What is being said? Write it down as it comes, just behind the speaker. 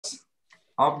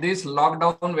of this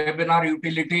lockdown webinar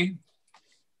utility.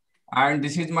 And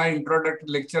this is my introductory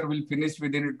lecture, will finish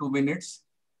within 2 minutes.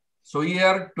 So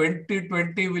year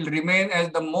 2020 will remain as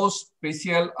the most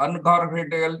special,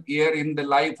 unforgettable year in the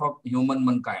life of human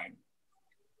mankind.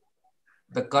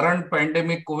 The current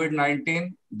pandemic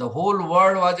COVID-19, the whole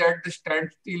world was at the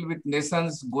standstill with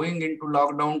nations going into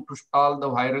lockdown to stall the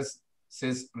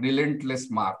virus's relentless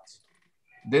march.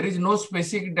 There is no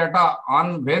specific data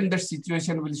on when the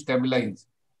situation will stabilize.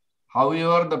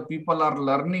 However, the people are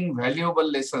learning valuable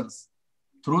lessons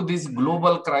through this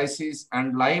global crisis,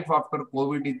 and life after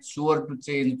COVID is sure to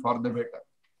change for the better.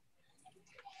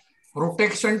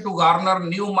 Protection to garner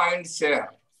new mind share.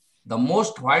 The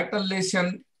most vital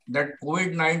lesson that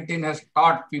COVID-19 has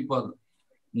taught people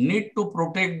need to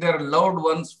protect their loved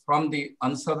ones from the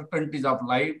uncertainties of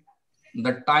life,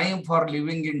 the time for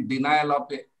living in denial of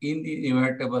an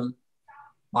inevitable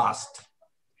past.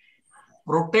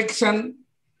 Protection.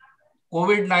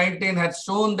 COVID-19 has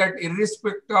shown that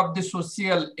irrespective of the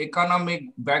social, economic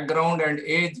background and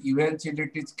age,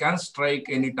 eventualities can strike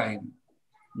anytime.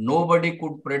 Nobody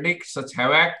could predict such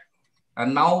havoc,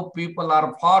 and now people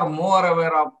are far more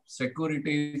aware of securing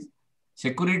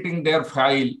their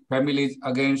families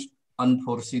against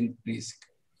unforeseen risk.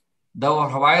 The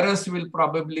virus will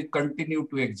probably continue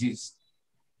to exist.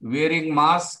 Wearing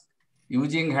masks,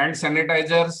 using hand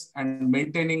sanitizers, and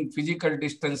maintaining physical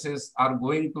distances are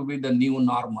going to be the new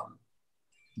normal.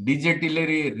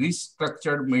 Digitally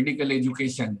restructured medical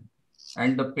education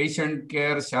and the patient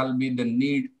care shall be the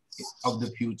need of the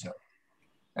future.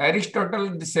 Aristotle,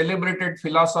 the celebrated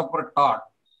philosopher, taught,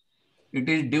 it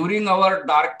is during our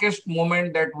darkest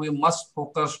moment that we must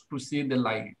focus to see the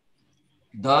light.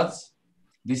 Thus,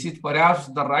 this is perhaps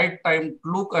the right time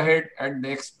to look ahead at the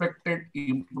expected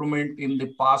improvement in the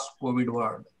post-COVID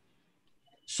world.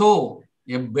 So,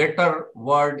 a better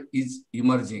world is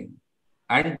emerging.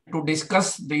 And to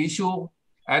discuss the issue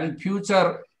and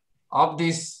future of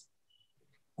this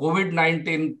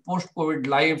COVID-19 post-COVID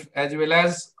life, as well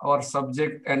as our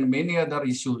subject and many other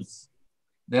issues,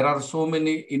 there are so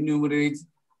many innumerables.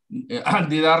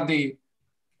 These are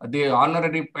the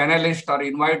honorary panelists are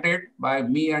invited by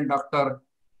me and Dr.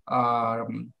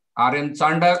 R.M.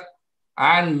 Chandak,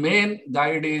 and main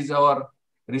guide is our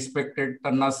respected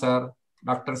Tanna sir,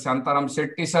 Dr. Shantaram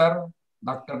Shetty sir,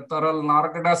 Dr. Taral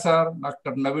Nargada sir,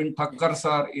 Dr. Naveen Thakkar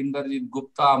sir, Inderjit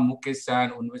Gupta, Mukesh Jain,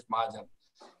 Unmesh Mahajan.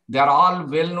 They are all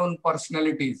well-known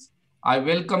personalities. I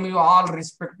welcome you all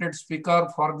respected speaker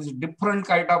for this different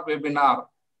kind of webinar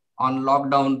on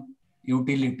lockdown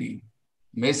utility.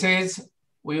 Message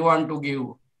we want to give,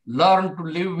 learn to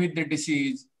live with the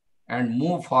disease and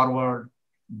move forward,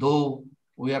 though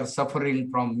we are suffering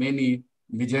from many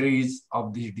miseries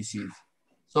of this disease.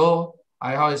 So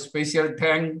I have a special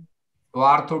thank to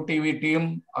OrthoTV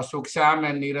team, Ashok Sham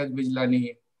and Neeraj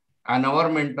Bijlani, and our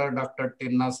mentor, Dr.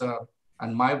 Tinna sir,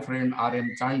 and my friend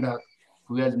R.M. Chandak,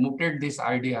 who has mooted this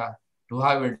idea to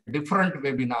have a different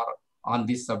webinar on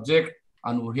this subject,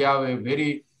 and we have a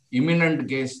very eminent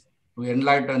guest to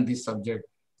enlighten this subject.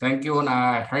 Thank you, and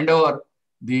I hand over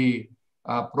the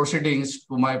proceedings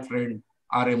to my friend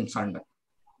R.M. Chandak.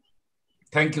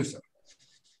 Thank you, sir.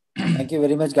 Thank you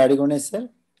very much, Gadigonesh sir.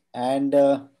 And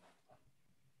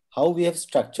how we have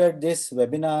structured this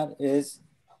webinar is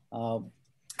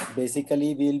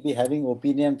basically we will be having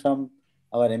opinion from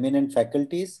our eminent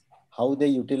faculties, how they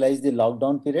utilize the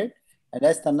lockdown period. And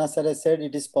as Tanna sir has said,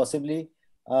 it is possibly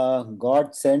a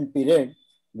God-sent period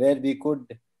where we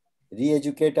could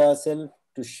re-educate ourselves,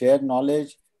 to share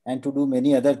knowledge, and to do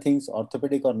many other things,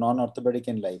 orthopedic or non-orthopedic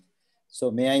in life. So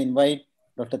may I invite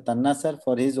Dr. Tanna sir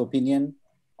for his opinion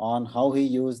on how he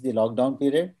used the lockdown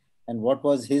period and what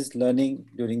was his learning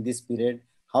during this period,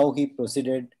 how he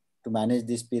proceeded to manage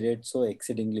this period so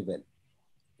exceedingly well.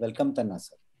 Welcome, Tanna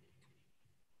sir.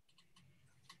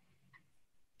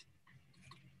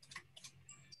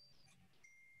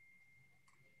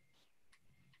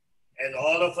 As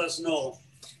all of us know,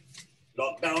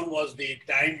 lockdown was the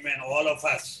time when all of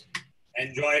us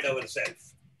enjoyed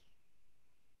ourselves.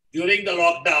 During the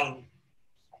lockdown,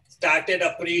 started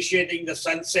appreciating the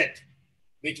sunset,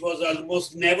 which was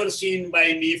almost never seen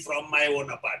by me from my own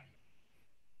apartment.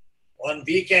 On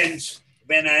weekends,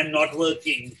 when I am not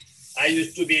working, I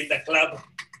used to be in the club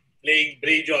playing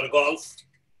bridge or golf.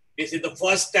 This is the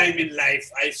first time in life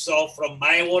I saw from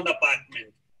my own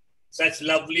apartment such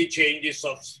lovely changes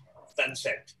of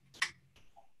sunset.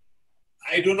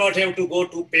 I do not have to go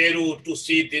to Peru to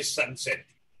see this sunset.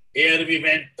 Here we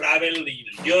went travel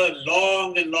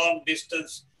long and long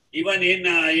distance, even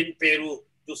in Peru,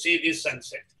 to see this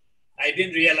sunset. I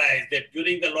didn't realize that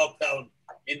during the lockdown,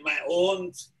 in my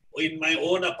own in my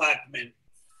own apartment.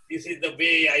 This is the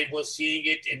way I was seeing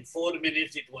it. In 4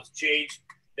 minutes, it was changed.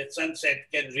 The sunset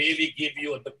can really give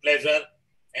you the pleasure.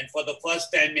 And for the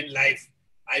first time in life,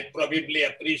 I probably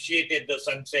appreciated the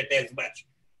sunset as much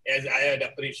as I had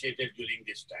appreciated during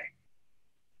this time.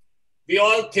 We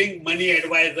all think money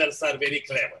advisors are very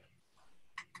clever.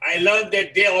 I learned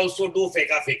that they also do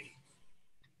feka-feki.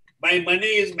 My money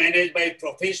is managed by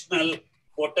professional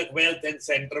Kotak Wealth and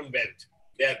Centrum Wealth.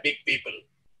 They are big people.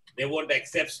 They won't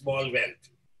accept small wealth.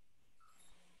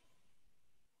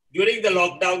 During the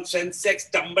lockdown,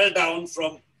 Sensex tumbled down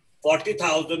from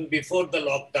 40,000 before the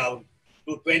lockdown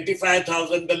to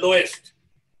 25,000, the lowest.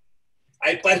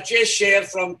 I purchased share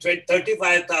from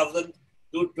 35,000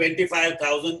 to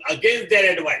 25,000 against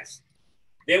their advice.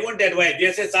 They won't advise.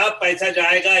 They say, "Saab, paisa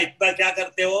jayega, itna kya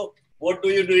karte ho? What do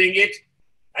you doing it?"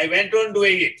 I went on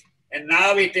doing it. And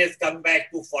now it has come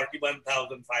back to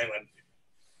 41,500.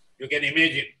 You can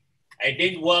imagine. I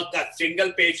didn't work a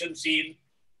single patient scene.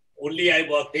 Only I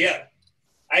worked here.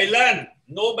 I learned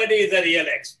nobody is a real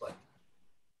expert.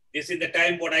 This is the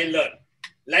time what I learned.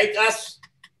 Like us,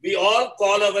 we all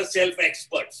call ourselves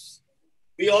experts.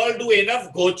 We all do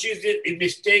enough gochis in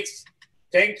mistakes,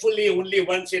 thankfully only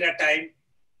once in a time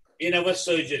in our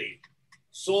surgery.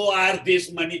 So are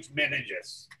these money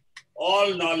managers.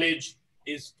 All knowledge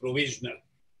is provisional.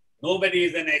 Nobody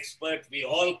is an expert. We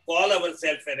all call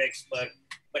ourselves an expert,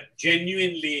 but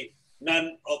genuinely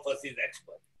none of us is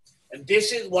expert. And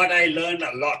this is what I learned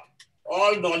a lot.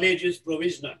 All knowledge is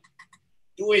provisional.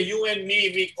 To you and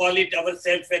me, we call it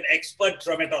ourselves an expert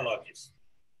traumatologist.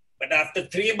 But after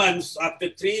 3 months, after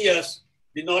 3 years,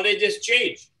 the knowledge has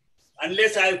changed.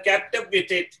 Unless I've kept up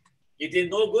with it, it is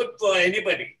no good for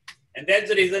anybody. And that's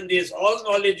the reason this all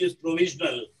knowledge is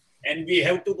provisional. And we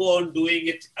have to go on doing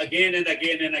it again and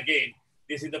again and again.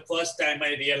 This is the first time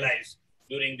I realized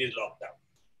during this lockdown.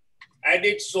 I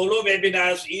did solo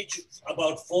webinars, each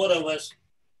about 4 hours,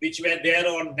 which were there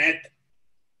on net,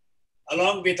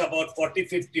 along with about 40,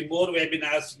 50 more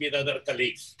webinars with other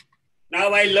colleagues. Now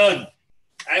I learned.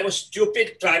 I was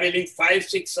stupid traveling 5,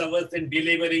 6 hours and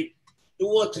delivering 2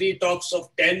 or 3 talks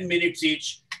of 10 minutes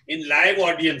each in live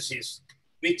audiences,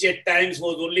 which at times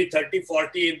was only 30,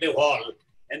 40 in the hall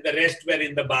and the rest were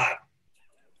in the bar.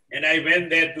 And I went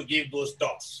there to give those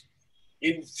talks.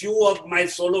 In few of my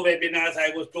solo webinars, I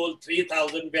was told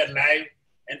 3,000 were live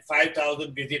and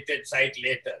 5,000 visited site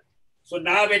later. So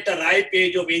now at the ripe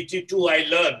age of 82, I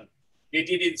learned that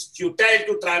it is futile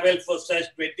to travel for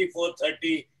such 24,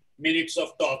 30 minutes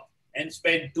of talk and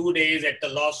spend 2 days at the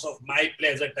loss of my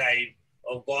pleasure time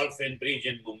of golf and bridge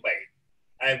in Mumbai.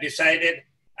 I have decided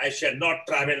I shall not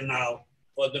travel now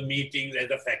for the meetings as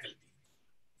a faculty.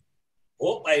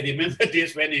 Hope I remember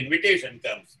this when invitation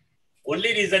comes.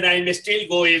 Only reason I may still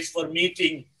go is for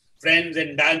meeting friends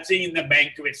and dancing in the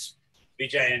banquets,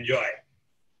 which I enjoy.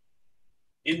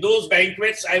 In those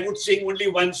banquets, I would sing only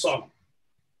one song,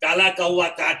 Kala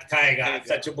Kaua Kaat Khayega,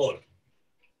 such a bol.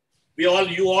 You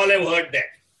all have heard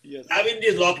that. Yes. Now in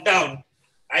this lockdown,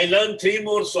 I learned 3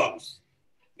 more songs.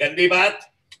 Gandi Baat,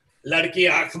 Ladki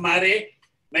Aankh Mare,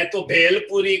 Main to bhel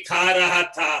puri kha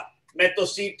raha tha, Main to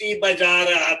सीटी बजा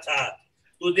रहा था,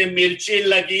 तुझे मिर्ची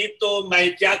लगी तो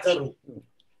मैं क्या करूं?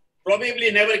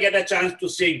 Probably never get a chance to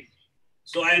sing,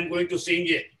 so I am going to sing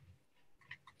it.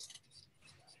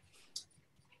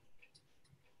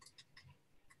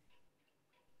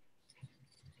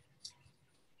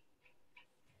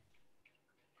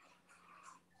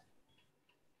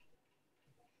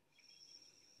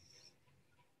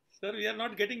 Sir, we are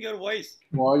not getting your voice.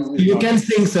 You can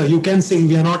sing, sir. You can sing.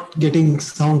 We are not getting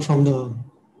sound from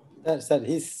the. Sir,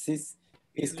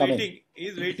 he's coming. Waiting.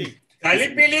 He's waiting. खाली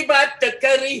पीली बात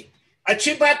करी,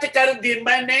 अच्छी बात कर दी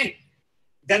मैंने,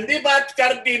 गंदी बात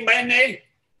कर दी मैंने,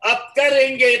 अब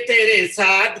करेंगे तेरे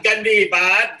साथ गंदी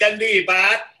बात, गंदी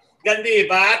बात, गंदी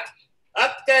बात,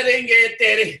 अब करेंगे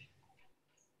तेरे.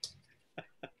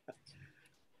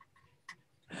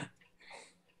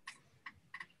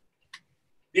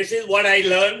 This is what I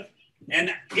learned, and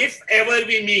if ever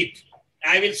we meet,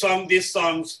 I will sing these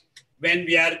songs when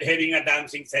we are having a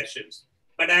dancing sessions.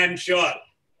 But I am sure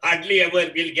hardly ever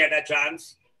we'll get a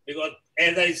chance because,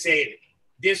 as I said,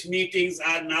 these meetings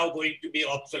are now going to be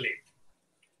obsolete.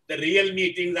 The real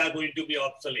meetings are going to be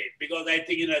obsolete because I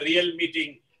think in a real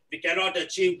meeting, we cannot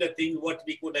achieve the things what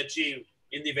we could achieve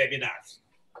in the webinars.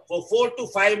 For 4 to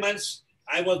 5 months,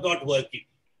 I was not working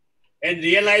and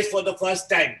realized for the first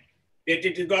time that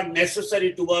it is not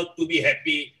necessary to work to be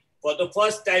happy. For the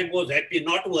first time was happy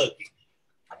not working.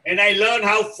 And I learned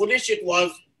how foolish it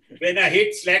was when I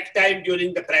hit slack time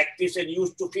during the practice and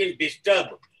used to feel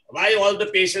disturbed. Why all the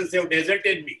patients have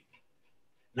deserted me?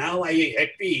 Now I am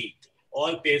happy.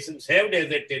 All patients have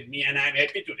deserted me and I'm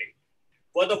happy today.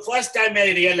 For the first time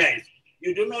I realized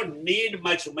you do not need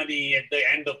much money at the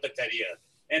end of the career.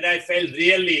 And I felt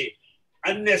really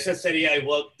unnecessary. I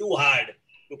worked too hard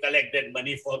to collect that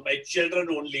money for my children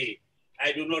only.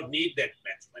 I do not need that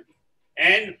much money.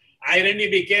 And irony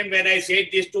became when I said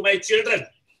this to my children.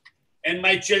 And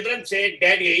my children said,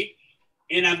 Daddy,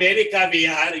 in America we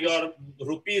are, your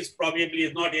rupees probably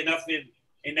is not enough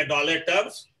in a dollar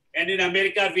terms. And in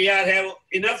America we are have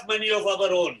enough money of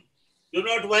our own. Do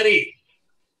not worry.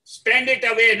 Spend it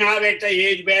away now at the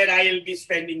age where I will be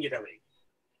spending it away.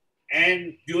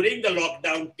 And during the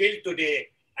lockdown till today,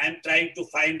 I'm trying to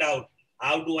find out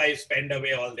how do I spend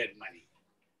away all that money.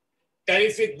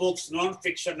 Terrific books,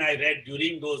 non-fiction I read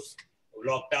during those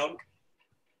lockdown.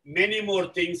 Many more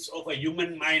things of a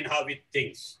human mind, how it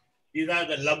thinks. These are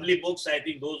the lovely books. I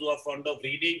think those who are fond of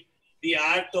reading. The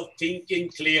Art of Thinking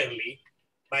Clearly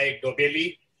by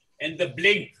Dobelli, and The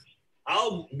Blink.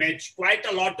 How much, quite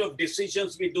a lot of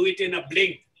decisions we do it in a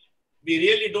blink. We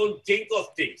really don't think of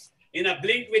things. In a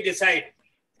blink we decide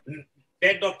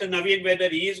that Dr. Naveen, whether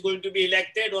he is going to be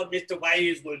elected or Mr. Y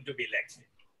is going to be elected.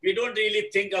 We don't really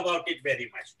think about it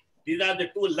very much. These are the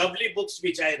two lovely books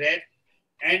which I read.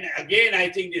 And again, I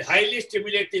think the highly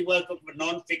stimulating work of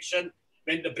non-fiction,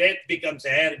 When the Breath Becomes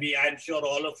Air, I'm sure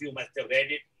all of you must have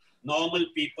read it. Normal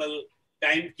People,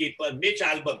 Timekeeper, Mitch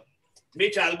Albom.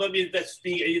 Mitch Albom is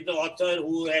the author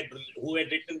who had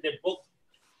written the book.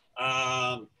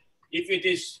 If it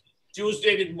is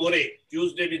Tuesday with Morey,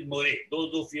 those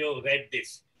of you have read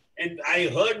this. And I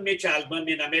heard Mitch Albom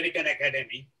in American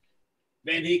Academy.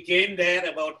 When he came there,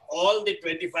 about all the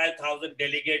 25,000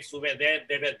 delegates who were there,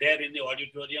 they were there in the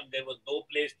auditorium. There was no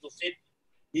place to sit.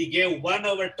 He gave 1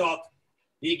 hour talk.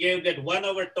 He gave that 1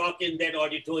 hour talk in that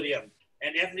auditorium,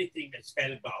 and everything was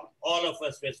spellbound. All of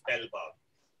us were spellbound.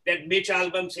 That Mitch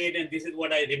Albom said, and this is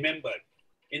what I remember,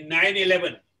 in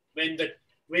 9/11, when the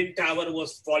Twin Tower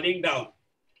was falling down,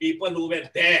 people who were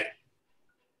there,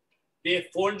 they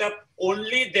phoned up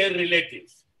only their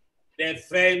relatives, their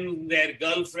friends, their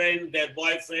girlfriends, their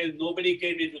boyfriends. Nobody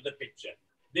came into the picture.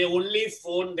 They only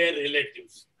phoned their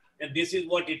relatives. And this is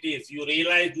what it is. You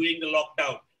realize during the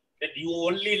lockdown that you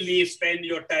only spend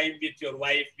your time with your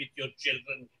wife, with your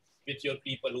children, with your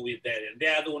people who is there. And they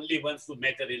are the only ones who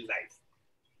matter in life.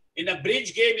 In a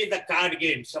bridge game is a card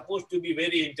game, supposed to be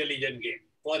very intelligent game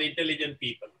for intelligent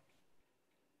people.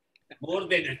 More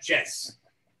than a chess.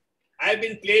 I've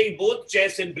been playing both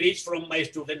chess and bridge from my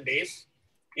student days.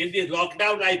 In this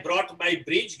lockdown, I brought my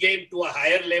bridge game to a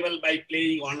higher level by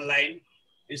playing online.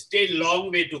 It's still a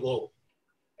long way to go.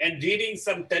 And reading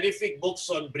some terrific books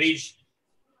on bridge.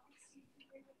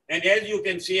 And as you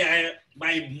can see,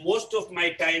 most of my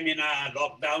time in a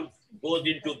lockdown goes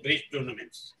into bridge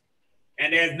tournaments.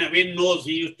 And as Naveen knows,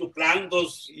 he used to plan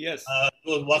those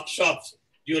workshops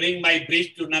during my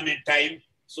bridge tournament time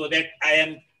so that I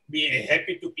am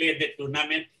happy to play the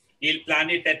tournament. He'll plan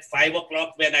it at 5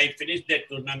 o'clock when I finish that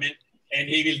tournament, and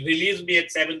he will release me at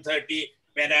 7:30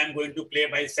 when I'm going to play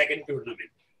my second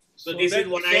tournament. So this is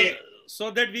what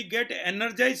So that we get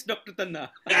energized, Dr.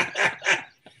 Tanna.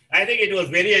 I think it was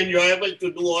very enjoyable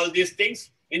to do all these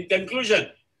things. In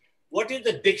conclusion, what is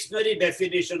the dictionary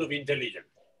definition of intelligence?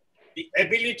 The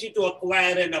ability to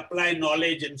acquire and apply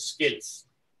knowledge and skills.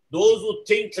 Those who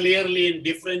think clearly in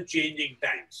different changing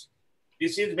times.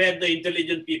 This is where the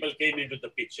intelligent people came into the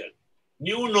picture.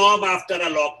 New norm after a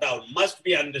lockdown must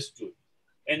be understood,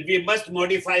 and we must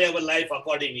modify our life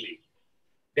accordingly.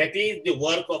 That is the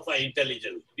work of our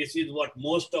intelligence. This is what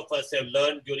most of us have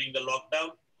learned during the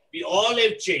lockdown. We all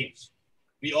have changed.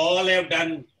 We all have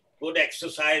done good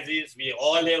exercises. We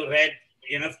all have read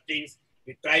enough things.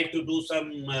 We try to do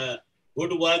some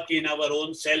good work in our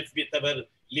own self, with our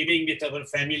living with our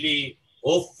family,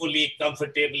 hopefully,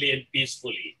 comfortably and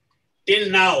peacefully.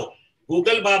 Till now,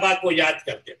 Google Baba ko yaad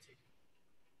karte the.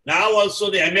 Now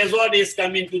also the Amazon is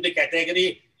coming to the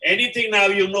category. Anything now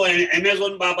you know,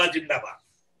 Amazon Baba Jindabad.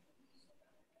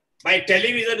 My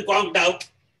television conked out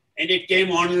and it came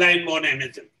online on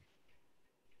Amazon.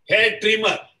 Hair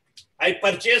trimmer, I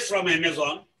purchased from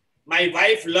Amazon. My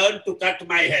wife learned to cut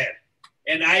my hair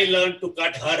and I learned to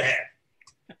cut her hair.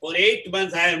 For 8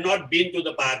 months, I have not been to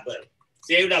the barber.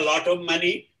 Saved a lot of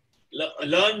money,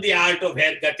 learned the art of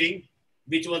hair cutting,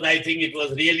 which was, I think it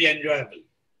was really enjoyable.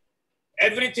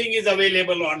 Everything is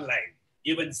available online,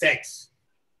 even sex.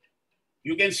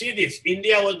 You can see this.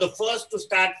 India was the first to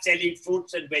start selling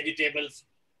fruits and vegetables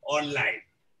online.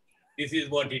 This is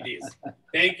what it is.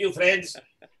 Thank you, friends.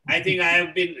 I think I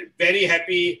have been very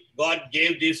happy God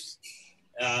gave this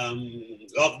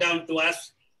lockdown to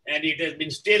us. and it has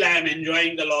been still, I am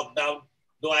enjoying the lockdown,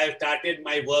 though I have started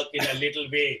my work in a little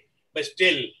way, but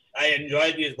still I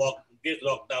enjoy this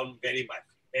lockdown very much.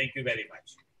 Thank you very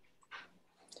much.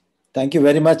 Thank you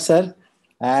very much, sir.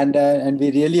 And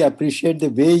we really appreciate the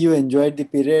way you enjoyed the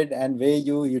period and way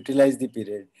you utilized the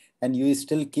period. And you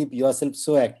still keep yourself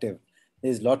so active.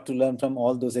 There's a lot to learn from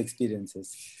all those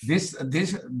experiences. This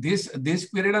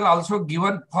period is also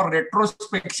given for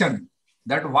retrospection,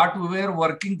 that what we were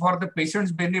working for the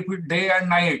patient's benefit day and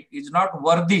night is not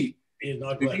worthy. Is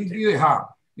not It worthy.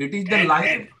 it is the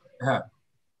life.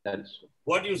 That's true.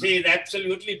 What you say is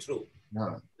absolutely true.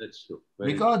 That's true.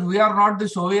 Because we are not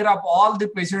so aware of all the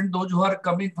patients, those who are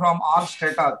coming from all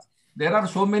status. There are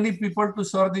so many people to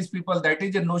serve these people. That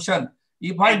is a notion.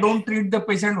 If I don't treat the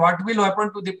patient, what will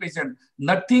happen to the patient?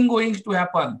 Nothing going to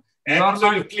happen.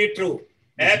 Absolutely true.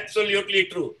 Absolutely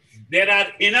true. There are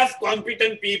enough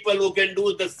competent people who can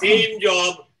do the same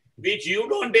job which you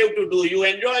don't have to do. You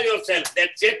enjoy yourself.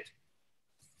 That's it.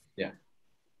 Yeah.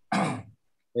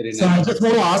 Very So nice. I just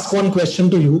want to ask one question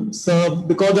to you. So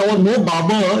because there was no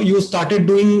barber, you started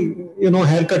doing,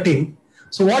 hair cutting.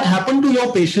 So what happened to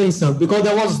your patients, sir? Because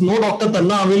there was no Dr.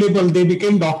 Tanna available, they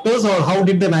became doctors, or how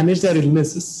did they manage their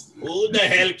illnesses? Who the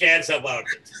hell cares about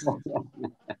it?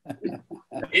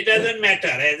 It doesn't matter.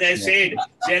 As I said,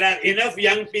 there are enough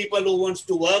young people who wants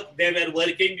to work. They were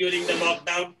working during the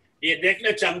lockdown. ये देख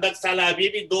लो चंदक साला अभी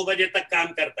भी 2 बजे तक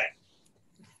काम करता है.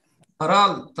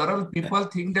 Taral, people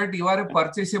think that you are a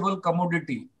purchasable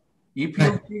commodity. If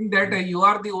you think that you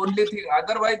are the only thing,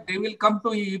 otherwise they will come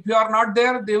to you. If you are not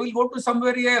there, they will go to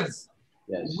somewhere else.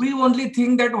 Yes. We only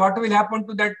think that what will happen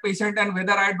to that patient and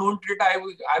whether I don't treat, I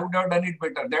would have done it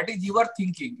better. That is your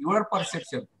thinking, your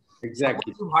perception.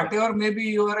 Exactly. Suppose whatever, maybe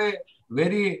you are a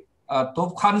very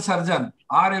Tofkhan surgeon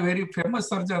or a very famous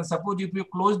surgeon. Suppose if you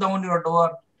close down your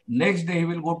door, next day he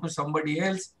will go to somebody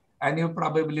else and you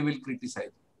probably will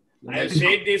criticize. I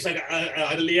said this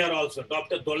earlier also.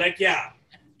 Dr. Dolakia,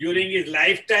 during his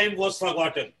lifetime, was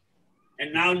forgotten.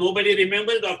 And now nobody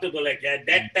remembers Dr. Dolakia. At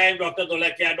that time, Dr.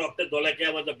 Dolakia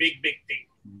was a big thing.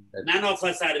 None of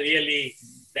us are really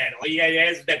there.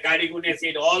 Yes, the Kadigune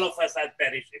said all of us are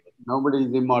perishable. Nobody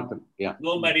is immortal. Yeah.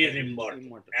 Nobody is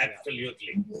immortal.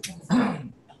 Absolutely.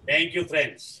 Thank you,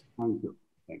 friends. Thank you.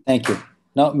 Thank you.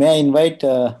 Now, may I invite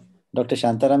Dr.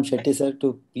 Shantaram Shetty, sir,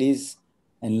 to please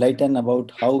enlighten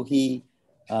about how he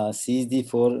sees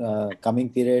the coming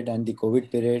period and the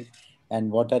COVID period,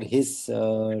 and what are his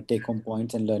take-home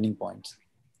points and learning points.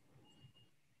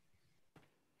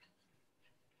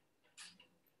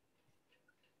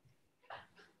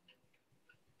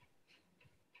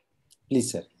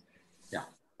 Please, sir. Yeah.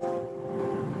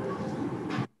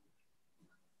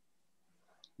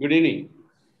 Good evening.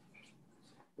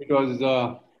 It was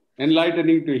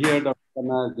enlightening to hear Dr.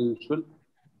 Tanna as usual,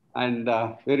 and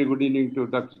very good evening to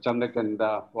Dr. Chandak and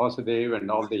Vasudev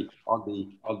and all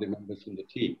the members in the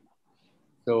team.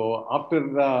 So after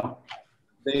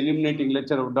the illuminating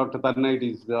lecture of Dr. Tanna, it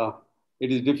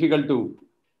is difficult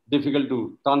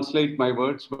to translate my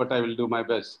words, but I will do my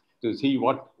best to see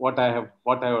what I have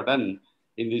done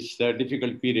in this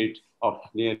difficult period of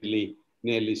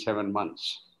nearly 7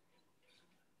 months.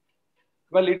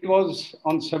 Well, it was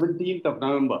on 17th of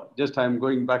November, just I'm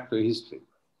going back to history,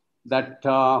 that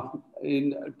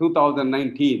in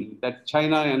 2019, that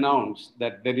China announced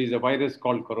that there is a virus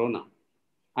called corona,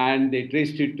 and they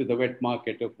traced it to the wet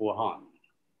market of Wuhan.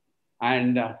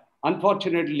 And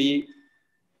unfortunately,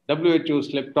 WHO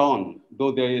slept on,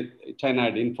 though China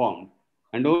had informed.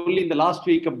 And only in the last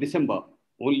week of December,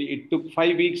 it took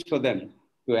 5 weeks for them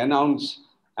to announce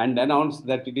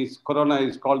that corona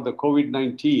is called the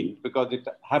COVID-19 because it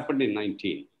happened in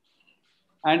 19.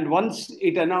 And once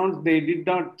it announced, they did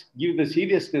not give the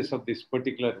seriousness of this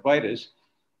particular virus.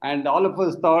 And all of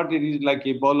us thought it is like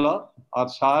Ebola or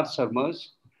SARS or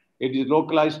MERS. It is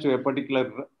localized to a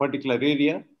particular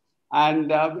area.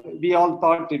 And we all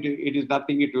thought it is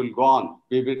nothing, it will go on.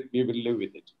 We will live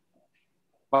with it.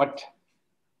 But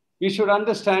we should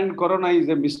understand corona is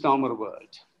a misnomer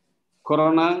word.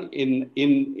 Corona in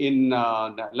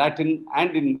Latin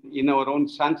and in our own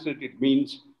Sanskrit, it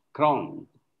means crown.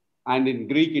 And in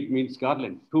Greek, it means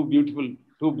garland. Two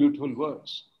beautiful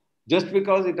words. Just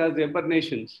because it has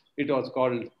emanations, it was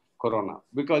called corona.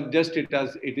 Because just it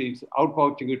is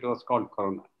outpouching, it was called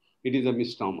corona. It is a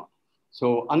misnomer.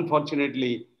 So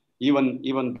unfortunately, even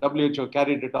WHO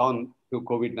carried it on to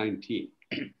COVID-19.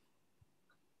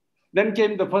 Then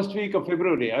came the first week of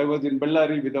February. I was in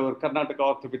Bellary with our Karnataka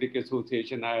Orthopaedic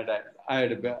Association. I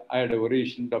had a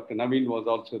oration. Dr. Naveen was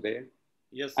also there.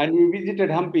 Yes. And we visited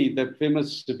Hampi, the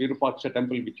famous Virupaksha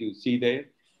temple, which you see there.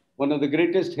 one of the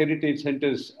greatest heritage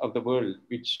centers of the world,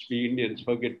 which we Indians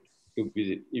forget to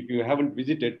visit. If you haven't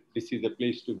visited, this is the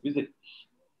place to visit.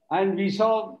 And we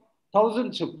saw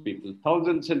thousands of people,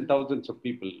 thousands and thousands of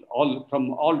people, all from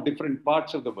all different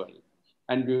parts of the world.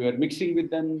 And we were mixing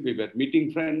with them, we were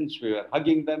meeting friends, we were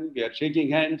hugging them, we were shaking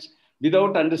hands,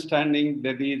 without understanding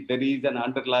that there is an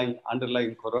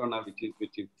underlying corona which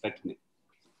is threatening.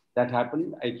 That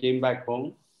happened. I came back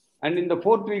home. And in the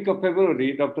 4th week of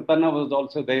February, Dr. Tanna was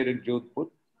also there in Jodhpur.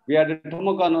 We had a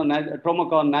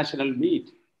Traumacon national meet.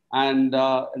 And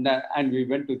we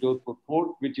went to Jodhpur Fort,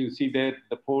 which you see there,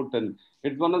 the fort. And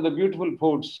it's one of the beautiful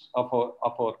forts of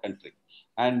our country.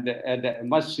 And a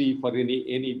must see for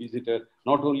any visitor,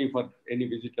 not only for any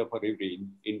visitor, for every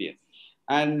Indian.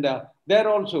 And there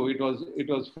also, it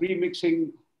was free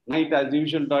mixing night as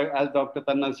usual. As Dr.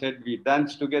 Tanna said, we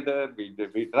danced together,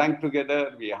 we drank together,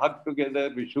 we hugged together,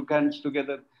 we shook hands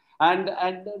together. And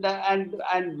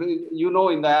you know,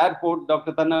 in the airport,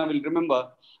 Dr. Tanna will remember,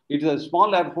 it is a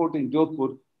small airport in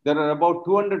Jodhpur. There are about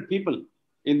 200 people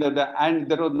and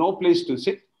there was no place to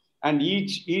sit. And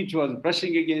each was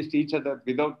brushing against each other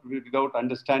without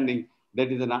understanding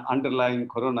that is an underlying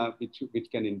corona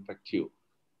which can infect you.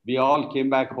 We all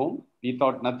came back home. We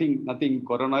thought nothing,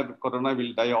 corona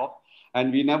will die off.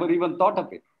 And we never even thought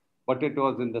of it. But it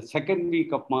was in the 2nd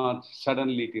week of March,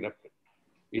 suddenly it erupted.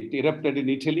 It erupted in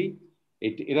Italy.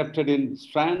 It erupted in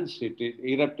France. It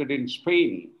erupted in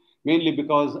Spain, mainly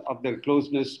because of their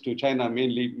closeness to China,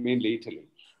 mainly Italy.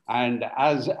 And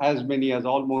as many as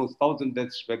almost 1,000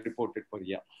 deaths were reported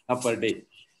per day.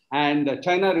 And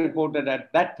China reported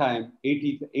at that time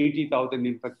 80,000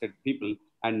 infected people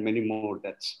and many more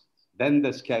deaths. Then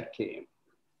the scare came.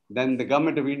 Then the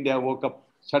government of India woke up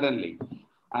suddenly,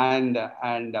 and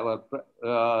our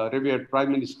revered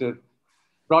Prime Minister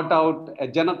brought out a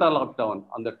Janata lockdown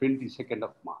on the 22nd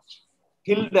of March.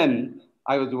 Till then,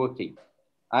 I was working.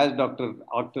 As Dr.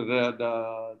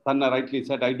 Tanna rightly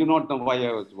said, I do not know why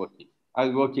I was working. I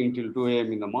was working till 2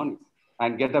 a.m. in the morning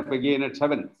and get up again at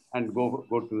 7 and go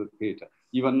to the theater.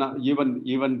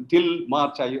 Even till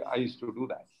March, I used to do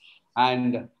that.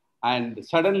 And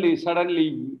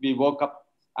suddenly we woke up,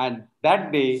 and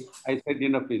that day I said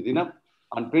enough is enough.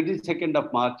 On 22nd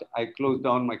of March, I closed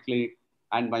down my clinic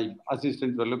and my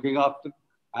assistants were looking after.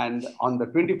 And on the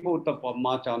 24th of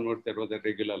March onwards, there was a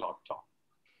regular lockdown.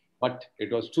 But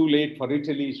it was too late for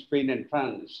Italy, Spain, and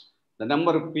France. The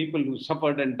number of people who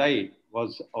suffered and died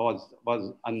was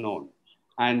unknown.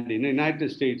 And in the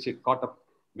United States, it caught up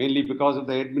mainly because of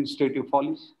the administrative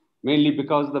follies, mainly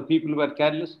because the people were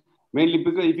careless, mainly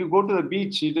because if you go to the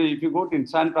beach, if you go to in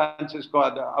San Francisco,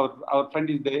 our friend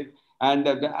is there, and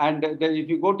if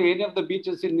you go to any of the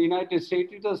beaches in the United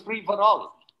States, it was free for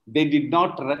all. They did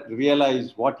not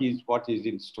realize what is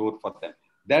in store for them.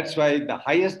 That's why the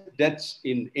highest deaths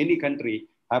in any country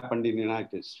happened in the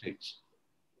United States.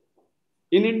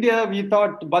 In India, we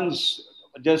thought bunds,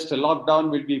 just a lockdown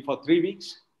will be for 3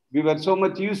 weeks. We were so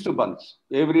much used to bunds.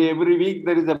 Every week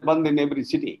there is a bund in every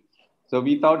city. So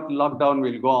we thought lockdown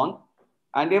will go on,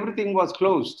 and everything was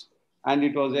closed. And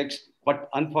it was, but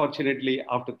unfortunately,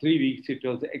 after 3 weeks, it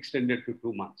was extended to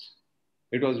 2 months.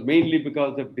 It was mainly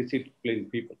because of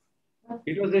disciplined people.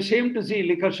 It was a shame to see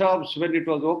liquor shops when it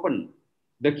was open.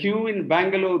 The queue in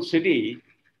Bangalore city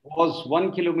was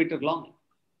 1 kilometer long.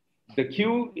 The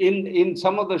queue in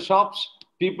some of the shops,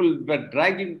 people were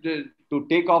dragging to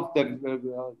take off their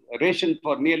ration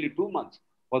for nearly 2 months.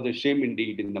 Was a shame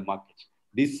indeed in the markets.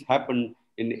 This happened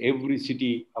in every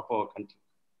city of our country.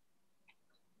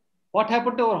 What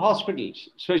happened to our hospitals?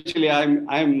 Especially,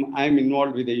 I'm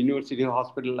involved with the university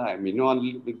hospital. I'm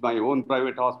involved with my own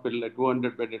private hospital, a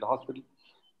 200-bedded hospital.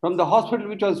 From the hospital,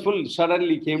 which was full,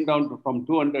 suddenly came down from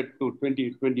 200 to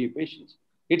 20 patients.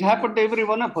 It happened to every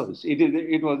one of us.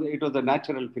 It was a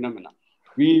natural phenomenon.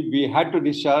 We had to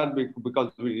discharge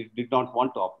because we did not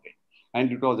want to operate.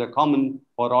 And it was a common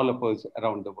for all of us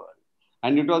around the world.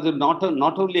 And it was not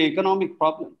only an economic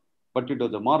problem, but it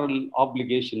was a moral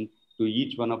obligation to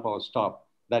each one of our staff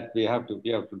that we have to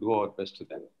do our best to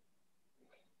them.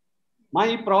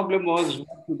 My problem was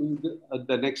what to do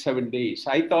the next 7 days.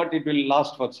 I thought it will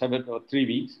last for 7 or 3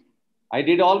 weeks. I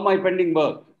did all my pending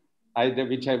work,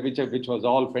 which was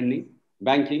all pending,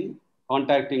 banking,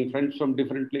 contacting friends from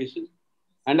different places.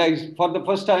 And for the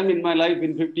first time in my life,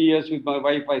 in 50 years with my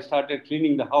wife, I started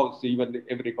cleaning the house, even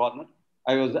every corner.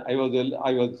 I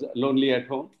was lonely at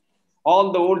home.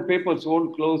 All the old papers,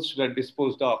 old clothes were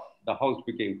disposed of. The house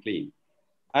became clean.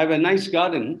 I have a nice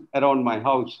garden around my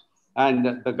house,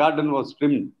 and the garden was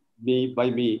trimmed by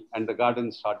me, and the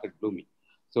garden started blooming.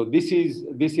 So this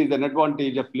is an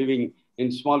advantage of living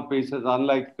in small places,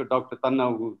 unlike Dr.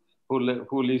 Tanna, who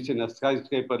who lives in a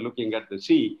skyscraper looking at the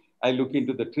sea, I look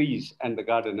into the trees and the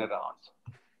garden around.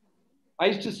 I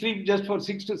used to sleep just for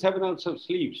 6 to 7 hours of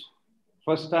sleep.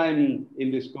 First time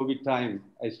in this COVID time,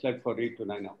 I slept for 8 to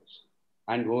 9 hours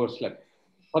and overslept.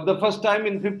 For the first time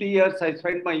in 50 years, I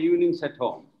spent my evenings at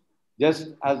home. Just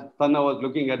as Tanna was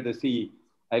looking at the sea,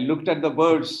 I looked at the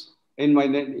birds in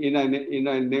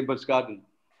a neighbor's garden,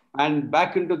 and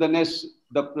back into the nest,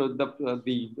 the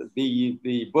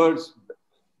birds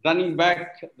running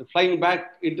back, flying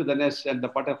back into the nest, and the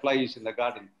butterflies in the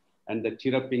garden, and the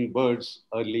chirruping birds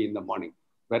early in the morning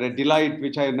were a delight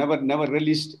which I never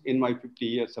relished in my 50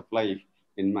 years of life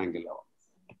in Mangalore.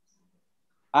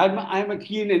 I'm a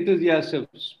keen enthusiast of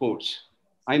sports.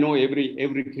 I know every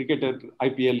cricketer,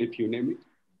 IPL if you name it.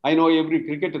 I know every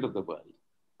cricketer of the world.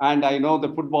 And I know the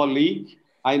football league.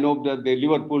 I know the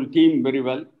Liverpool team very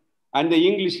well. And the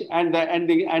English and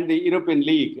the European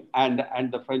League and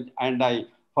the French. And I,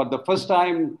 for the first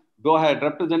time, though I had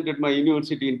represented my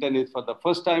university in tennis, for the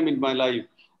first time in my life,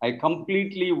 I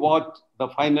completely watched the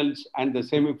finals and the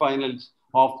semi-finals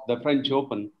of the French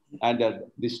Open and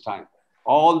this time.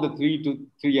 All the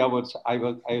 3 hours I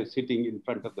was sitting in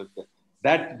front of the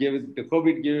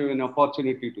COVID gave me an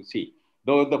opportunity to see.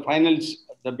 Though the finals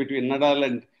between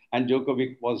Nadal and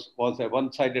Djokovic was a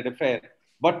one-sided affair,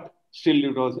 but still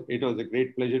it was a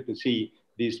great pleasure to see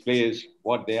these players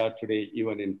what they are today,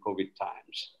 even in COVID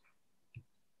times.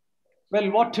 Well,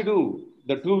 what to do?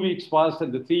 The 2 weeks passed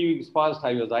and the 3 weeks passed.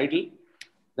 I was idle.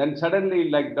 Then suddenly,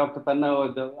 like Dr. Tanna,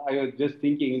 I was just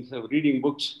thinking instead of reading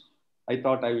books, I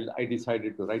thought I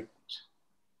decided to write books.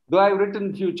 Though I've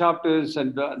written a few chapters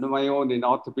and my own in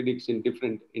orthopedics in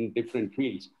different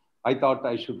fields, I thought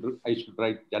I should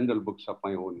write general books of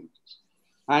my own interest.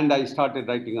 And I started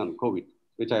writing on COVID,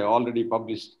 which I already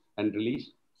published and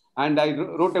released. And I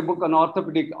wrote a book on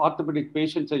orthopedic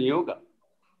patients and yoga.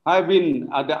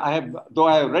 Though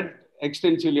I have read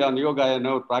extensively on yoga, I have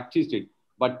never practiced it.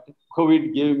 But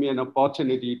COVID gave me an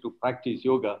opportunity to practice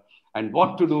yoga and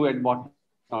what to do and what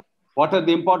not. What are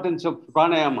the importance of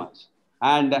pranayamas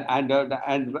and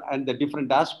the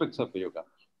different aspects of yoga.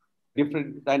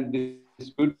 And this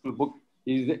beautiful book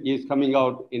is coming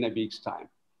out in a week's time.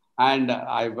 And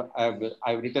I've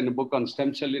written a book on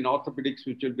stem cell in orthopedics,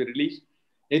 which will be released,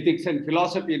 ethics and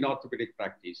philosophy in orthopedic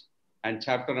practice, and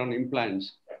chapter on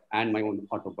implants, and my own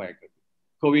autobiography.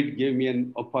 COVID gave me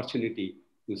an opportunity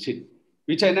to sit,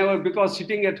 which I never, because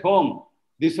sitting at home,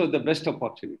 this was the best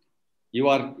opportunity. You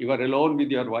are alone with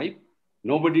your wife,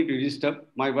 nobody to disturb.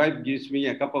 My wife gives me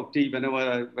a cup of tea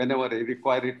whenever I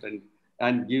require it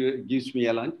and gives me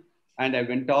a lunch. And I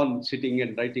went on sitting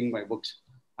and writing my books.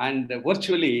 And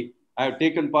virtually, I have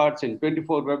taken parts in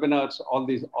 24 webinars all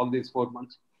these 4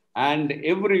 months. And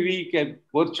every week, at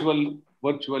virtual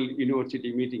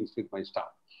university meetings with my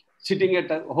staff. Sitting at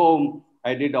home,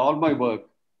 I did all my work,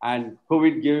 and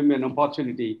COVID gave me an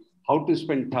opportunity how to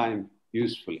spend time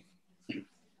usefully.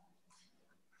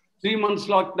 3 months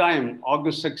lockdown,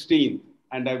 August 16th,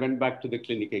 and I went back to the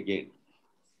clinic again.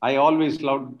 I always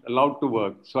loved to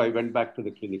work, so I went back to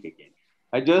the clinic again.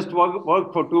 I just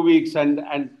worked for 2 weeks, and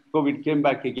COVID came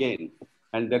back again,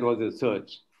 and there was a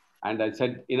surge. And I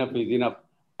said, enough is enough,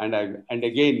 and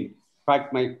again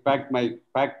packed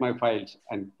my files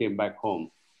and came back home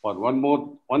for one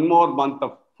more month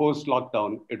of forced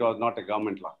lockdown. It was not a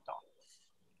government lockdown.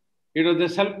 It was a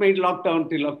self-made lockdown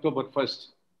till October 1st.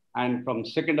 And from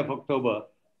 2nd of October,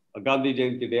 Gandhi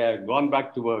Jayanti Day, I have gone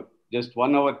back to work just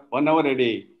 1 hour a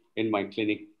day in my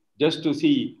clinic, just to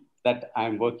see that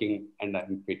I'm working and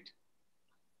I'm fit.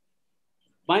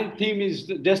 My theme is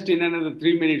just in another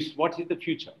 3 minutes, what is the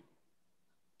future?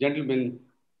 Gentlemen,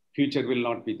 future will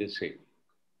not be the same.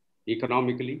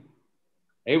 Economically,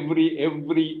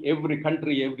 every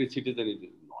country, every citizen is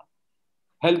involved.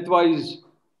 Health-wise,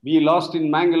 we lost in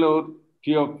Mangalore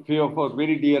few of our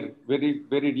very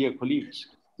dear colleagues,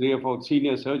 3 of our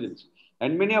senior surgeons,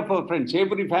 and many of our friends.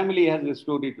 Every family has a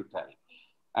story to tell.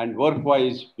 And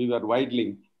work-wise, we were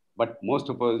widling, but most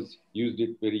of us used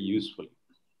it very usefully.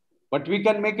 But we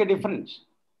can make a difference.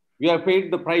 We have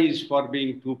paid the price for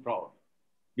being too proud.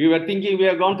 We were thinking we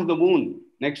have gone to the moon.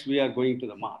 Next, we are going to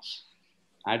the Mars.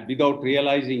 And without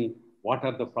realizing what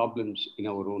are the problems in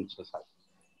our own society.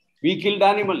 We killed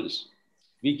animals.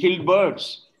 We killed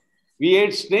birds. We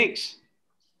ate snakes.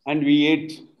 And we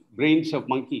ate brains of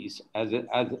monkeys as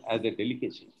a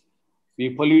delicacy.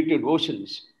 We polluted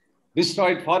oceans,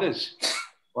 destroyed forests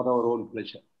for our own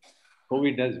pleasure.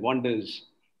 COVID does wonders,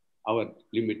 our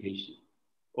limitation.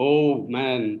 Oh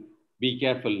man, be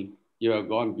careful. You have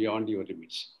gone beyond your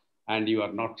limits and you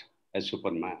are not a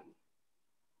Superman.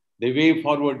 The way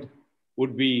forward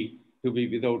would be to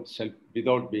be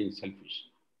without being selfish.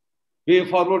 Way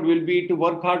forward will be to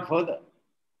work hard further.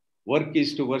 Work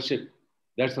is to worship.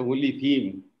 That's the only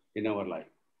theme in our life.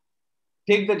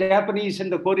 Take the Japanese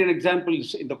and the Korean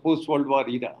examples in the post-World War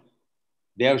era.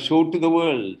 They have showed to the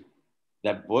world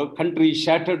that countries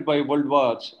shattered by World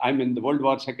Wars, the World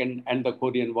War II and the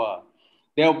Korean War,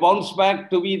 they have bounced back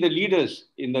to be the leaders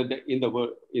in the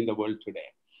world today.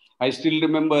 I still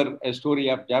remember a story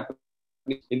of Japanese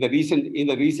in the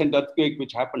recent earthquake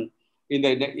which happened in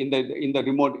a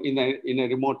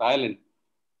remote island.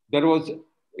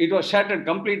 It was shattered.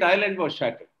 Complete island was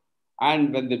shattered.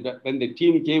 And when the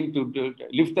team came to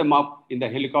lift them up in the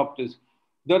helicopters,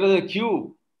 there was a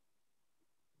queue.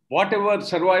 Whatever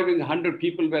surviving 100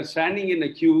 people were standing in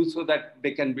a queue so that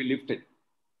they can be lifted.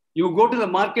 You go to the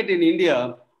market in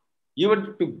India,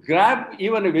 even to grab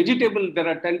even a vegetable, there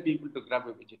are 10 people to grab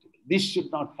a vegetable. This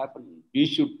should not happen. We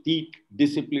should teach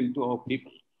discipline to our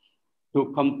people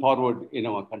to come forward in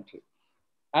our country.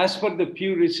 As per the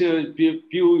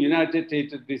Pew United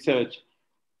States research,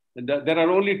 there are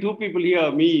only two people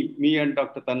here, me and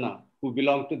Dr. Tanna, who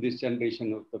belong to this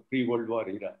generation of the pre-World War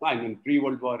era.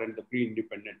 Pre-World War and the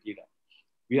pre-independent era.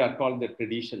 We are called the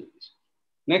traditionalists.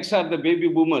 Next are the baby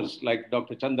boomers like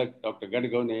Dr. Chandak, Dr.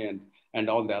 Gadgone, and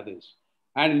all the others.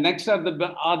 And next are the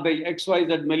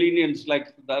XYZ millennials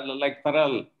like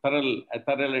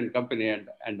Tharal and company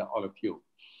and all of you.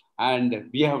 And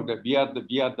we are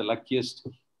the luckiest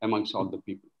amongst all the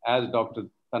people. As Dr.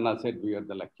 Tanna said, we are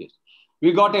the luckiest.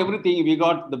 We got everything. We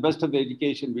got the best of the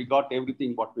education. We got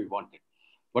everything what we wanted.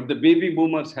 But the baby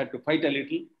boomers had to fight a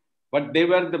little. But they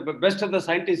were the best of the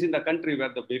scientists in the country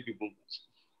were the baby boomers.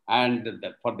 And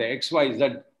for the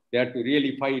XYZ, they had to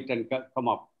really fight and come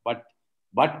up.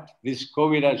 But this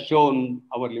COVID has shown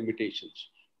our limitations,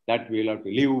 that we'll have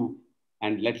to live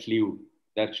and let live.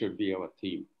 That should be our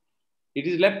theme. It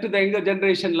is left to the younger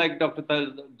generation like Dr.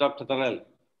 Taral,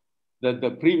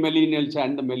 the pre-millennials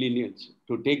and the millennials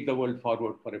to take the world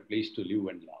forward for a place to live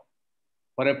and love.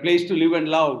 For a place to live and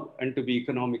love and to be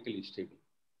economically stable.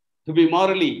 To be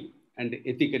morally and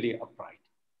ethically upright.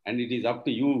 And it is up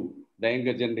to you, the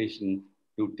younger generation,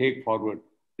 to take forward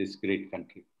this great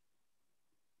country.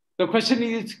 The question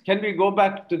is, can we go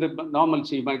back to the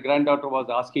normalcy? My granddaughter was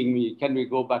asking me, can we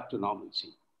go back to normalcy?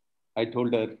 I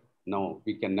told her, no,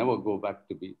 we can never go back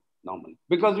to be normal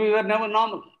because we were never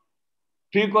normal.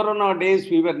 Pre-corona days,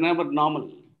 we were never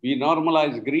normal. We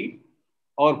normalized greed.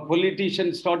 Our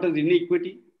politicians taught us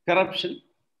inequity, corruption,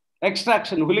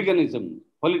 extraction, hooliganism,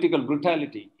 political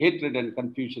brutality, hatred and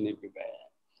confusion everywhere.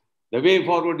 The way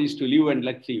forward is to live and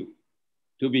let live,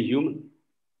 to be human,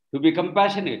 to be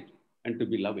compassionate and to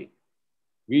be loving.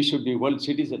 We should be world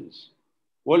citizens,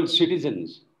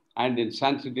 and in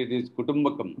Sanskrit it is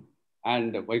Kutumbakam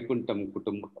and Vaikuntam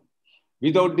Kutumbakam.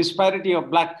 Without disparity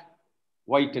of black,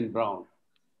 white and brown,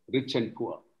 rich and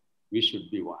poor, we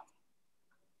should be one.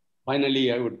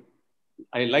 Finally,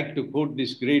 I like to quote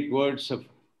these great words of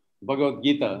Bhagavad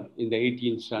Gita in the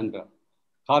 18th stanza.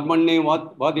 Karmanne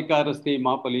vadikaraste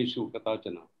ma paleshu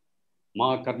katachana,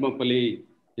 ma karma pale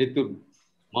hetur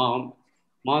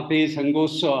ma te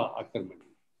sangosya akarmani.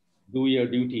 Do your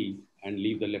duty and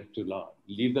leave the left to Lord.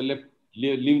 Leave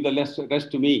the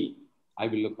rest to me. I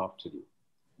will look after you.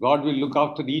 God will look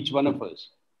after each one of us,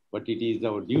 but it is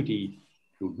our duty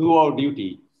to do our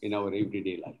duty in our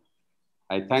everyday life.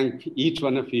 I thank each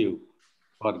one of you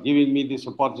for giving me this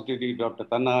opportunity, Dr.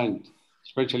 Tanna, and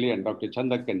especially, and Dr.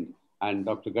 Chandak and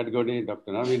Dr. Gadgone,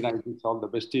 Dr. Naveen. I wish all the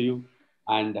best to you,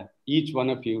 and each one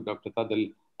of you, Dr.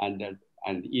 Tadal,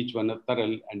 and each one of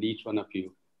Taral, and each one of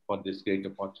you for this great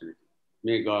opportunity.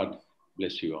 May God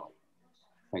bless you all.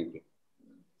 Thank you.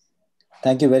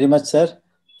 Thank you very much, sir,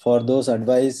 for those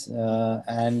advice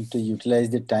and to utilize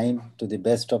the time to the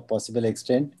best of possible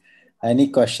extent. Any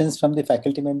questions from the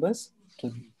faculty members?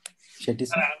 Shetty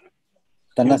sir?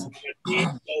 Tanna sir?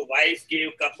 Your wife gave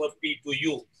a cup of tea to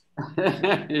you.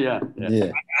 Yeah.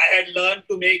 I had learned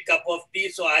to make cup of tea,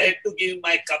 so I had to give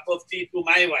my cup of tea to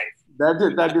my wife. That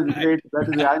is great.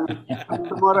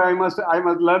 Tomorrow I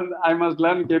must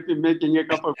learn KP making a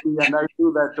cup of tea, and I will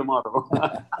do that tomorrow.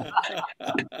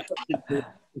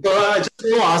 So I just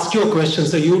want to ask you a question.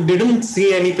 So you didn't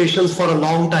see any patients for a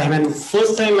long time, and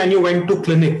first time when you went to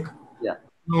clinic,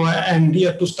 and you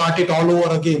had to start it all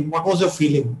over again, what was your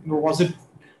feeling? Was it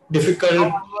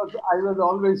difficult? I was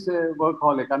always a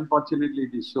workaholic. Unfortunately,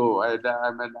 it is so. I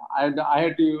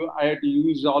had to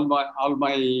use all my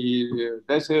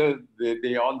dressers,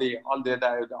 all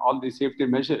the safety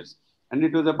measures, and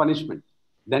it was a punishment.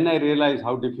 Then I realized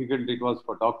how difficult it was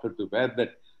for doctor to wear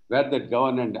that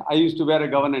gown, and I used to wear a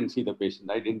gown and see the patient.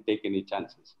 I didn't take any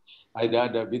chances. I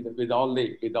did with all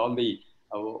the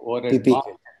overhead PPE. mask,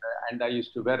 and I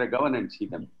used to wear a gown and see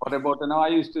them. For about an hour, I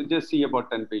used to just see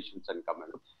about 10 patients and come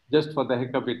in, just for the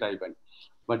heck of it I went.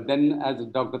 But then, as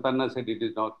Dr. Tanna said, it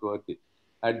is not worth it.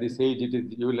 At this age, it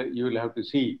is you will have to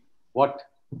see what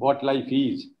life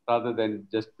is rather than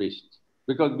just patients.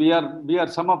 Because we are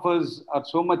some of us are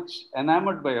so much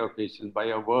enamored by our patients,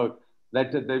 by our work,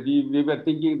 that we were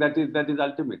thinking that is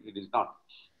ultimate. It is not.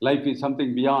 Life is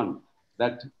something beyond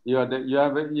that. You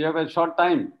have a short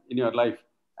time in your life,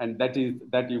 and that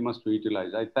you must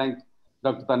utilize. I thank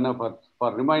Dr. Tanna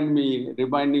for reminding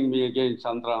me again,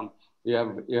 Santram. You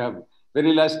have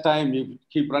very less time. You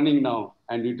keep running now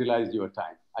and utilize your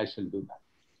time. I shall do that.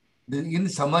 In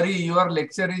summary, your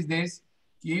lecture is this: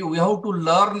 we have to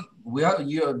learn.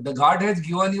 The God has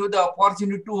given you the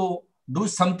opportunity to do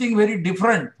something very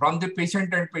different from the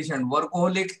patient and patient.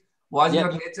 Workaholic was your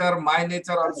nature, my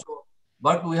nature also.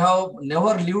 But we have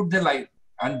never lived the life,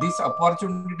 and this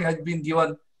opportunity has been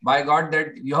given by God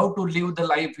that you have to live the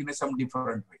life in some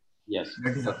different way. Yes,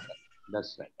 that is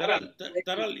that's right.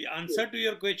 Taral, answer to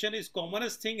your question is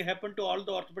commonest thing happened to all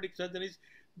the orthopedic surgeons.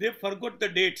 They forgot the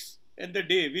dates and the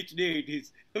day, which day it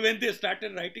is, when they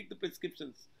started writing the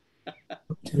prescriptions.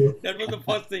 That was the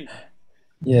first thing.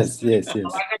 Yes. Yes.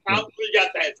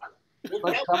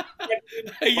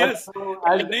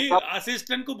 नहीं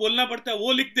assistant को बोलना पड़ता है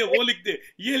वो लिख दे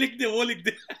ये लिख दे.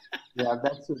 Yeah,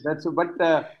 that's. But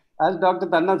as Dr.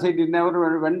 Tanna said, he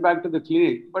never went back to the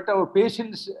clinic. But our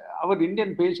patients, our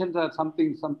Indian patients, are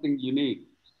something unique.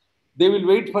 They will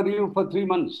wait for you for 3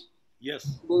 months. Yes.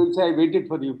 They will say, "I waited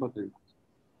for you for 3 months."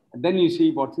 And then you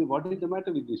see what is the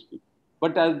matter with these people.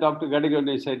 But as Dr.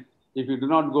 Gadigone said, if you do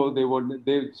not go, they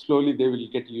slowly will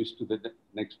get used to the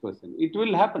next person. It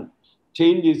will happen.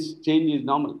 Change is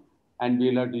normal, and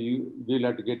we'll have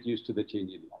to get used to the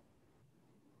change in life.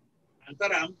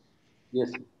 Antaram,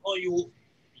 yes. Oh,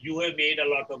 you have made a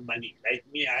lot of money. Like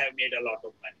me, I have made a lot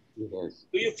of money. Yes.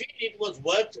 Do you feel it was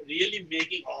worth really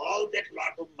making all that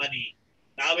lot of money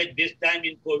now at this time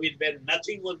in COVID where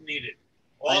nothing was needed?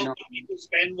 All we need to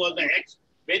spend was a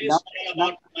very small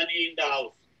amount of money in the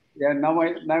house. Yeah, now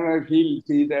I feel,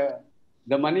 see,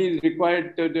 the money is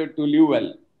required to live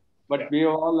well. But we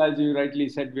have all, as you rightly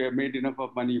said, we have made enough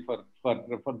of money for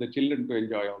the children to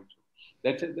enjoy also.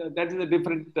 That is a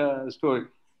different story.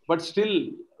 But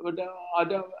still,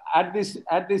 at this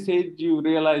age, you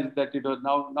realize that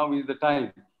now is the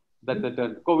time that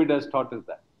COVID has taught us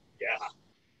that.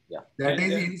 Yeah. That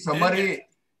is in summary.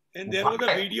 And there was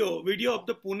a video of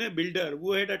the Pune builder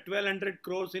who had a 1,200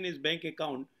 crores in his bank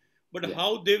account, but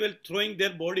how they were throwing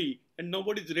their body and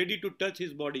nobody is ready to touch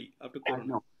his body after Corona. I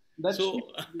know. That's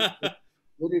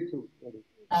very true.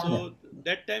 So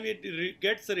that time it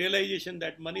gets the realization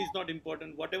that money is not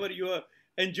important. Whatever you have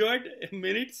enjoyed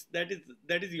minutes, that is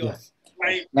yours.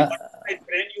 My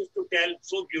friend used to tell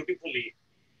so beautifully,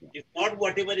 it's not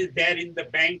whatever is there in the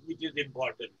bank which is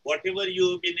important. Whatever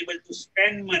you have been able to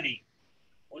spend money,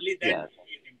 only that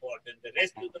is important. The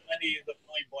rest of the money is of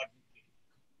no importance.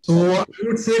 So I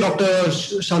would say Dr.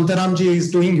 Shantaramji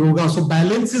is doing yoga. So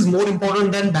balance is more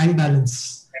important than bank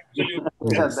balance. Absolutely.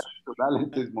 Yes.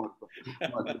 Balance is more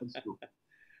important.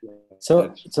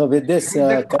 So with this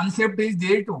the concept is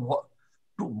that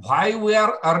why we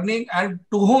are earning and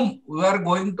to whom we are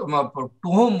going to earn, for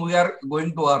whom we are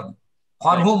going to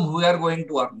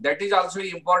earn. That is also an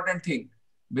important thing,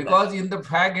 because in the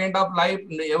fag end of life,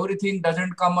 everything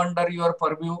doesn't come under your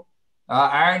purview,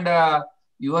 and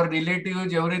your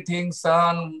relatives, everything,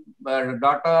 son,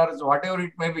 daughters, whatever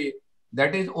it may be,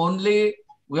 that is only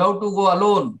we have to go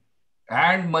alone.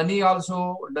 And money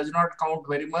also does not count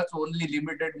very much. Only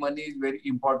limited money is very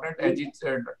important, as it's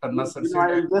Tanna sir said.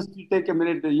 I will just take a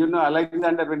minute.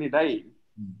 Alexander, when he died,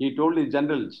 he told his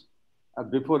generals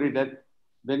before he died,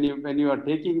 when you are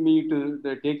taking me to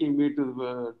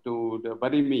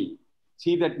bury me,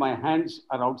 see that my hands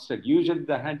are outstretched. Usually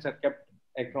the hands are kept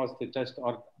across the chest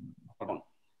or down.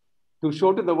 To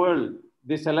show to the world,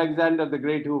 this Alexander the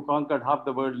Great, who conquered half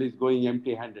the world, is going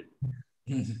empty-handed.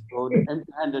 So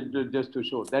empty-handed, just to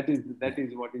show that is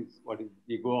what is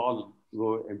we go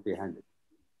empty-handed.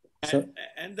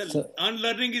 And the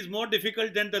unlearning is more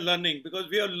difficult than the learning, because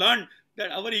we have learned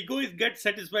that our ego is get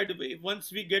satisfied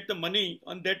once we get the money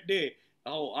on that day.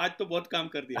 Oh, aaj to bahut kaam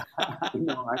kar diya. I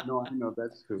know,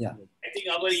 that's true. Yeah. I think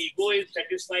our ego is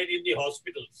satisfied in the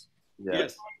hospitals.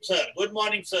 Yes. Sir, good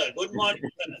morning, sir. Good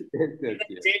morning, sir.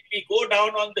 Yes. We go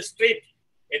down on the street.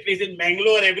 At least in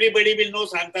Bangalore, everybody will know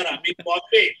Shantaram. In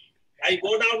Bombay, I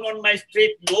go down on my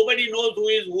street. Nobody knows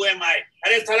who am I.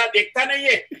 अरे साला देखता नहीं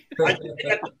है, क्या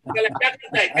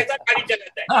करता है, कैसा गाड़ी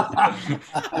चलाता है.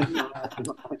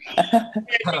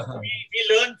 We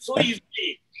learn so easily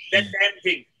that damn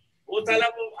thing. वो साला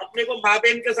वो अपने को माँ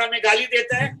बहन के सामने गाली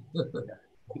देता है,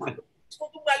 उसको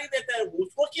तुम गाली देता है,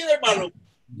 उसको क्यों मालूम?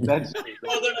 That's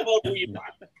about who you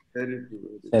are. Very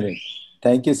true. Correct.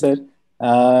 Thank you, sir.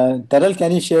 Taral,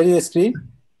 can you share your screen?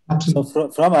 Absolutely. So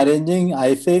from arranging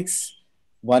iFix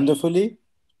wonderfully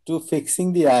to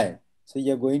fixing the eye. So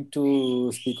you're going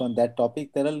to speak on that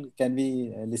topic, Taral. Can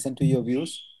we listen to your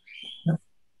views?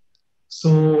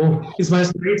 So is my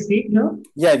slide seen here?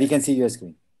 Yeah, we can see your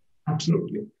screen.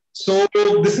 Absolutely. So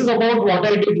this is about what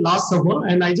I did last summer,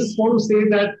 and I just want to say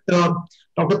that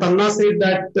Dr. Tanna said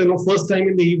that first time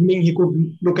in the evening he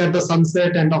could look at the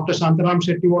sunset, and Dr. Shantaram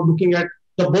Shetty was looking at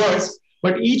the birds,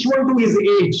 but each one to his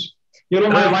age.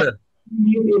 My wife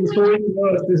in so many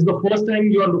years, this is the first time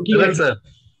you are looking at. Sir,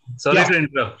 sorry to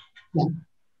interrupt. Yeah.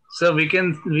 Sir,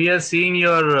 we are seeing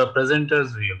your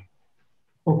presenter's view.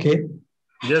 Okay.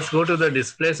 Just go to the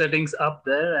display settings up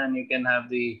there, and you can have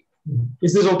the.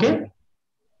 Is this okay?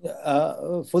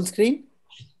 Full screen?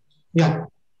 Yeah.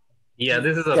 Yeah,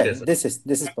 this is okay. Yeah, sir.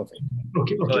 this is perfect.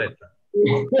 Okay. Go ahead.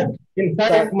 In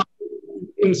fact,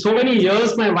 in so many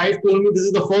years, my wife told me this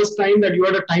is the first time that you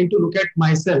had a time to look at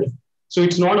myself. So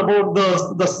it's not about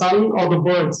the sun or the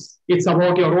birds. It's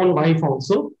about your own life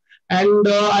also. And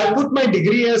I put my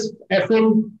degree as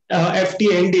FM,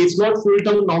 FTND. It's not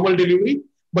full-time normal delivery,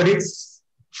 but it's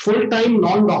full-time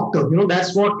non-doctor.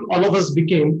 That's what all of us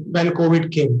became when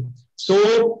COVID came.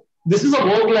 So this is a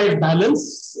work-life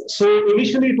balance. So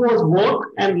initially it was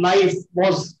work and life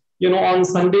was, on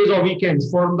Sundays or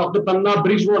weekends. For Dr. Tanna,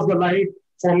 bridge was the life.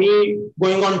 For me,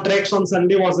 going on treks on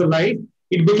Sunday was the life.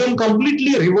 It became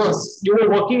completely reverse. You were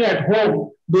working at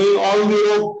home, doing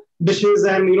all dishes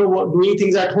and doing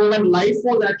things at home, and life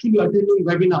was actually attending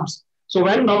webinars. So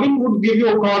when Navin would give you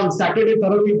a call, Saturday,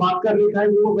 thoroughly baat karne ka,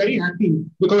 we were very happy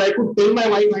because I could tell my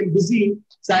wife I'm busy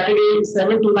Saturday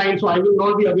 7 to 9, so I will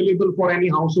not be available for any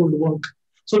household work.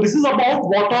 So this is about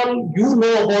what all you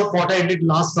know about what I did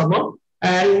last summer.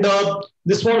 And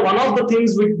this was one of the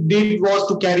things we did was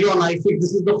to carry on iFix.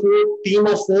 This is the team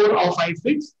of 4 of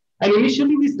iFix. And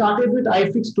initially we started with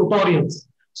iFix tutorials.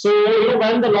 So,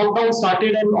 when the lockdown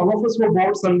started and all of us were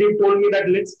bored, Sandeep told me that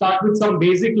let's start with some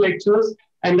basic lectures.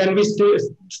 And then we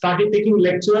started taking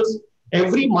lectures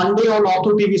every Monday on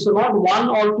OrthoTV. So not 1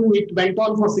 or 2, it went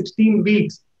on for 16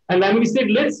 weeks. And then we said,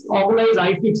 let's organize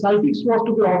iFix. iFix was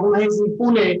to be organized in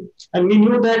Pune. And we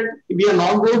knew that we are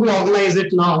not going to organize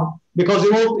it now. Because,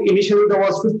 initially there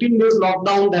was 15 days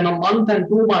lockdown, then a month and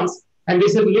 2 months. And they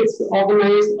said, let's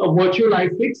organize a virtual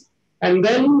iFix. And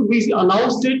then we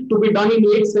announced it to be done in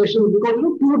 8 sessions because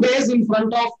 2 days in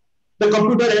front of the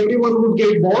computer, everyone would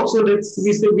get bored. So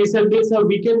we said let's have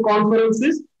weekend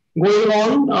conferences going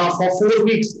on for 4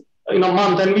 weeks in a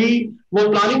month. And we were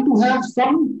planning to have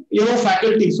some,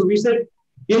 faculty. So we said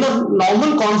in a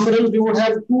normal conference, we would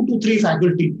have 2 to 3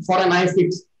 faculty for an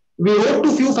iFix. We wrote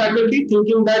to few faculty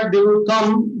thinking that they would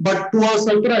come, but to our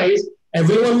surprise,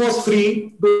 everyone was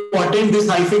free to attend this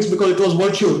iFix because it was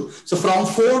virtual. So from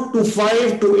 4 to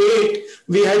 5 to 8,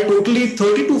 we had totally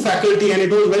 32 faculty, and it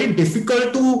was very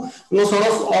difficult to sort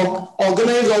of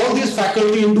organize all these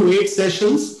faculty into 8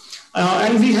 sessions.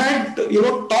 And we had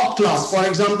top class. For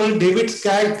example, David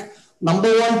Skagg,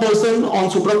 #1 person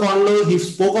on supracondylar. He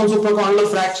spoke on supracondylar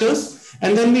fractures,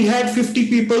 and then we had 50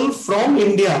 people from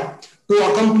India to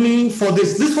accompany for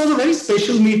this. This was a very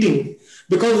special meeting.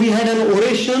 Because we had an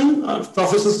oration,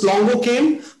 Professor Slongo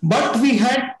came, but we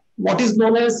had what is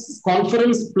known as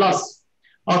Conference Plus.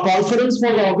 A conference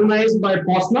was organized by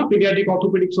POSNA, Pediatric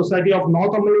Orthopaedic Society of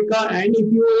North America, and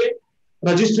EPOA.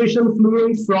 Registration flew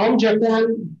in from Japan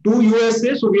to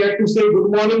USA, so we had to say good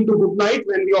morning to good night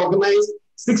when we organized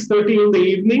 6:30 in the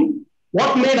evening.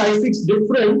 What made iFix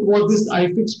different was this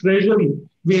iFix treasury.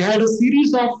 We had a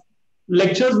series of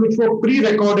lectures which were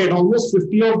pre-recorded, almost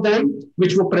 50 of them,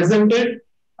 which were presented.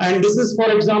 And this is, for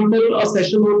example, a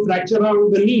session on fracture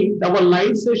around the knee. There were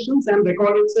live sessions and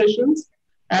recorded sessions.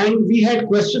 And we had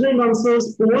question and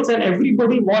answers, polls, and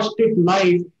everybody watched it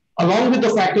live along with the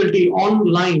faculty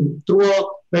online through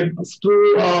a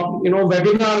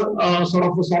webinar sort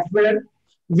of a software.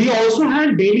 We also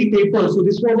had daily papers. So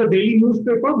this was a daily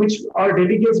newspaper, which our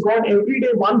delegates got every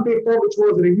day one paper, which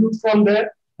was reviewed from there.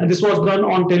 And this was done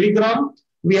on Telegram.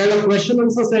 We had a question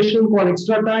answer session called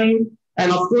Extra Time.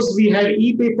 And of course, we had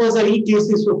e-papers and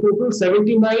e-cases. So total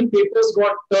 79 papers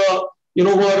got,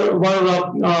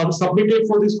 were submitted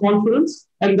for this conference.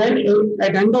 And then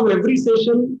at the end of every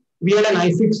session, we had an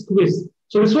iFix quiz.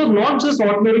 So this was not just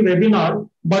ordinary webinar.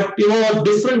 but a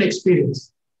different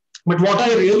experience. But what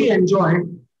I really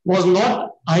enjoyed was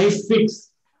not I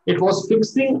fix. It was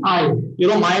fixing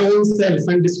my own self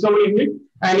and discovering it.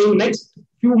 And in next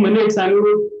few minutes, I'm going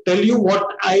to tell you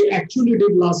what I actually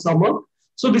did last summer.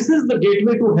 So this is the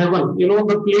gateway to heaven,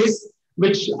 the place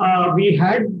which we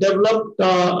had developed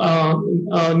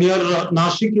near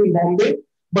Nashik in Bombay,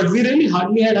 but we really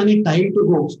hardly had any time to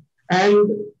go. And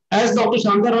as Dr.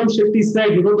 Shantaram Shetty said,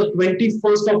 the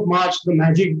 21st of March, the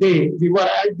magic day, we were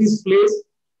at this place,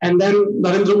 and then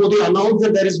Narendra Modi announced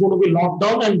that there is going to be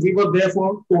lockdown, and we were there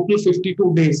for total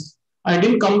 52 days. I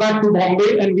didn't come back to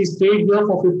Bombay, and we stayed here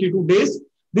for 52 days.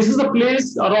 This is a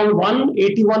place around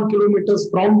 181 kilometers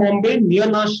from Bombay, near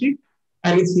Nashik,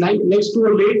 and it's next to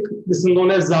a lake. This is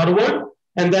known as Zarwad.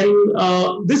 And then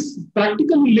this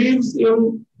practically lives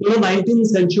in 19th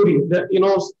century.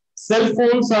 Cell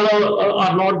phones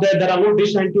are not there. There are no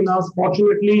dish antennas.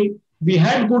 Fortunately, we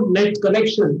had good net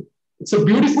connection. It's a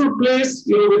beautiful place,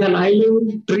 with an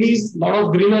island, trees, lot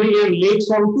of greenery and lakes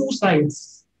on two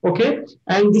sides. Okay,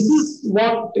 and this is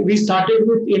what we started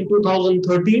with in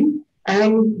 2013,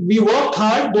 and we worked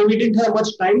hard, though we didn't have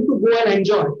much time to go and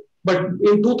enjoy. But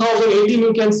in 2018,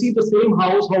 you can see the same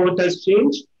house, how it has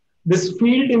changed. This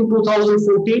field in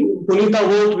 2014, Punita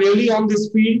worked really on this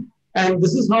field, and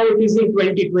this is how it is in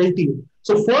 2020.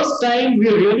 So first time we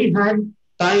really had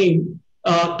time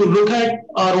to look at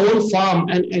our own farm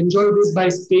and enjoy this by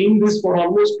staying this for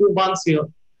almost 2 months here.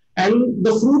 And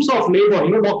the fruits of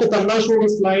labor, Dr. Tanna showed a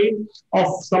slide of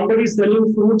somebody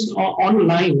selling fruits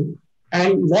online.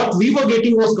 And what we were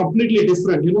getting was completely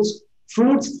different,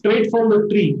 fruits straight from the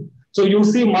tree. So you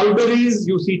see mulberries,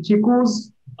 you see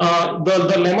chikus,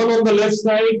 the lemon on the left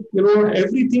side,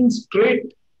 everything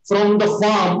straight from the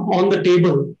farm on the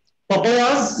table.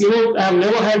 Papayas, I've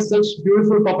never had such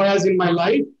beautiful papayas in my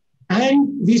life.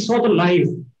 And we saw the life,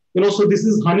 so this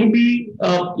is honeybee,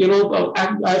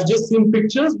 I've just seen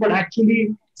pictures, but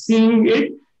actually seeing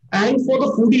it. And for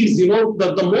the foodies,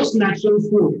 the most natural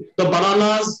food, the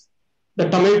bananas, the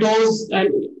tomatoes,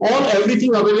 and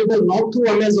everything available, not through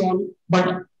Amazon,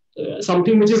 but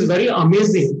something which is very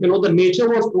amazing. The nature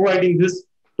was providing this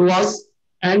to us.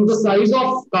 And the size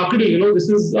of kakadi, this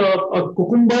is a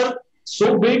cucumber,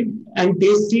 so big and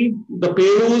tasty, the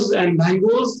perus and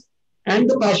mangoes, and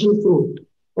the passion fruit.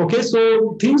 Okay,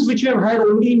 so things which you have had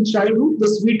only in childhood, the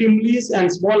sweet imlis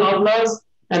and small avlas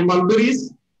and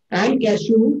mulberries and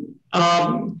cashew,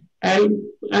 and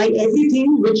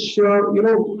everything which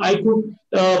I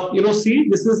could see.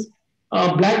 This is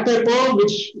black pepper,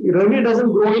 which really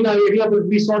doesn't grow in our area, but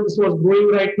we saw this was growing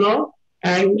right now,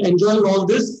 and enjoying all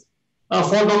this.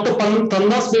 For Dr.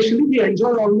 Tanna especially, we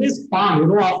enjoy always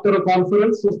palm, after a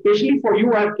conference. So especially for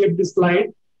you, I have kept this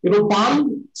slide.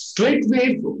 Palm straight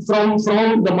away from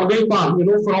the Magai palm,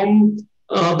 from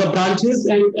the branches,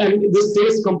 and this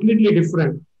tastes completely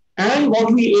different. And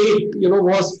what we ate,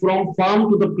 was from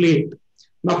farm to the plate.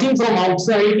 Nothing from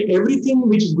outside. Everything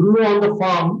which grew on the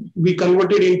farm, we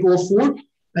converted into a food.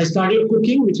 I started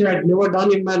cooking, which I had never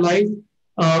done in my life.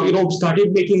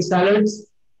 Started making salads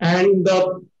and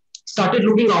started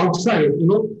looking outside.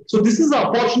 So this is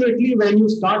opportunity when you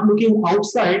start looking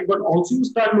outside, but also you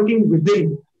start looking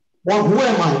within. Who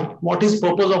am I? What is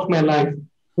purpose of my life?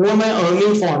 Who am I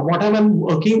earning for? What am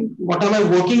I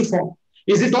working for?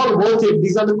 Is it all worth it?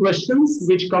 These are the questions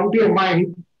which come to your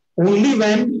mind only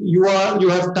when you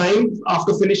have time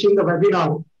after finishing the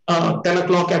webinar, 10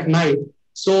 o'clock at night.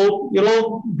 So,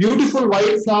 beautiful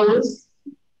white flowers,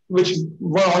 which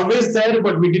were always there,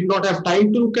 but we did not have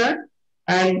time to look at.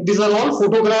 And these are all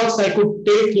photographs I could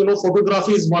take.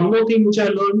 Photography is one more thing which I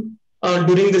learned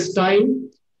during this time.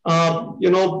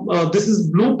 This is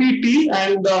blue pea tea,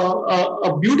 and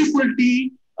a beautiful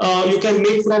tea you can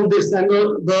make from this. And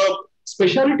the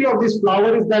speciality of this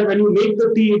flower is that when you make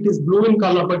the tea, it is blue in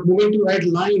color, but the moment you add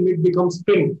lime, it becomes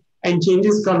pink and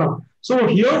changes color. So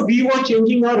here we were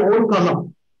changing our own color,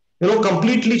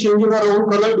 completely changing our own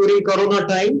color during Corona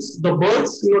times. The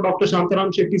birds, Dr.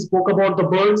 Shantaram Shetty spoke about the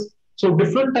birds. So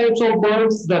different types of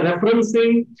birds, the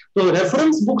referencing. So the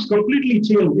reference books completely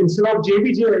changed. Instead of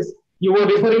JBJS, you were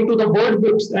referring to the bird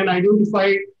books and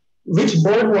identify which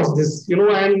bird was this,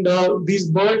 and these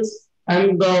birds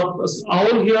and the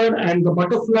owl here and the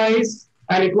butterflies,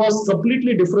 and it was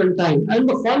completely different time. And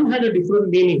the fun had a different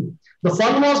meaning. The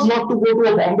fun was not to go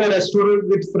to a Bombay restaurant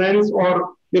with friends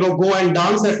or, go and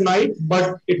dance at night,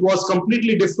 but it was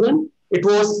completely different. It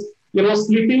was,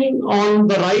 sleeping on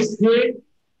the rice hay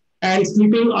and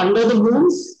sleeping under the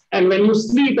moons. And when you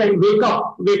sleep and wake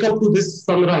up to this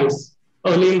sunrise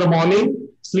early in the morning,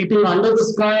 sleeping under the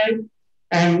sky.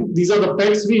 And these are the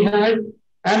pets we had.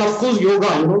 and of course yoga.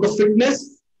 The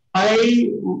fitness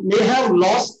I may have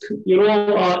lost,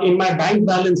 in my bank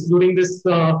balance during this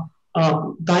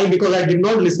time, because I did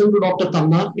not listen to Dr.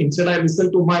 Tanna. Instead, I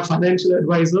listened to my financial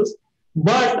advisors.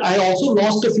 But I also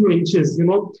lost a few inches.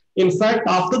 In fact,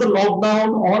 after the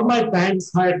lockdown, all my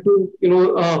pants had to,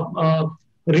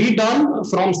 redone.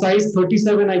 From size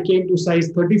 37, I came to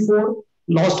size 34.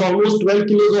 Lost almost 12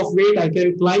 kilos of weight. I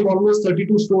can climb almost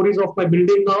 32 stories of my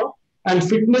building now, and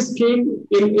fitness came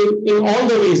in all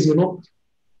the ways.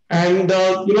 And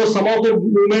some of the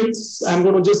movements, I'm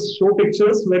going to just show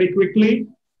pictures very quickly.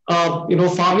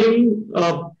 Farming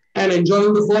and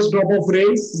enjoying the first drop of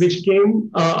rains which came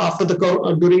after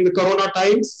during the corona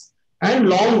times, and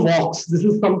long walks. This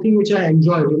is something which I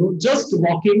enjoy, just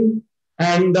walking.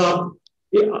 And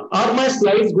are my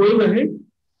slides going ahead?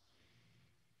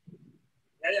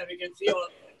 Yeah, we can see all.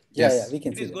 Yeah, we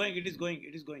can It see is that. going. It is going.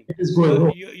 It is going. It is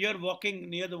going. You're walking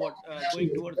near the water,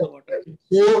 going towards the water.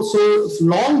 So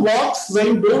long walks when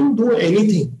you don't do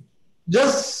anything.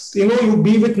 Just, you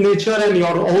be with nature and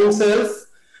your own self.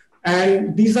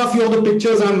 And these are few of the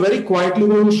pictures I'm very quietly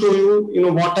going to show you,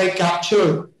 what I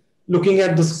captured looking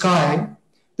at the sky.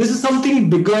 This is something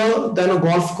bigger than a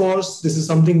golf course. This is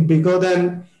something bigger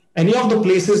than any of the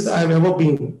places I've ever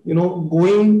been,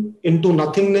 going into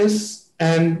nothingness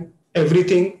and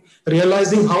everything,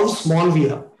 realizing how small we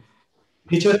are.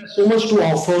 Nature has so much to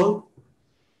offer,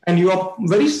 and you are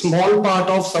very small part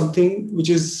of something which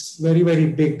is very, very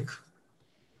big.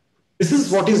 This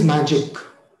is what is magic.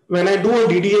 When I do a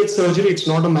DDH surgery, it's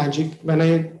not a magic. When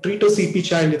I treat a CP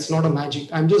child, it's not a magic.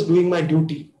 I'm just doing my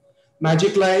duty.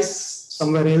 Magic lies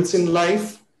somewhere else in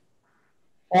life.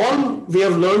 All we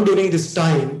have learned during this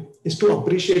time is to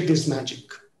appreciate this magic.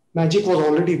 Magic was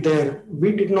already there.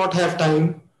 We did not have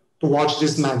time to watch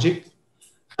this magic.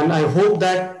 And I hope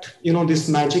that, this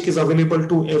magic is available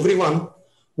to everyone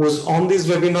who's on this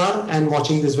webinar and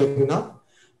watching this webinar.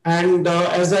 And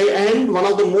as I end, one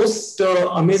of the most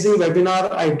amazing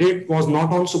webinar I did was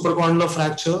not on supracondylar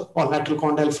fracture or lateral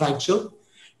condyle fracture.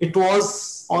 It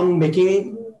was on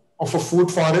making of a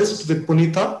food forest with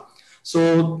Punita.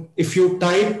 So if you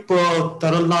type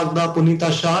Taral Nagda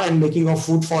Punita Shah and making of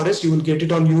food forest, you will get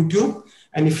it on YouTube.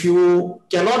 And if you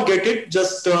cannot get it,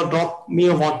 just drop me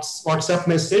a WhatsApp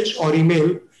message or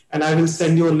email, and I will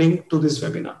send you a link to this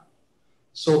webinar.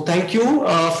 So thank you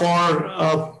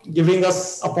for giving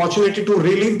us opportunity to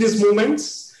relive these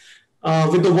moments.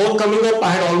 With the work coming up,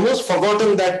 I had almost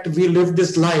forgotten that we lived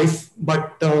this life,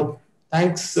 but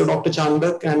thanks Dr.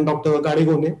 Chandak and Dr.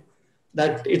 Gadigone,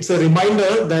 that it's a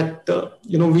reminder that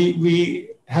we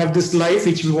have this life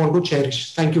which we want to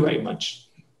cherish. Thank you very much.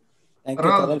 Thank you,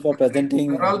 Taral, for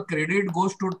presenting. Taral, credit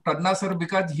goes to Tanna sir,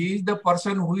 because he is the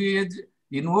person who is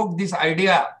invoked this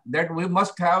idea that we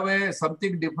must have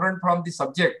something different from the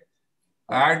subject,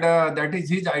 and that is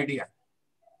his idea.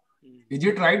 Is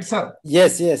it right, sir?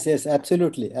 Yes,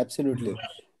 absolutely.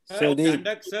 So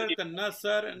Chandak sir, Tanna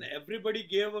sir, and everybody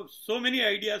gave so many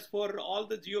ideas for all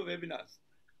the Geo webinars.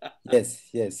 Yes.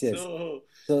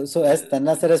 So as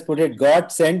Tanna sir has put it,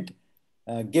 God sent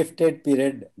gifted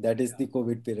period, that is the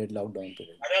COVID period, lockdown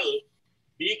period. Taral,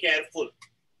 be careful.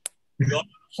 Your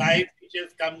size which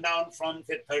has come down from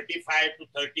say 35 to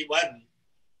 31,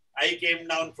 I came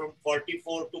down from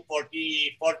 44 to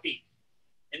 40,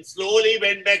 and slowly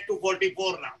went back to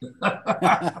 44 now.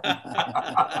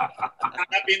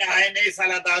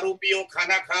 Sala daru piyo,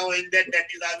 khana khao, and that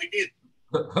is how it is.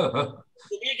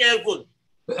 So be careful.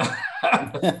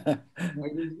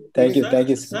 Thank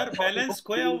you. Sir, balance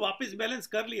खोया वापस balance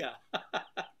कर लिया.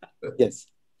 Yes.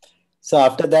 So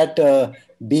after that,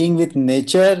 being with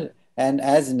nature and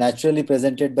as naturally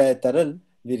presented by Taral,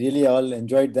 we really all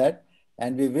enjoyed that,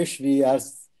 and we wish we are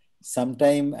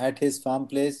sometime at his farm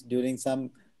place during some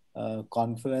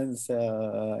conference,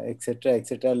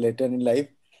 etc. later in life.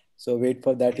 So wait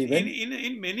for that event.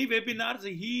 In many webinars,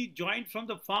 he joined from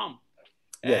the farm.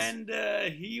 Yes. And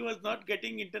he was not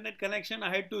getting internet connection. I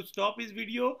had to stop his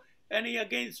video, and he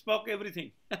again spoke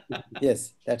everything.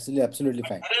 Yes, that's absolutely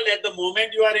fine. At the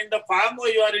moment, you are in the farm or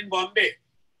you are in Bombay?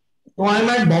 No, I'm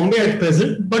at Bombay at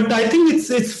present, but I think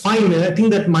it's fine. I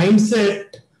think that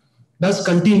mindset does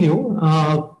continue.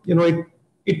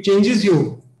 It changes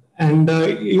you, and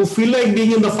you feel like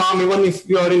being in the farm even if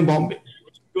you are in Bombay.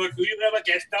 Do you have a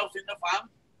guest house in the farm?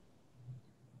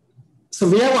 So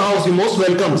we have a house. You're most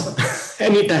welcome, sir.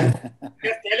 Anytime.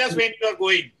 Just tell us when you are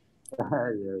going.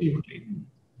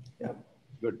 Yeah.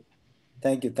 Good.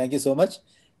 Thank you so much.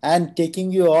 And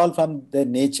taking you all from the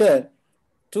nature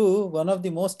to one of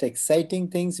the most exciting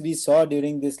things we saw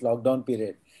during this lockdown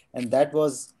period. And that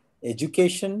was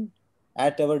education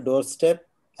at our doorstep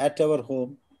at our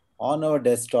home, on our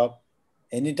desktop,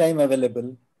 anytime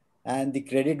available. And the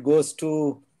credit goes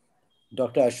to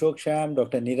Dr. Ashok Sham,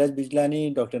 Dr. Neeraj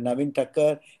Bijlani, Dr. Naveen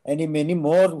Thakkar, and many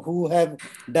more who have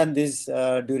done this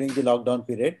during the lockdown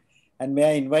period. And may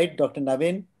I invite Dr.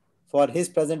 Naveen for his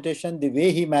presentation, the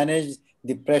way he managed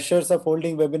the pressures of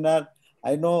holding webinar.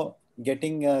 I know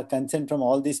getting consent from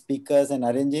all the speakers and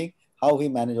arranging how he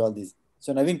managed all this.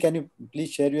 So Naveen, can you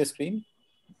please share your screen?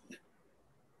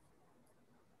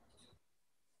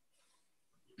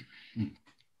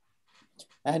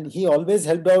 And he always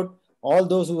helped out all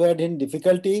those who had in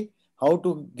difficulty, how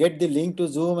to get the link to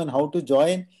Zoom and how to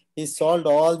join. He solved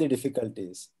all the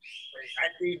difficulties.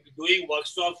 And we doing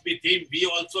workshops with him, we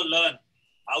also learn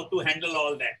how to handle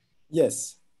all that.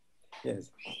 Yes, yes.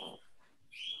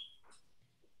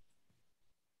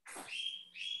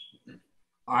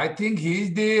 I think he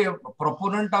is the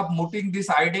proponent of putting this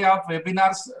idea of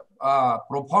webinars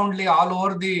profoundly all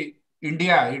over the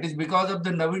India. It is because of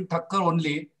the Naveen Thakkar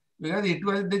only, because it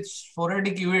was this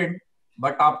sporadic event,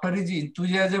 but after his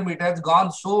enthusiasm, it has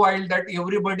gone so wild that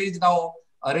everybody is now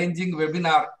arranging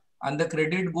webinar, and the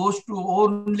credit goes to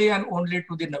only and only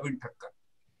to the Naveen Thakkar.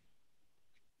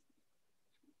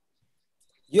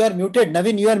 You are muted,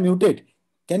 Naveen, you are muted.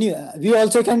 Can you, we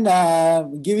also can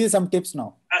give you some tips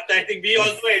now. I think we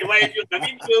also advise you,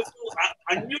 Naveen, you have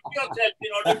to unmute yourself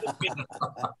in order to speak.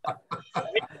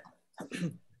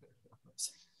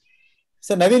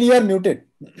 So Naveen, you are muted.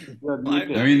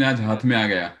 नवीन आज हाथ में आ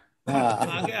गया.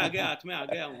 हाथ में आ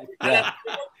गया हूँ.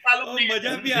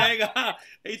 मजा भी आएगा.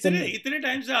 इतने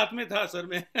टाइम से हाथ में था सर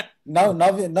मैं. Now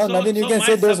Naveen, you can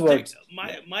say those words.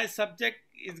 My subject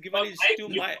is given is to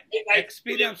my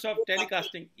experience of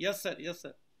telecasting. Yes sir. You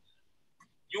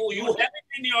have it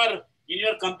in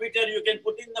your computer. You can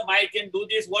put in the mic and do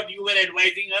this. What you were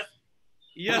advising us.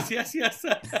 Yes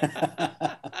sir.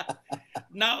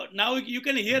 Now you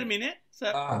can hear me, ne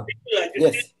sir?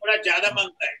 Yes. थोड़ा ज़्यादा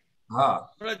मांगता है. हाँ.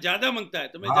 थोड़ा ज़्यादा मांगता है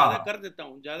तो मैं ज़्यादा कर देता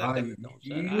हूँ.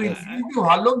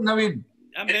 Naveen.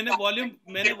 मैंने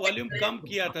वॉल्यूम कम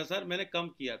किया था सर. मैंने कम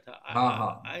किया था.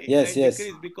 Yes.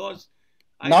 Because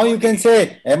now you can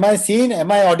say, am I seen?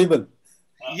 Am I audible?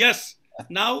 Yes.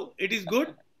 Now it is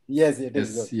good. Yes, it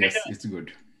is good. Yes, it's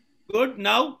good. Good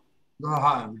now.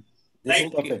 This is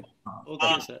perfect.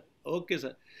 Okay,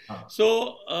 sir.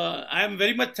 So I am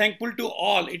very much thankful to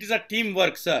all. It is a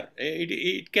teamwork, sir.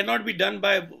 It cannot be done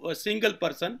by a single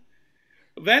person.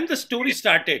 When the story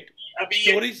started,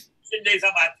 stories.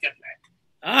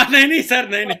 नहीं sir,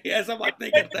 नहीं ऐसा बात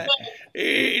नहीं करता है.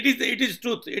 It is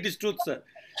truth, sir.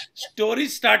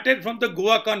 Stories started from the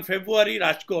GoaCon February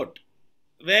Rajkot,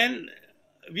 when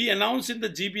we announced in the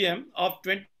GBM of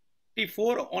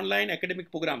 24 online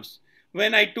academic programs,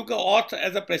 when I took an oath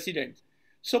as a president.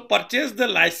 So purchased the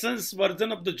licensed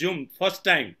version of the Zoom first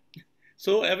time.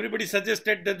 So everybody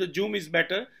suggested that the Zoom is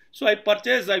better. So I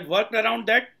worked around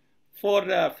that for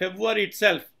February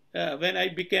itself, when I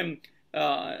became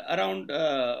around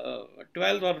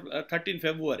 12 or 13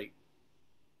 February.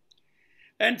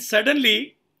 And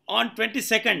suddenly on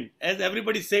 22nd, as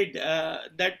everybody said,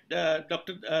 that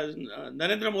Dr.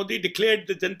 Narendra Modi declared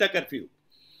the Janata Curfew.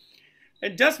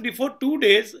 And just before 2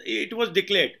 days, it was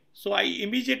declared. So I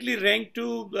immediately rang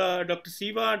to Dr.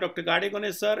 Siva, Dr.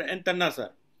 Gadegone sir and Tanna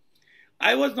sir.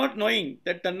 I was not knowing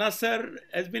that Tanna sir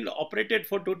has been operated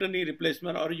for total knee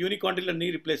replacement or unicondylar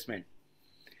knee replacement.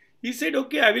 He said,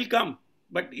 okay, I will come.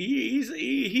 But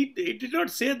he did not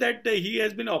say that he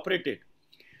has been operated.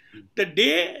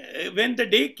 When the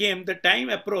day came, the time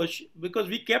approached, because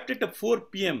we kept it at 4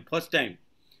 p.m. first time.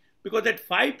 Because at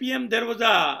 5 p.m. there was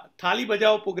a Thali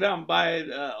Bajao program by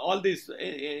all this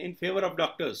in favor of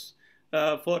doctors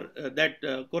for that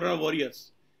Corona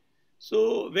warriors.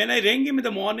 So when I rang him in the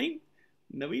morning,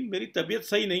 Naveen, मेरी तबीयत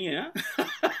सही नहीं है.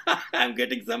 I'm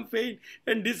getting some pain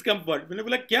and discomfort. मैंने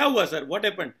बोला क्या हुआ sir? What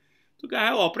happened? तो कहा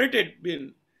है operated.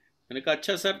 मैंने कहा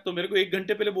अच्छा सर, तो मेरे को 1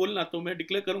 घंटे पहले बोलना, तो मैं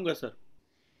declare करूँगा sir.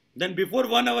 Then before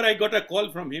 1 hour I got a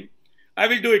call from him. I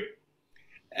will do it.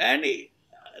 And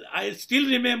I still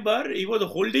remember he was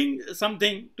holding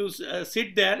something to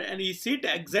sit there, and he sit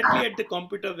exactly at the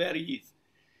computer where he is.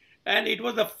 And it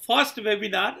was the first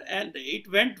webinar, and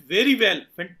it went very well.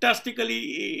 Fantastically,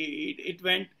 it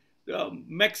went.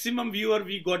 Maximum viewer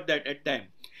we got that at time.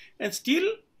 And still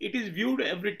it is viewed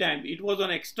every time. It was on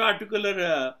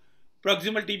extraarticular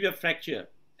proximal tibia fracture,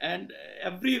 and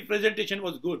every presentation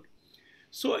was good.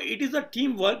 So it is a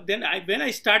teamwork. Then when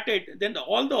I started, then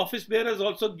all the office bearers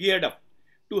also geared up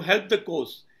to help the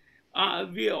course.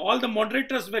 All the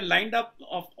moderators were lined up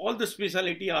of all the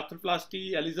specialty,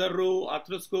 arthroplasty, alizar row,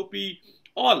 arthroscopy,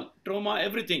 all, trauma,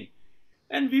 everything.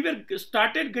 And we were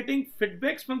started getting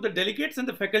feedbacks from the delegates and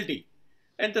the faculty,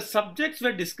 and the subjects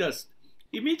were discussed.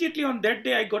 Immediately on that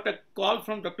day, I got a call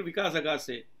from Dr. Vikas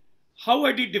Agase. How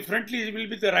I did differently will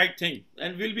be the right thing,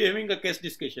 and we'll be having a case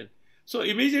discussion. So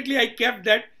immediately I kept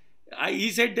that.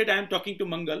 He said that I am talking to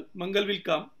Mangal. Mangal will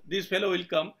come. This fellow will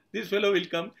come. This fellow will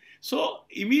come. So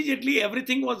immediately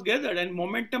everything was gathered and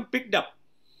momentum picked up.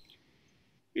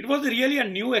 It was really a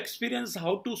new experience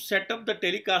how to set up the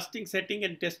telecasting setting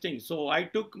and testing. So I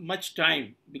took much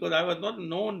time because I was not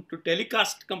known to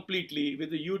telecast completely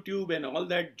with the YouTube and all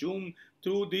that Zoom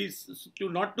through this to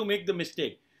not to make the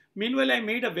mistake. Meanwhile, I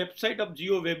made a website of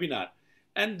Geo Webinar,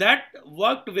 and that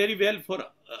worked very well for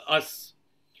us.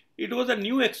 It was a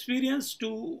new experience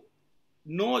to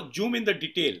know Zoom in the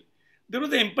detail. There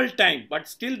was ample time, but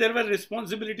still there were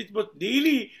responsibilities. But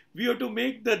daily we have to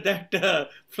make that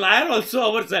flyer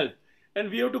also ourselves,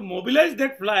 and we have to mobilize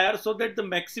that flyer so that the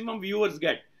maximum viewers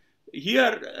get.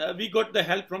 Here we got the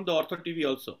help from the OrthoTV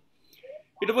also.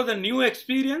 It was a new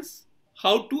experience.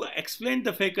 How to explain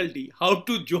the faculty, how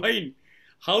to join,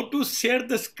 how to share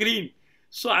the screen.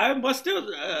 So I must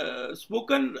have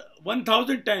spoken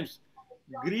 1000 times.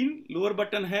 Green lower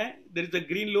button hai. There is a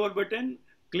green lower button.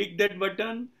 Click that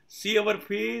button. See our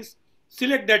face.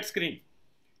 Select that screen.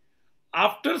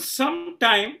 After some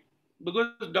time, because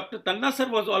Dr. Tanna sir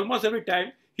was almost every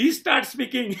time, he starts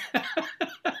speaking.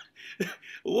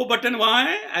 वो button वहाँ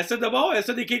है, ऐसे दबाओ,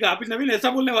 ऐसे दिखेगा, आप नवीन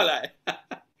ऐसा बोलने वाला है.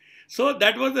 So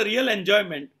that was the real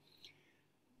enjoyment.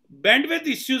 Bandwidth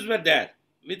issues were there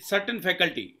with certain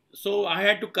faculty. So I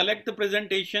had to collect the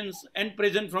presentations and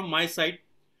present from my side.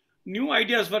 New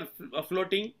ideas were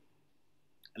floating.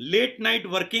 Late night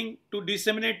working to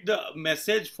disseminate the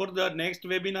message for the next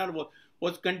webinar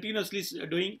was continuously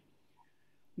doing.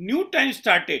 New time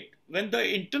started when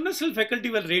the international faculty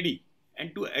were ready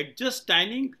and to adjust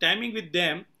timing with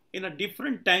them in a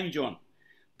different time zone.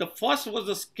 The first was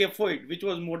the scaffold, which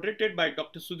was moderated by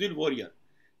Dr. Sudhir Warrior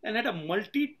and had a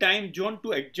multi-time zone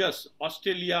to adjust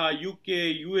Australia, UK,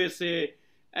 USA,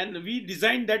 and we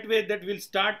designed that way that we'll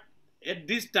start at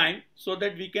this time so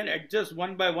that we can adjust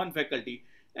one by one faculty.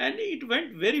 And it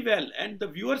went very well, and the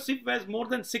viewership was more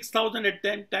than 6,000 at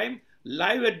that time,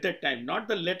 live at that time, not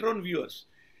the later on viewers.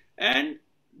 And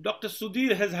Dr.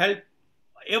 Sudhir has helped,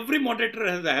 every moderator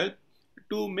has helped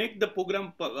to make the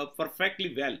program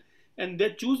perfectly well. And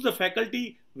they choose the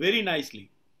faculty very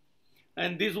nicely.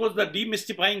 And this was the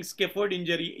demystifying scaffold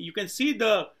injury. You can see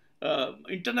the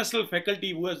international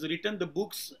faculty who has written the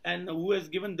books and who has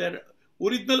given their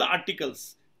original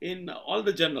articles in all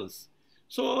the journals.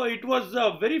 So it was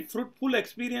a very fruitful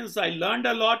experience. I learned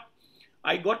a lot.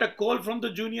 I got a call from the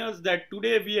juniors that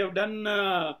today we have done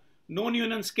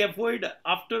non-union scaffold.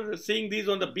 After seeing these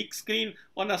on the big screen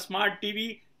on a smart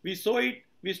TV, we saw it,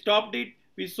 we stopped it,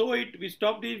 we saw it, we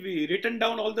stopped it, we written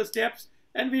down all the steps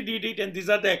and we did it, and these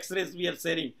are the x-rays we are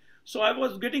sharing. So I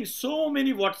was getting so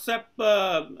many WhatsApp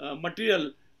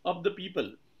material of the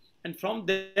people. And from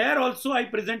there also I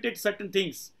presented certain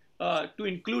things to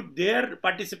include their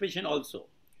participation also.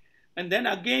 And then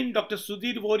again Dr.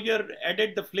 Sudhir Warrior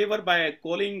added the flavor by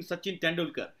calling Sachin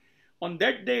Tendulkar. On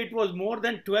that day it was more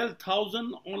than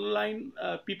 12,000 online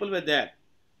people were there.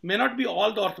 May not be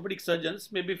all the orthopedic surgeons,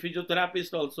 maybe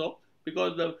physiotherapists also,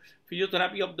 because the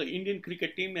physiotherapy of the Indian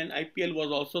cricket team and IPL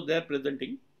was also there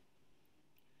presenting.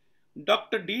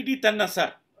 Dr. D.D. Tanna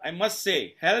sir, I must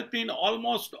say, helped in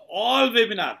almost all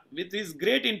webinar with his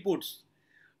great inputs.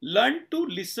 Learn to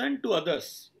listen to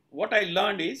others. What I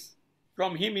learned is,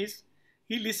 from him is,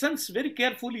 he listens very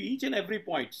carefully each and every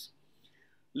points.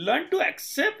 Learn to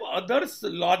accept others'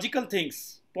 logical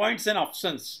things, points and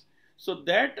options. So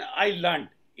that I learned.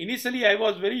 Initially, I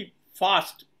was very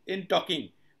fast in talking,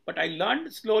 but I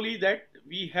learned slowly that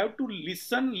we have to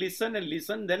listen,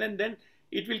 then and then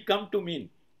it will come to me.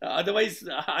 Otherwise,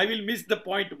 I will miss the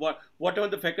point, whatever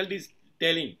the faculty is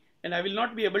telling, and I will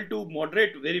not be able to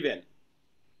moderate very well.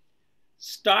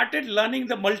 Started learning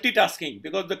the multitasking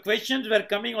because the questions were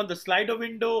coming on the Slido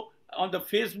window, on the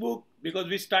Facebook, because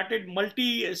we started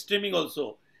multi-streaming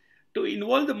also. To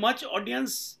involve the much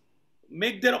audience,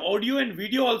 make their audio and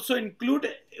video also include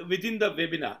within the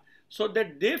webinar so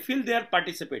that they feel they are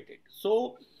participated.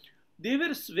 So they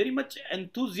were very much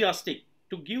enthusiastic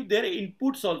to give their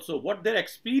inputs also, what their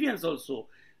experience also,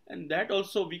 and that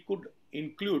also we could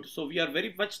include. So we are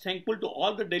very much thankful to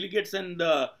all the delegates and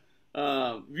the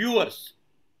viewers.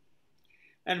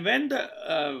 And when the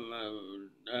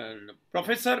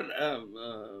Professor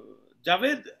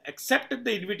Javed accepted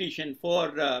the invitation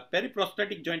for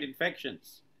periprosthetic joint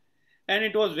infections, and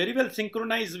it was very well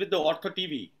synchronized with the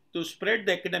OrthoTV to spread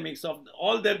the academics of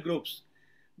all their groups,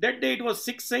 That day it was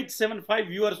 6875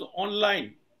 viewers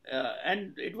online,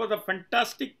 and it was a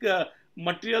fantastic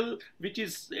material which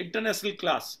is international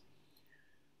class.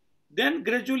 Then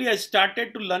gradually I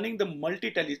started to learning the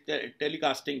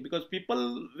telecasting, because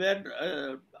people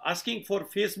were asking for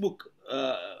Facebook,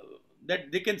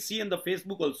 that they can see in the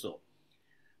Facebook also.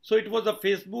 So it was a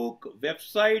Facebook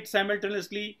website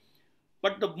simultaneously.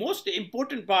 But the most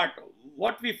important part,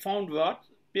 what we found was,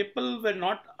 people were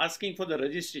not asking for the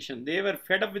registration. They were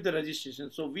fed up with the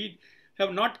registration. So we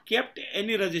have not kept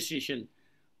any registration.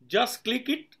 Just click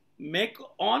it, make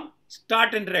on,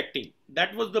 start interacting.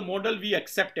 That was the model we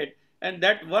accepted, and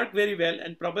that worked very well.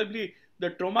 And probably the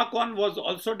TraumaCon was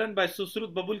also done by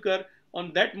Susrut Babulkar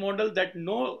on that model, that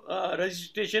no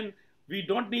registration. We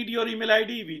don't need your email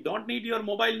ID. We don't need your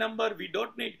mobile number. We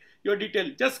don't need your detail.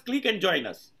 Just click and join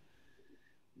us.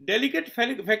 Delegate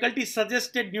faculty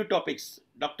suggested new topics.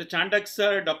 Dr. Chandak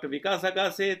sir, Dr. Vikas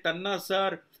Agase, Tanna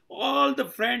sir, all the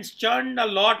friends churned a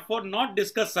lot for not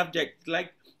discuss subjects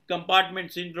like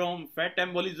compartment syndrome, fat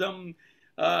embolism,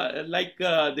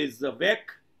 this VEC,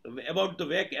 about the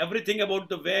VEC, everything about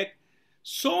the VEC.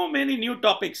 So many new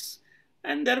topics.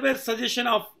 And there were suggestion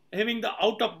of having the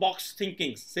out-of-box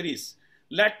thinking series.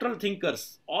 Lateral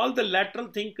thinkers. All the lateral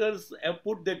thinkers have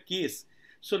put their case.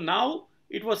 So now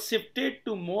it was shifted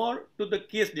to more to the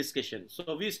case discussion.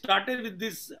 So we started with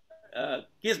this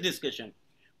case discussion.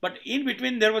 But in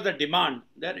between there was a demand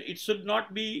that it should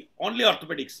not be only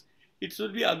orthopedics. It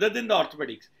should be other than the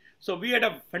orthopedics. So we had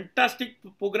a fantastic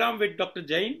program with Dr.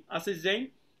 Jain, Ashish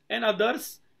Jain, and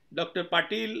others, Dr.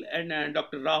 Patil and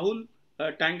Dr. Rahul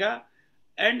Tanga,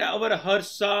 and our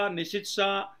Harsh Shah, Nishit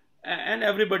Shah, and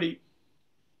everybody,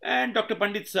 and Dr.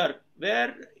 Pandit sir,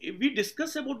 where we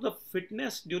discussed about the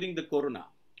fitness during the corona.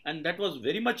 And that was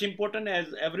very much important,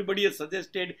 as everybody has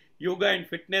suggested yoga and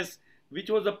fitness, which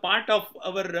was a part of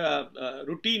our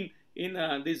routine in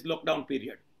this lockdown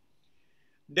period.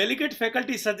 Delegate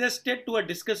faculty suggested to a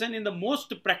discussion in the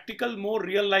most practical, more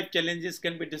real life challenges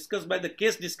can be discussed by the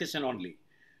case discussion only.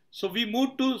 So we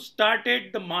moved to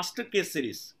started the master case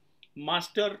series.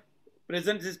 Master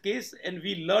presents his case and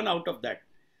we learn out of that.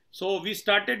 So we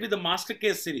started with the master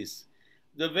case series,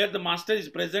 where the master is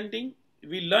presenting,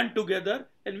 we learn together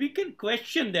and we can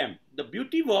question them. The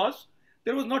beauty was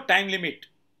there was no time limit.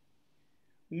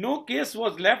 No case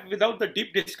was left without the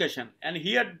deep discussion. And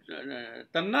here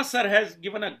Tanna sir has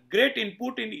given a great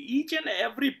input in each and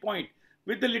every point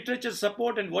with the literature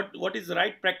support and what is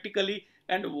right practically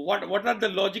and what are the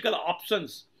logical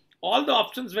options. All the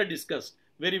options were discussed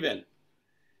very well.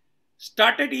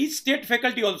 Started each state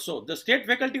faculty also. The state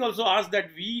faculty also asked that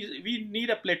we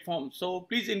need a platform. So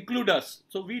please include us.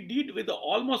 So we did with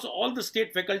almost all the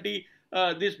state faculty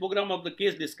this program of the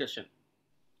case discussion.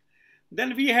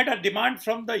 Then we had a demand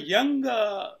from the young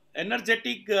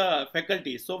energetic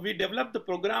faculty. So we developed the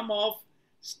program of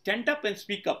stand up and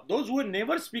speak up. Those who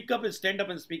never speak up and stand up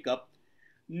and speak up.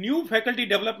 New faculty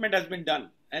development has been done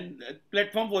and a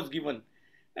platform was given.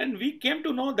 And we came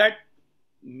to know that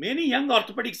many young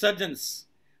orthopedic surgeons,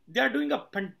 they are doing a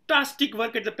fantastic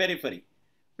work at the periphery,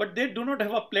 but they do not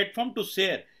have a platform to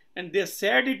share, and they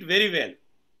shared it very well.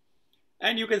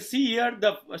 And you can see here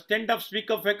the stand-up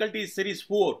speaker faculty series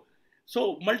 4.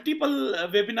 So multiple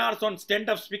webinars on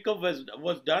stand-up speaker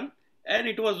was done, and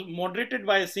it was moderated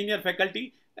by a senior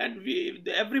faculty, and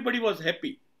everybody was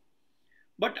happy.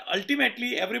 But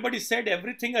ultimately, everybody said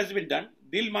everything has been done.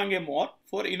 Dil mange more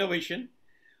for innovation.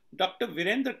 Dr.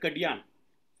 Virendra Kadian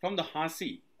from the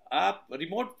Hansi, a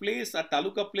remote place, a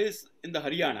taluka place in the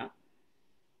Haryana,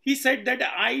 he said that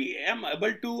I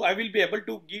will be able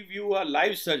to give you a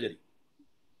live surgery.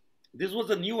 This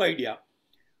was a new idea.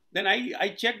 Then I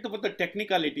checked about the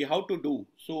technicality, how to do.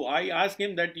 So I asked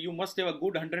him that you must have a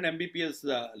good 100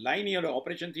 Mbps line in your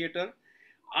operation theater.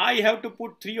 I have to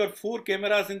put 3 or 4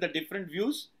 cameras in the different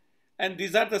views, and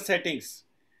these are the settings.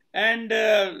 And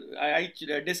I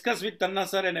discussed with Tanna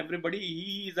sir and everybody.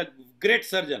 He is a great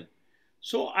surgeon.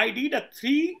 So I did a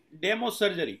 3 demo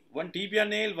surgery, 1 tibia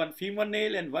nail, 1 femur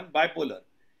nail, and 1 bipolar.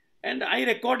 And I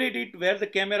recorded it where the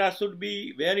camera should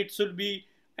be, where it should be.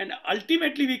 And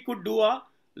ultimately we could do a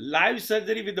live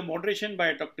surgery with the moderation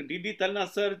by Dr. D.D. Tanna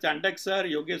sir, Chandak sir,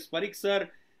 Yogesh Parikh sir,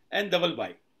 and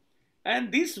Davalbhai.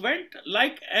 And this went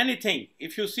like anything.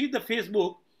 If you see the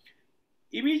Facebook,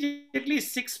 immediately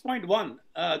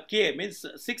 6.1 K, means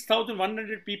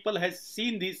 6,100 people has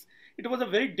seen this. It was a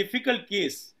very difficult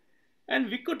case. And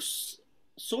we could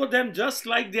show them just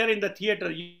like they are in the theater.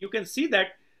 You can see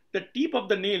that the tip of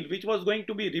the nail, which was going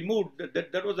to be removed,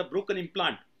 that was a broken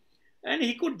implant. And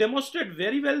he could demonstrate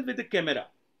very well with the camera.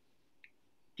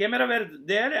 Camera were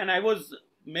there and I was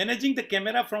managing the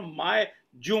camera from my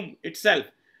Zoom itself.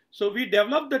 So we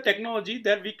developed the technology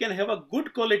that we can have a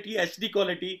good quality, HD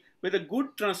quality with a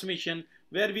good transmission,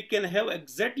 where we can have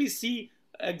see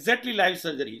exactly live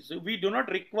surgery. So we do not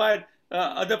require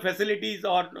other facilities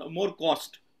or more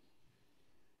cost.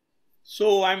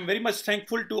 So I'm very much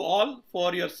thankful to all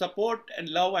for your support and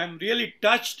love. I'm really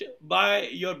touched by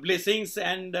your blessings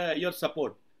and your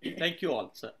support. Thank you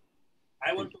all, sir.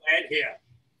 I want to add here.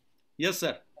 Yes,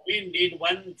 sir. We did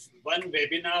one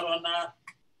webinar on a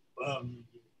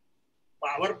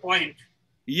PowerPoint.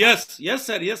 Yes, yes,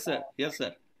 sir. Yes, sir. Yes,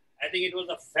 sir. I think it was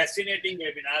a fascinating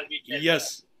webinar.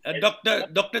 Yes.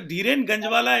 Dr. Dhiren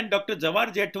Ganjwala and Dr.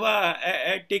 Jawar Jethwa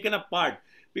had taken a part,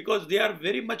 because they are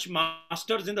very much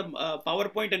masters in the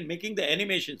PowerPoint and making the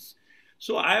animations.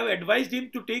 So I have advised him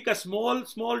to take a small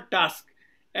task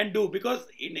and do, because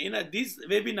in this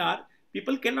webinar,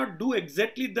 people cannot do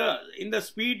exactly in the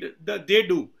speed that they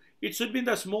do. It should be in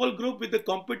the small group with the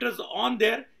computers on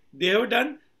there. They have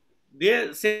done,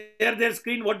 they share their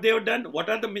screen, what they have done, what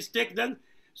are the mistakes done.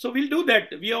 So we'll do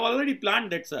that. We have already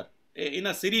planned that, sir, in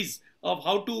a series of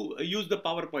how to use the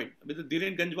PowerPoint with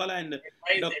Dhiren Ganjwala and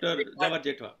Dr. Jawar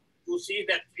Jethwa. To see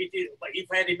that it is, if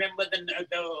I remember,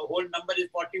 the whole number is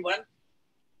 41.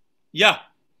 Yeah.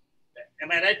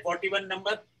 Am I right? 41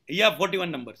 number? Yeah,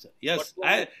 41 number, sir. Yes.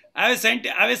 I will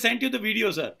sent you the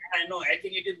video, sir. I know. I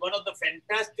think it is one of the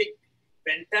fantastic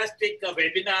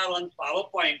webinar on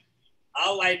PowerPoint.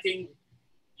 How I think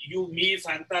you, me,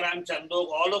 Santaram, Chandok,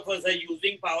 all of us are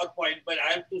using PowerPoint, but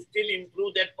I have to still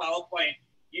improve that PowerPoint.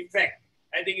 In fact,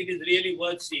 I think it is really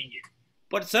worth seeing it.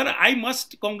 But sir, I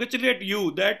must congratulate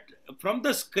you that from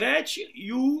the scratch,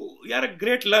 you are a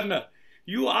great learner.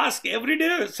 You ask every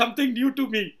day something new to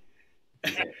me.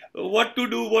 What to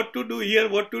do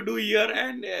here,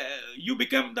 and you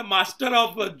become the master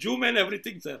of Zoom and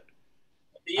everything, sir.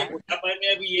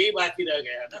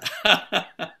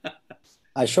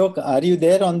 Ashok, are you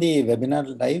there on the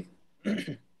webinar live?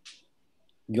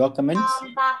 Your comments?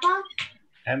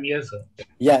 I'm here, sir.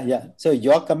 Yeah. So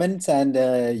your comments and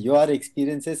your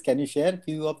experiences, can you share a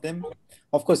few of them?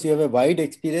 Of course, you have a wide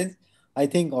experience. I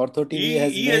think OrthoTV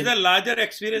he has a larger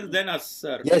experience than us,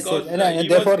 sir. Yes, because, and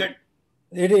therefore,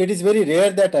 it is very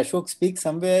rare that Ashok speaks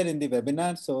somewhere in the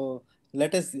webinar. So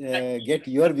let us get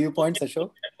your viewpoints,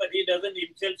 Ashok. But he doesn't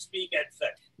himself speak as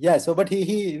such. Yeah, so but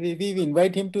we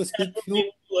invite him to speak few.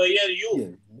 To hear you.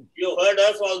 Yeah. You heard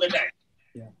us all the time.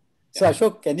 Yeah. So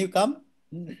Ashok, can you come?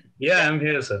 Yeah, I'm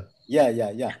here, sir.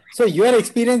 Yeah. So your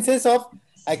experiences of,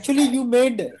 actually you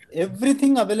made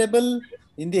everything available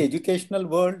in the educational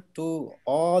world to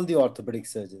all the orthopedic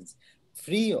surgeons,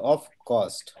 free of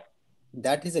cost.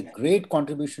 That is a great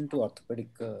contribution to orthopedic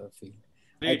field.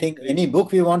 I think any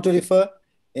book we want to refer,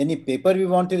 any paper we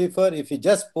want to refer, if you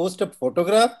just post a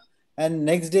photograph and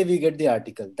next day we get the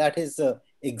article, that is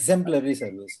exemplary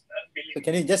service. So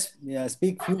can you just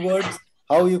speak few words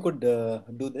how you could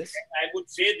do this? I would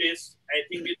say this. I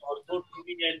think with OrthoTV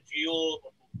and Geo,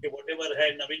 whatever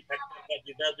had Navin Factor,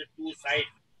 these are the two sides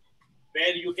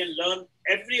where you can learn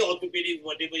every orthopedic,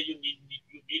 whatever you need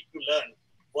to learn,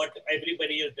 what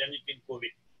everybody has done it in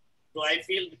COVID. So I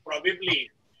feel probably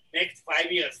next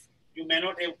 5 years, you may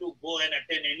not have to go and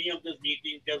attend any of those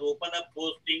meetings. Just open up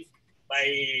those things by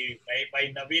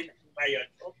Navin, by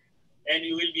Ashok, and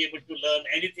you will be able to learn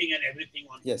anything and everything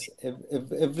on. Yes,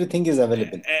 everything is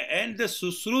available. And the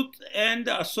Susrut and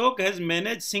Ashok has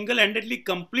managed single-handedly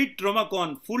complete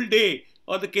TraumaCon, full day,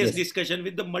 or the case discussion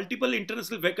with the multiple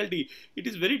international faculty. It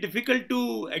is very difficult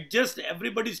to adjust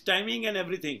everybody's timing and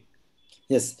everything.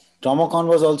 Yes, TraumaCon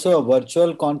was also a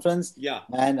virtual conference. Yeah.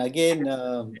 And again,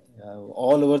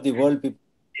 all over the world, people.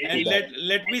 And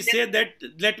let me say that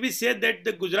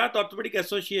the Gujarat Orthopaedic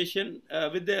Association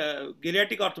with the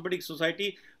Geriatric Orthopedic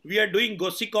Society, we are doing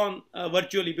GOSICON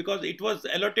virtually, because it was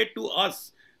allotted to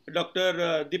us.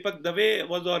 Dr. Deepak Dave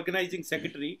was the organizing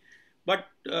secretary, but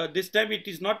this time it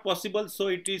is not possible, so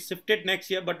it is shifted next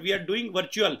year. But we are doing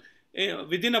virtual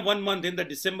within a 1 month in the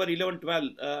December 10,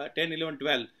 11,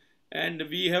 12. And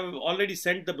we have already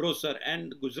sent the brochure.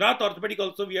 And Gujarat Orthopedic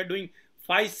also, we are doing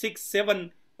 5, 6,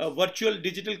 7 virtual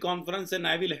digital conference, and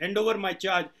I will hand over my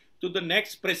charge to the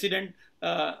next president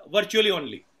virtually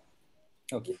only.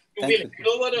 Okay. You will hand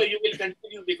over or you will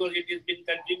continue, because it has been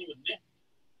continued?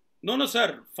 No,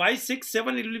 sir. 5, 6,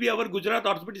 7, it will be our Gujarat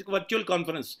Orthopedic virtual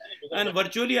conference. And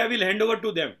virtually I will hand over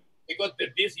to them. Because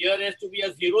this year has to be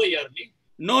a 0 year.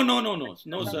 No,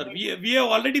 sir. We have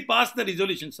already passed the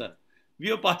resolution, sir. We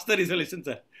have passed the resolution,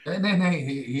 sir. No,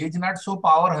 he is not so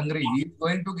power hungry. He is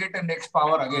going to get a next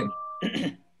power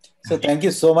again. So thank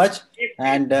you so much.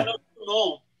 And to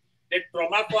know that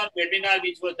TraumaCon webinar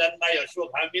which was done by Ashok,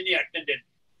 how many attended?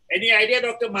 Any idea,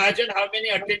 Dr. Mahajan, how many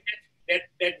attended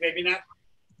that webinar?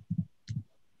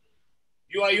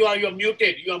 You're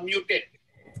muted. You're muted,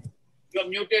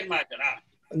 Mahajan. Huh?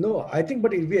 No, I think,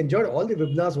 but we enjoyed all the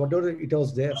webinars, whatever it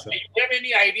was there, sir. Do you have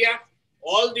any idea?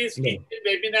 All these No.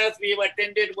 webinars we've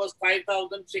attended was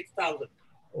 5,000, 6,000.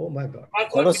 Oh my God.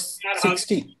 That was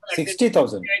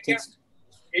 60,000.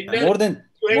 More than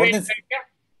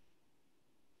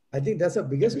I think that's the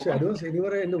biggest. I don't see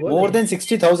anywhere in the world. More than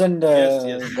 60,000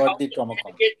 Yes. got the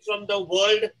TraumaCon. From the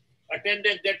world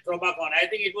attended that TraumaCon. I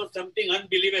think it was something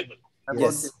unbelievable.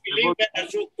 Yes. I believe that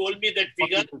Ashok told me that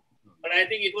figure, but I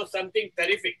think it was something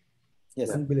terrific.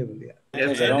 Yes. Unbelievable, yeah. It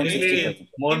was around 60,000.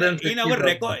 More than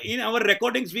in our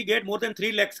recordings, we get more than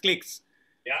 3 lakhs clicks.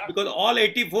 Yeah. Because all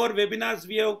 84 webinars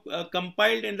we have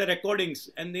compiled in the recordings,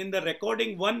 and in the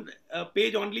recording one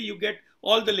page only you get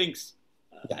all the links,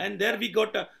 and there we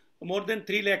got more than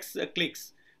 3 lakhs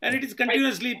clicks, and it is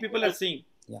continuously people are seeing.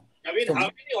 Yeah. I mean, how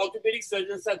many orthopedic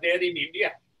surgeons are there in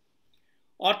India?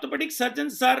 Orthopedic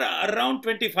surgeons are around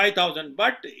 25,000,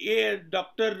 but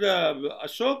Dr.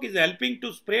 Ashok is helping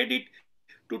to spread it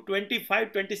to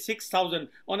 25, 26,000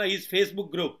 on his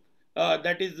Facebook group,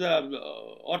 that is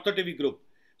OrthoTV group.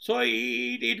 So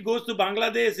it goes to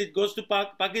Bangladesh, it goes to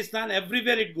Pakistan,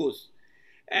 everywhere it goes.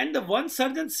 And the one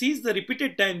surgeon sees the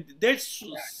repeated time, they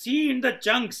see in the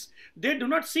chunks, they do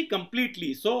not see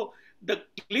completely. So the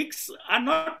clicks are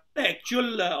not the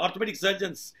actual orthopedic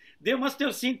surgeons. They must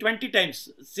have seen 20 times,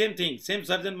 same thing, same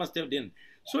surgeon must have done.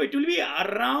 So it will be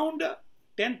around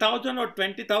 10,000 or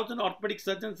 20,000 orthopedic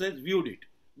surgeons has viewed it.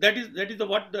 That is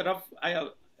what the rough I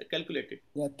have calculated.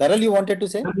 Yeah, Taral, you wanted to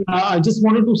say? I just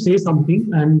wanted to say something,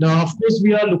 and of course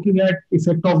we are looking at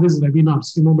effect of these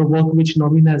webinars. The work which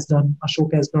Naveen has done,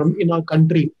 Ashok has done in our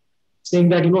country, saying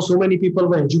that so many people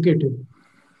were educated.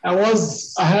 I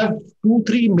have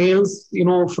 2-3 mails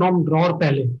from Drawer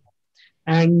Pale,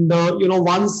 and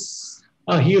once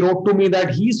he wrote to me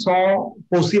that he saw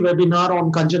POSI webinar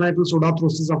on congenital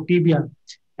pseudarthrosis of tibia,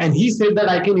 and he said that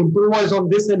I can improvise on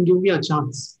this and give me a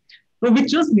chance. So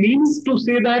which just means to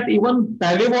say that even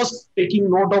Pale was taking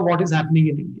note of what is happening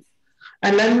in India.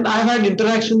 And then I've had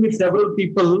interaction with several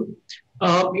people.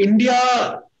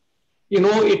 India,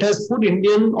 it has put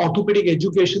Indian orthopedic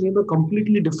education in a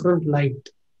completely different light.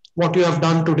 What you have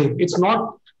done today. It's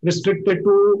not restricted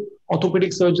to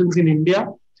orthopedic surgeons in India.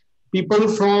 People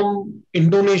from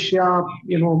Indonesia,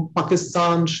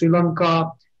 Pakistan, Sri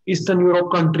Lanka, Eastern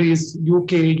Europe countries,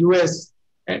 UK, US,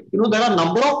 there are a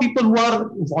number of people who are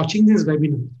watching this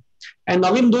webinar. And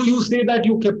even though you say that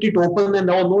you kept it open and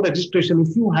there was no registration,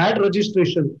 if you had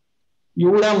registration, you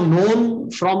would have known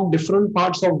from different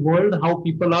parts of world how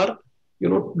people are,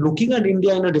 looking at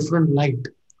India in a different light.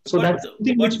 So that's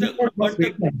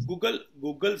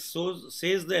Google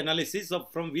says the analysis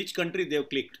of from which country they have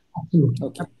clicked.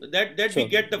 Okay. That sure. We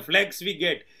get the flags we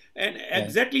get. And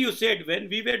exactly you said, when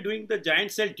we were doing the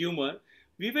giant cell tumor,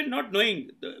 we were not knowing.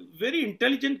 The very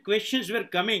intelligent questions were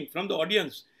coming from the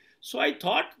audience. So I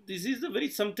thought this is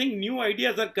something new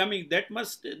ideas are coming.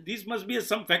 This must be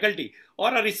some faculty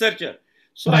or a researcher.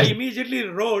 So I immediately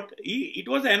wrote, it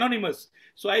was anonymous.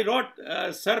 So I wrote,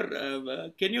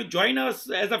 sir, can you join us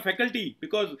as a faculty?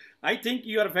 Because I think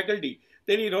you are a faculty.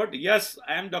 Then he wrote, yes,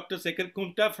 I am Dr. Sekhar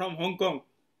Kumta from Hong Kong.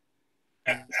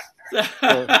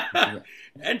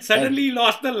 And suddenly he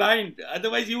lost the line.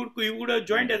 Otherwise, you would have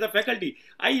joined as a faculty.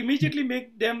 I immediately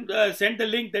make them send the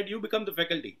link that you become the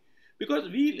faculty. Because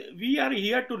we are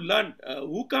here to learn.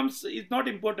 Who comes is not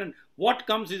important. What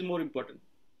comes is more important.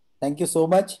 Thank you so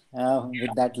much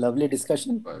with that lovely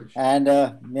discussion. And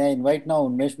may I invite now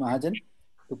Unmesh Mahajan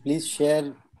to please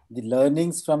share the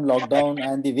learnings from lockdown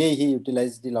and the way he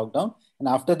utilized the lockdown. And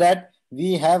after that,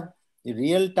 we have a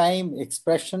real-time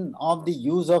expression of the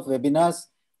use of webinars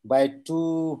by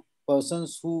 2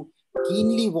 persons who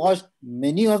keenly watched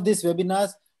many of these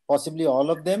webinars, possibly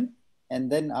all of them.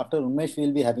 And then after Unmesh, we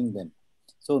will be having them.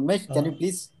 So Unmesh, can you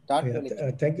please start?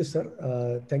 Thank you,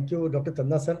 sir. Thank you, Dr.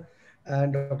 Tanna, sir.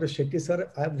 And Dr. Shetty, sir,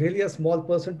 I'm really a small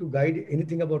person to guide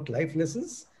anything about life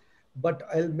lessons, but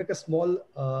I'll make a small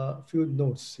few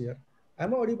notes here.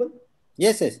 Am I audible?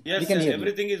 Yes, we can hear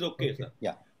everything is okay, sir.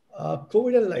 Yeah.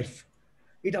 COVID and life,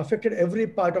 it affected every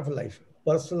part of life,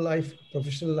 personal life,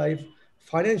 professional life,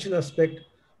 financial aspect,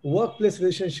 workplace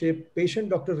relationship,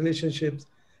 patient-doctor relationships,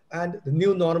 and the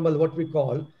new normal, what we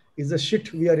call, is the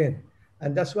shit we are in.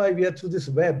 And that's why we are through this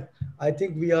web. I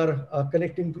think we are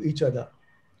connecting to each other.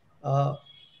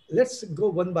 Let's go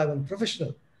one by one.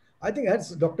 Professional. I think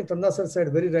as Dr. Tanna sir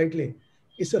said very rightly,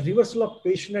 it's a reversal of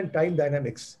patient and time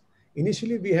dynamics.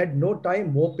 Initially, we had no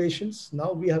time, more patients.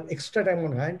 Now we have extra time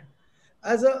on hand.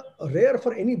 as a rare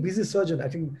for any busy surgeon. I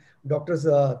think doctors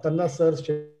Tanna sir,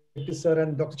 Shetty sir,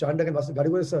 and Dr. Chandak and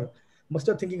Gadigore sir must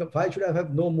have thinking of why should I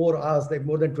have no more hours, like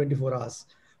more than 24 hours.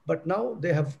 But now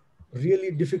they have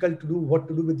really difficult to do what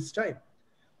to do with this time.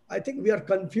 I think we are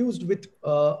confused with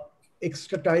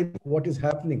extra time, what is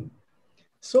happening.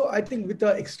 So I think with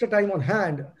the extra time on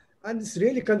hand, and it's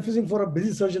really confusing for a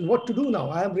busy surgeon what to do now.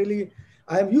 I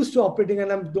am used to operating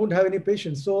and I don't have any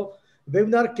patients. So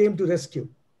webinar came to rescue.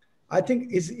 I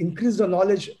think it's increased the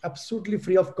knowledge absolutely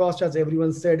free of cost, as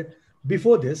everyone said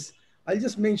before this. I'll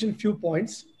just mention few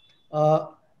points. Uh,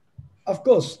 of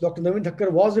course, Dr. Naveen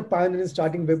Thakkar was a pioneer in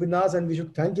starting webinars, and we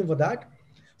should thank him for that.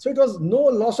 So it was no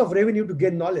loss of revenue to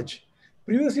gain knowledge.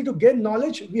 Previously, to gain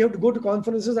knowledge, we have to go to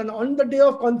conferences, and on the day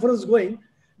of conference going,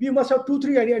 we must have 2,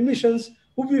 3 admissions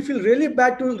who we feel really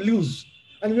bad to lose.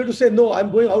 And we have to say, no,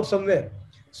 I'm going out somewhere.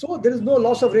 So there is no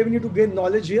loss of revenue to gain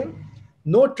knowledge here.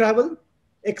 No travel,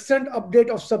 excellent update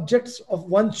of subjects of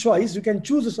one choice. You can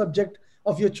choose a subject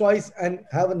of your choice and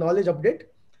have a knowledge update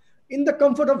in the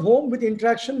comfort of home with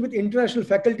interaction with international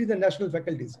faculties and national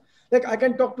faculties. Like I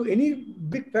can talk to any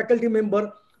big faculty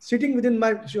member sitting within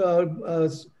my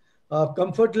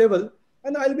comfort level,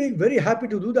 and I'll be very happy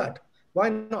to do that. Why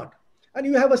not? And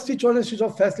you have a stitch on a stitch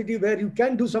of facility where you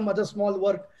can do some other small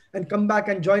work and come back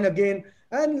and join again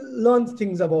and learn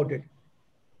things about it.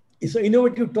 It's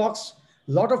innovative talks,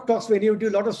 lot of talks were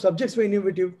innovative, lot of subjects were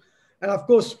innovative, and of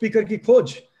course, speaker ki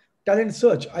khoj, talent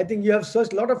search. I think you have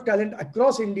searched a lot of talent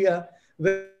across India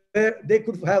where they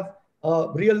could have a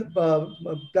real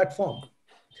platform.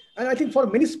 And I think for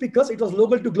many speakers, it was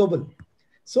local to global.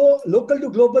 So local to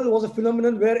global was a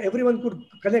phenomenon where everyone could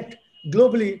connect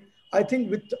globally. I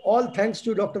think with all thanks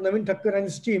to Dr. Naveen Thakkar and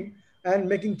his team and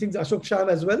making things Ashok Sham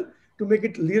as well to make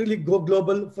it really go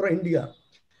global for India.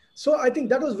 So I think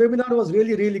that webinar was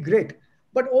really, really great.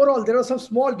 But overall, there are some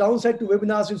small downside to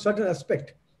webinars in certain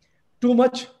aspect. Too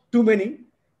much, too many.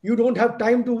 You don't have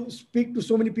time to speak to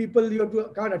so many people. You have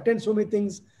to can't attend so many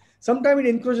things. Sometimes it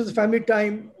encourages family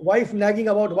time. Wife nagging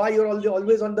about why you're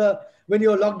always on the when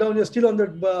you're locked down, you're still on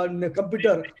the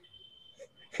computer,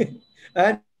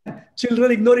 and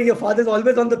children ignoring your father's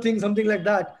always on the thing, something like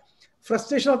that.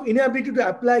 Frustration of inability to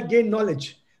apply, gain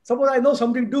knowledge. Suppose I know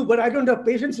something to do, but I don't have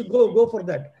patience to go for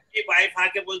that. Wife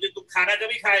आके बोलती तू खाना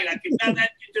कभी खाएगा कितना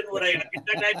time kitchen हो रहेगा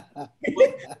कितना टाइम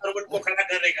सर्वेंट को खड़ा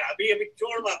करेगा अभी अभी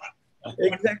छोड़ बाबा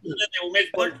एग्जैक्टली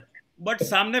उमेश बोल बट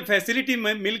सामने फैसिलिटी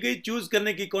मिल गई चूज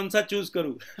करने की कौन सा चूज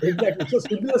करूं exactly so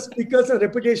similar speakers and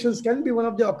reputations can be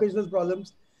one of the occasional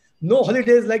problems. No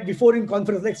holidays like before in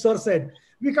conference, like sir said,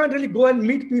 we can't really go and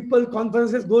meet people,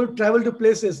 conferences, go travel to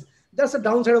places. That's the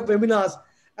downside of webinars.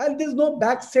 And there's no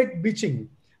backstage bitching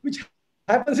which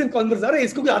happens in conference. Arey,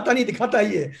 isko bhi aata nahi, dikhata hi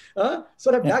hai.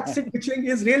 So the backstage bitching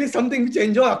is really something which I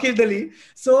enjoy occasionally.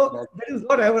 So that is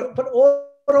not ever, but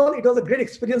overall it was a great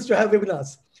experience to have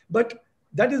webinars. But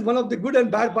that is one of the good and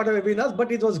bad part of webinars,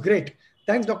 but it was great.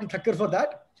 Thanks, Dr. Thakkar, for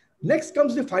that. Next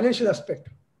comes the financial aspect.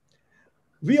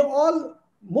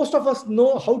 Most of us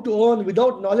know how to earn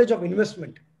without knowledge of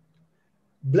investment.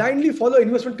 Blindly follow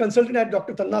investment consultant, as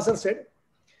Dr. Tannasar said.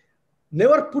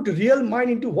 Never put real mind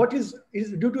into what is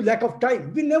due to lack of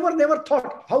time. We never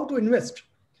thought how to invest.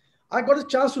 I got a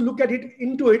chance to look at it,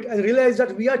 into it, and realized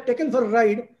that we are taken for a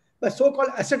ride by so-called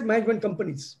asset management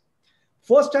companies.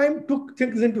 First time took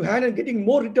things into hand and getting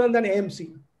more return than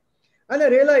AMC. And I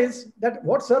realized that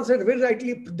what sir said very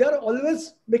rightly, they're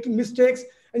always making mistakes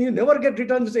and you never get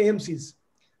returns with AMCs.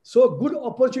 So good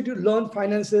opportunity to learn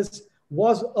finances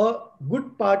was a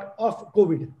good part of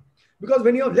COVID. Because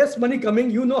when you have less money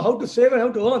coming, you know how to save and how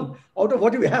to earn out of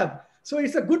what you have. So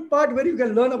it's a good part where you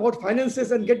can learn about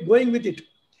finances and get going with it.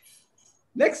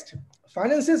 Next,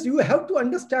 finances, you have to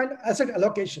understand asset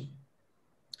allocation.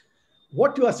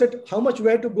 What to asset, how much,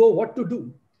 where to go, what to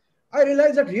do. I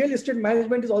realize that real estate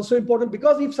management is also important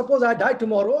because if suppose I die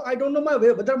tomorrow, I don't know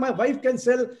whether my wife can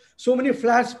sell so many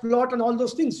flats, plot and all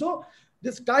those things. So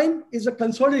this time is a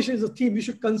consolidation is a theme. You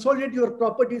should consolidate your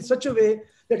property in such a way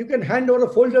that you can hand over a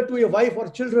folder to your wife or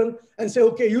children and say,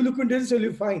 okay, you look into this, you'll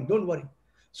be fine, don't worry.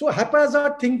 So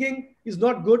haphazard thinking is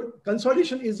not good.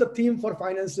 Consolidation is the theme for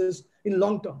finances in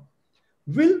long term.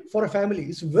 Will for a family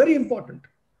is very important.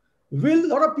 Will, a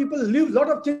lot of people live a lot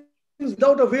of things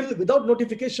without a will, without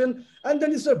notification, and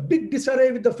then it's a big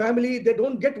disarray with the family. They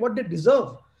don't get what they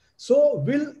deserve. So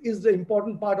will is the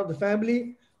important part of the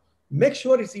family. Make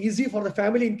sure it's easy for the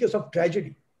family in case of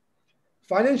tragedy.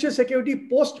 Financial security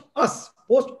post us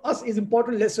is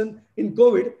important lesson in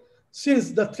COVID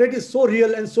since the threat is so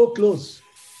real and so close.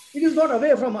 It is not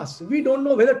away from us. We don't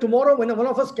know whether tomorrow when one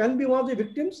of us can be one of the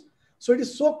victims. So it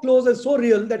is so close and so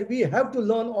real that we have to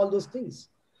learn all those things.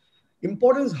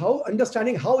 Importance how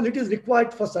understanding how little is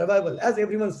required for survival. As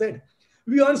everyone said,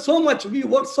 we earn so much, we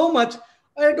work so much.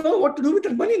 I don't know what to do with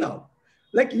that money now.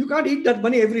 Like you can't eat that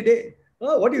money every day.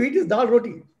 What you eat is dal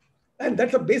roti, and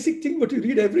that's a basic thing what you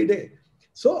read every day.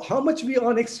 So how much we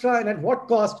earn extra and at what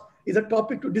cost is a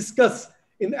topic to discuss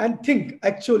in and think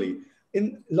actually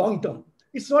in long term.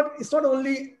 It's not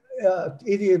only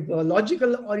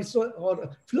logical or or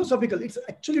philosophical. It's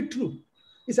actually true.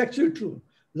 It's actually true.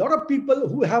 A lot of people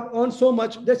who have earned so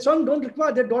much, their son don't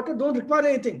require, their daughter don't require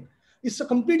anything. It's a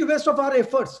complete waste of our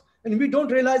efforts, and we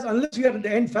don't realize unless we are at the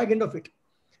fag end of it.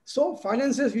 So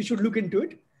finances, we should look into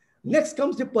it. Next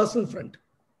comes the personal front.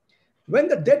 When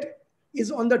the debt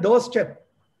is on the doorstep,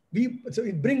 so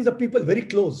it brings the people very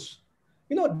close.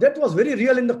 That was very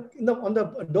real on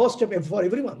the doorstep for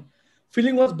everyone.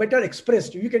 Feeling was better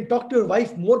expressed. You can talk to your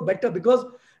wife more better because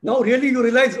now really you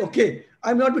realize, okay,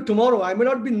 I may not be tomorrow, I may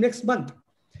not be next month.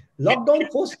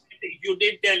 Lockdown forced. You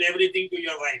did tell everything to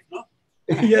your wife, no?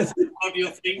 Yes. About your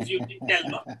things you did tell,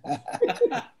 no?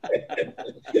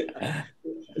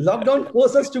 Lockdown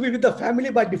forces us to be with the family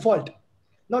by default.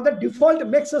 Now that default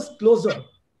makes us closer.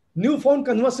 Newfound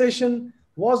conversation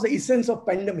was the essence of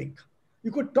pandemic.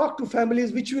 You could talk to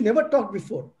families which you never talked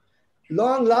before.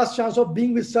 Long last chance of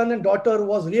being with son and daughter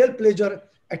was real pleasure,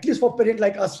 at least for parents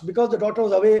like us, because the daughter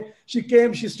was away. She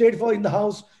came, she stayed in the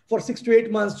house for 6 to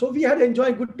 8 months. So we had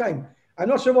enjoyed good time. I'm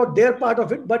not sure about their part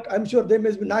of it, but I'm sure they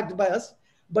may be nagged by us.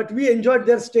 But we enjoyed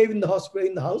their stay in the hospital,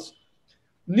 in the house.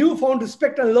 Newfound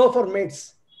respect and love for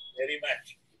mates. Very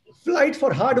much. Flight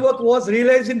for hard work was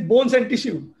realized in bones and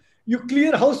tissue. You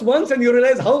clear house once and you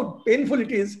realize how painful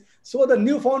it is. So the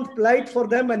newfound plight for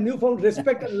them and newfound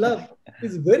respect and love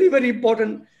is very, very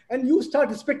important. And you start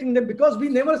respecting them because we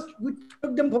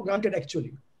took them for granted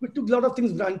actually. We took a lot of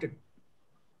things granted.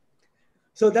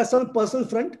 So that's on the personal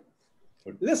front.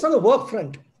 Let's on the work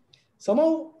front.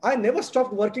 Somehow I never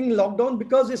stopped working in lockdown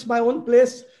because it's my own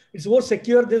place. It's more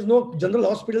secure. There's no general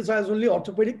hospitals. I was only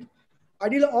orthopedic. I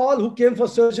did all who came for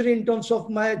surgery in terms of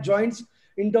my joints,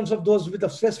 in terms of those with the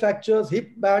stress fractures,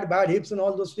 bad hips and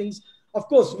all those things. Of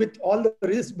course, with all the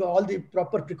risks, all the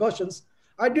proper precautions.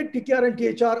 I did TKR and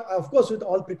THR, of course, with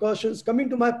all precautions. Coming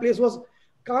to my place was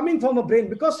calming for my brain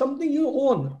because something you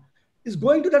own is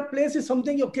going to that place is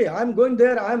something, okay, I'm going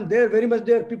there, I'm there, very much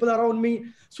there, people around me.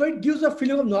 So it gives a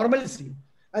feeling of normalcy.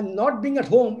 And not being at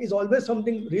home is always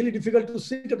something really difficult to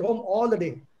sit at home all the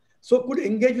day. So could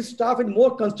engage with staff in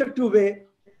more constructive way,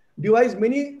 devise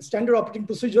many standard operating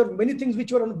procedure, many things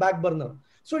which were on the back burner.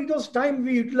 So it was time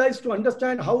we utilized to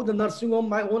understand how the nursing home,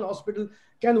 my own hospital,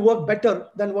 can work better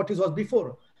than what it was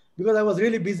before, because I was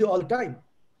really busy all the time.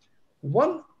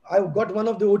 I got one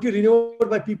of the OT renewed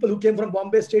by people who came from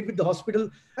Bombay, stayed with the hospital.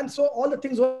 And so all the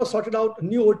things were sorted out,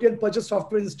 new OT and purchase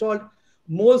software installed,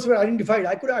 moles were identified.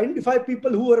 I could identify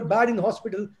people who were bad in the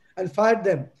hospital and fired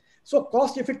them. So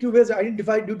cost-effective ways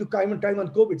identified due to time on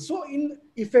COVID. So in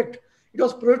effect, it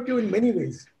was productive in many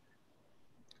ways.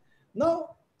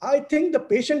 Now, I think the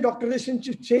patient-doctor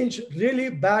relationship changed really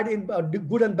bad, in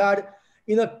good and bad,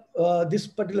 in this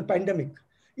particular pandemic.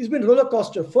 It's been roller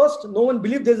coaster. First, no one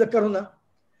believed there's a corona.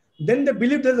 Then they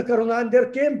believed there's a corona, and they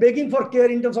came begging for care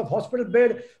in terms of hospital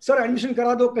bed. Sir, admission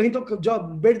kara do, kahin to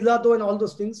job bed dila do, and all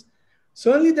those things.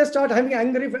 Suddenly, they start having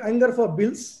anger for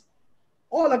bills,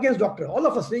 all against doctor. All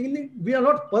of us saying we are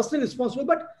not personally responsible,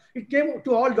 but it came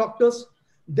to all doctors.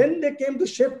 Then they came to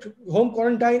shift home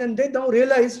quarantine, and they now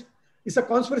realized it's a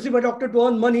conspiracy by doctor to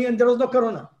earn money, and there was no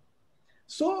corona.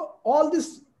 So all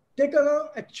this take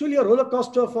actually a roller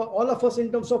coaster for all of us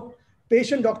in terms of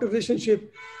patient-doctor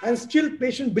relationship, and still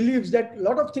patient believes that a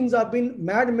lot of things have been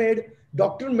man-made,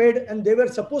 doctor-made, and they were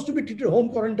supposed to be treated home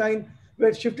quarantine,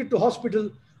 were shifted to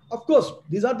hospital. Of course,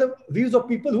 these are the views of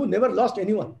people who never lost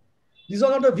anyone. These are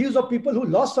not the views of people who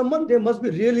lost someone. They must be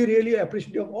really, really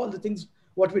appreciative of all the things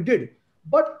what we did.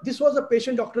 But this was a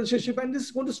patient-doctor relationship, and this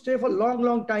is going to stay for a long,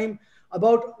 long time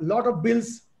about a lot of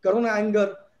bills, corona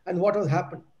anger, and what has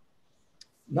happened.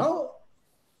 Now,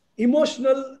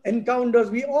 emotional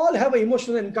encounters. We all have an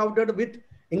emotional encounter with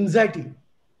anxiety.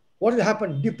 What will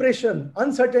happen? Depression,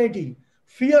 uncertainty,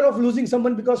 fear of losing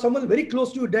someone because someone very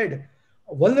close to you dead.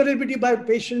 Vulnerability by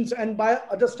patients and by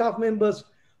other staff members.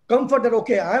 Comfort that,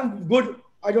 okay, I am good.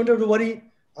 I don't have to worry.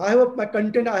 I have my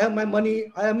content. I have my money.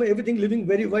 I am everything living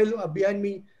very well behind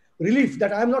me. Relief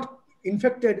that I am not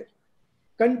infected.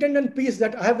 Content and peace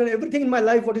that I have done everything in my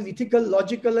life what is ethical,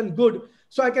 logical, and good,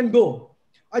 so I can go.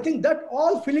 I think that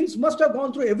all feelings must have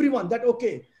gone through everyone that,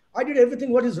 okay, I did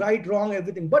everything what is right, wrong,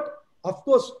 everything. But of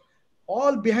course,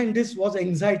 all behind this was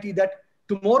anxiety that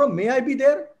tomorrow may I be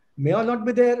there, may I not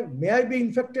be there, may I be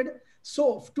infected.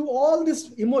 So to all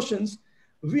these emotions,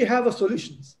 We have a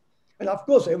solutions. And of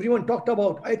course, everyone talked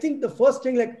about, I think the first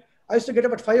thing, like I used to get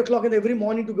up at 5 o'clock in every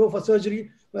morning to go for surgery.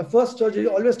 My first surgery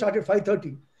always started at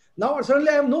 5:30. Now suddenly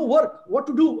I have no work. What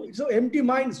to do? It's so empty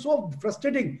mind, so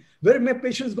frustrating. Where my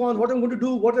patient's gone? What I'm going to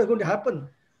do? What is going to happen?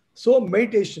 So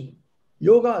meditation,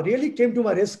 yoga really came to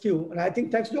my rescue. And I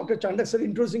think thanks to Dr. Chandak sir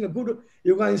introducing a good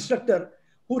yoga instructor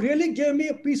who really gave me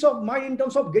a peace of mind in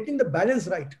terms of getting the balance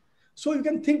right. So you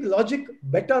can think logic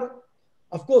better.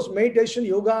 Of course, meditation,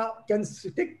 yoga can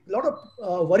take a lot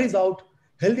of worries out,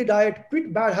 healthy diet,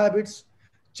 quit bad habits,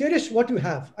 cherish what you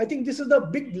have. I think this is the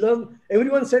big learn.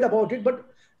 Everyone said about it, but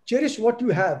cherish what you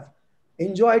have.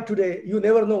 Enjoy today. You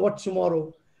never know what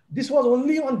tomorrow. This was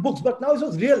only on books, but now it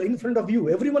was real in front of you.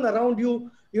 Everyone around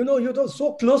you, you know, you're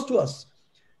so close to us.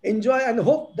 Enjoy and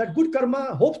hope that good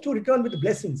karma hopes to return with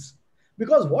blessings.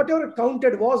 Because whatever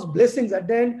counted was blessings at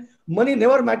the end. Money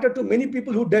never mattered to many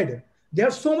people who did. They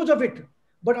have so much of it.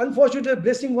 But unfortunately,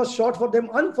 blessing was short for them.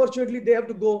 Unfortunately, they have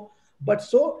to go. But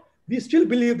so we still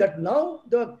believe that now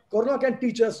the Corona can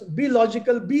teach us, be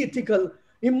logical, be ethical.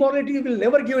 Immorality will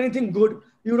never give anything good.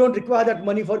 You don't require that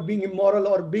money for being immoral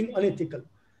or being unethical.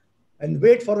 And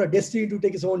wait for a destiny to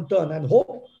take its own turn and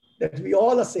hope that we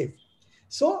all are safe.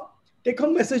 So take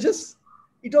home messages.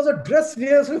 It was a dress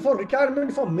rehearsal for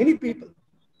retirement for many people.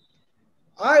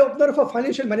 Eye opener for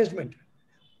financial management.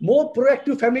 More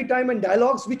proactive family time and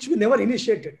dialogues which we never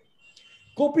initiated.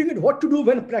 Coping with what to do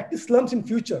when practice slumps in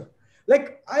future.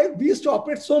 Like we used to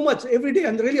operate so much every day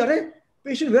and really,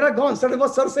 patient, where are gone? Sir,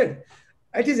 what sir said.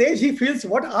 At his age, he feels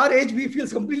what our age, we feel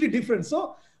completely different.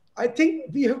 So I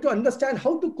think we have to understand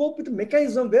how to cope with the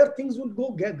mechanism where things would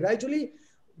go gradually.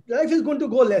 Life is going to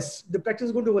go less. The practice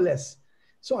is going to go less.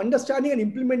 So understanding and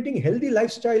implementing healthy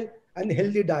lifestyle and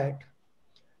healthy diet.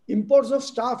 Importance of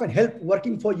staff and help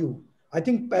working for you. I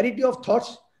think parity of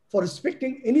thoughts for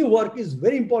respecting any work is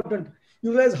very important.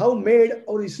 You realize how maid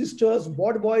or sisters,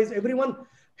 ward boys, everyone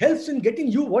helps in getting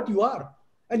you what you are.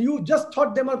 And you just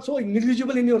thought them are so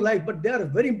negligible in your life, but they are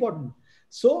very important.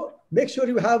 So make sure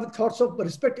you have thoughts of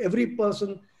respect every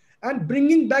person and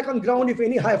bringing back on ground if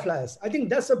any high flyers. I think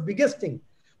that's the biggest thing.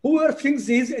 Whoever thinks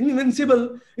he is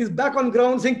invincible is back on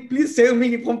ground saying, please save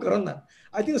me from Corona.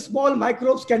 I think small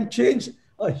microbes can change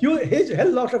a huge hell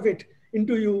lot of it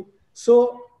into you.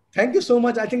 So thank you so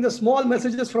much. I think the small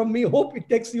messages from me, hope it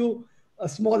takes you a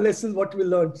small lesson what we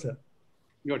learned, sir.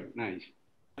 Good, nice.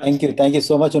 Thank you. Thank you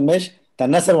so much, Unmesh.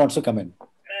 Tanna sir wants to come in.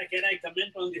 Can I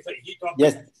comment on this? He talked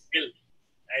yes. about bill.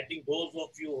 I think those of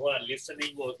you who are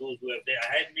listening or those who are there,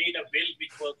 I had made a bill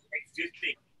which was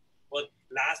existing for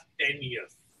last 10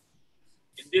 years.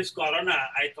 In this Corona,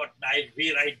 I thought I'll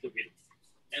rewrite the bill.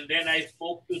 And then I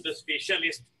spoke to the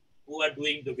specialists who are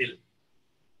doing the will.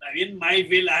 Now, in my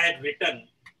will, I had written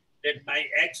that my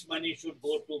X money should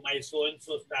go to my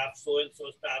so-and-so staff,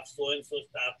 so-and-so staff, so-and-so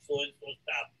staff, so-and-so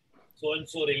staff,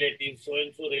 so-and-so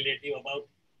relative, about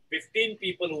 15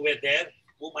 people who were there,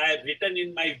 whom I had written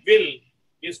in my will,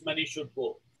 this money should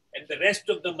go. And the rest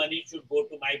of the money should go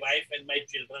to my wife and my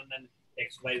children and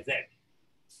X, Y, Z.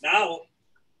 Now,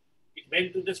 it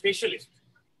went to the specialist.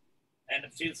 And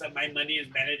since my money is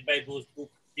managed by those two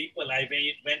people,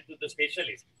 it went to the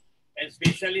specialist. And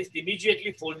specialist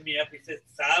immediately phoned me up. He says,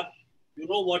 Saab, you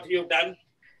know what you have done?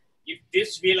 If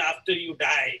this will, after you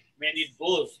die, when it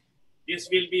goes, this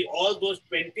will be all those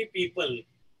 20 people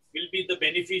will be the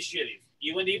beneficiaries.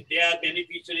 Even if they are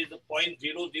beneficiaries of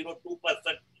 0.002%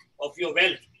 of your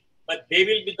wealth, but they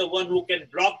will be the one who can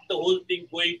block the whole thing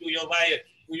going to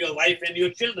your wife and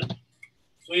your children.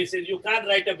 So he says, you can't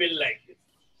write a bill like this.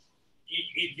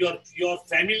 Your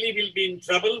family will be in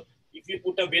trouble if you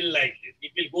put a bill like this.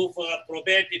 It will go for a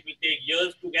probate, it will take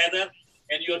years together,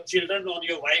 and your children or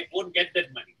your wife won't get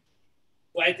that money.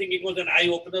 So I think it was an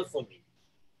eye-opener for me.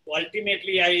 So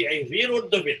ultimately, I rewrote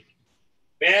the will,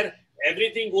 where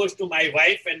everything goes to my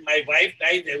wife, and my wife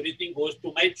dies, everything goes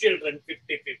to my children,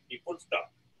 50-50, full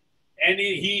stop. And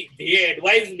he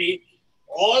advised me,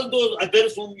 all those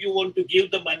others whom you want to give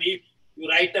the money, you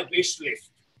write a wish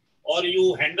list, or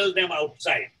you handle them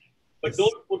outside. But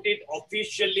don't put it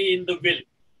officially in the will.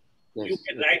 Yes. You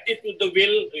can write it to the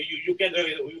will.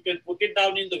 You can put it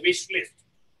down in the wish list,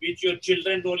 which your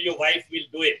children or your wife will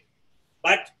do it.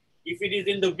 But if it is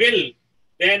in the will,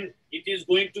 then it is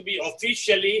going to be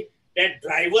officially that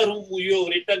driver whom you have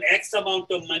written X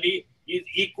amount of money is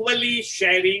equally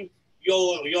sharing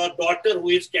your daughter who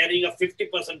is carrying a 50%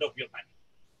 of your money.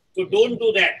 So don't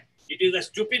do that. It is a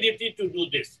stupidity to do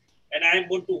this. And I am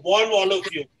going to warn all of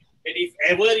you that if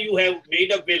ever you have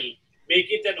made a will, make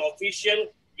it an official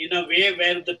in a way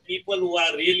where the people who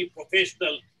are really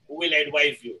professional who will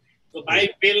advise you. So my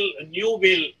bill, new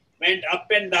will, went up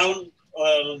and down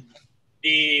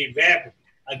the web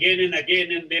again and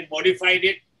again, and then modified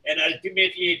it, and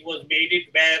ultimately it was made it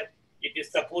where it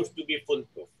is supposed to be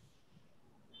foolproof.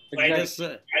 Yes,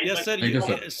 sir. Yes,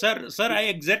 sir. Sir, I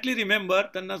exactly remember,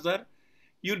 Tanna sir,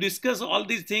 you discussed all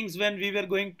these things when we were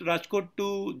going to Rajkot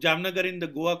to Jamnagar in the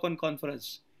GoaCon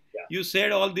conference. Yeah. You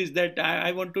said all this, that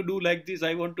I want to do like this,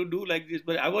 I want to do like this,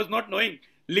 but I was not knowing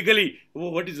legally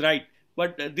what is right.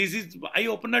 But this is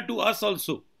eye-opener to us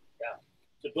also. Yeah.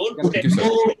 So don't put it.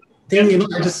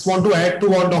 I just want to add to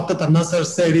what Dr. Tanna sir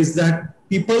said is that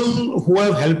people who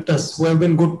have helped us, who have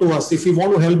been good to us, if you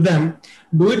want to help them,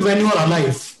 do it when you are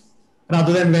alive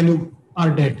rather than when you are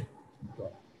dead.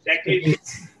 Exactly.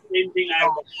 Same thing I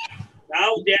have done.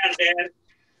 Now they are there.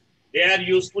 They are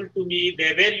useful to me.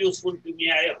 They were useful to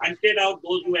me. I hunted out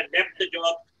those who had left the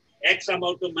job. X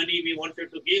amount of money we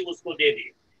wanted to give, usko de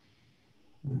diye.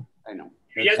 I know.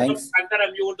 Yes,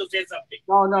 Sankaram, you want to say something?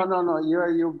 No.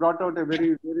 You brought out a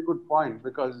very good point,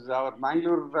 because our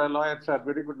Mangalore lawyers are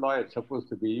very good lawyers, supposed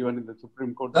to be, even in the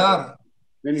Supreme Court.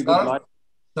 Very good lawyers.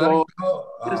 So,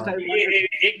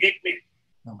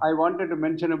 I wanted to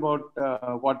mention about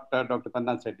what Dr.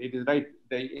 Tanna said. It is right.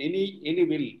 Any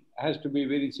will has to be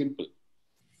very simple.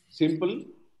 Simple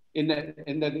in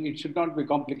that it should not be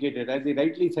complicated. As he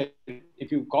rightly said,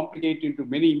 if you complicate into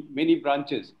many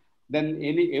branches, then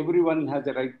everyone has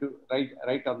a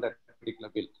right on that particular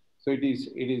will. So it is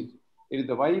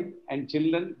the wife and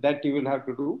children that you will have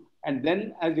to do, and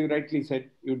then, as you rightly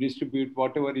said, you distribute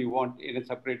whatever you want in a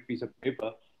separate piece of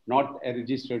paper, not a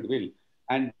registered will,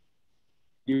 and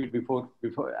give it before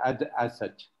as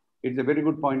such. It's a very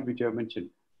good point which you have mentioned.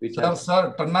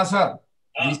 Sir, Tanna sir,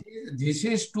 this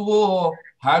is to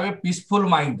have a peaceful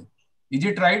mind. Is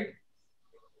it right?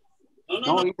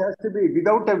 No. It has to be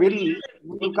without a will. You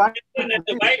can't.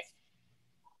 My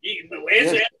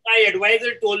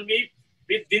advisor told me,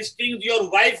 with these things, your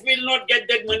wife will not get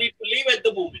that money to live at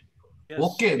the moment. Yes.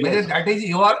 Okay, yes. That is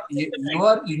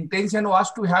your intention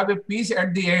was to have a peace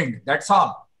at the end. That's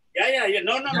all. Yeah.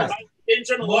 No. My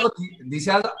intention was the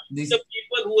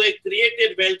people who have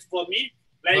created wealth for me,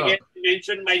 like as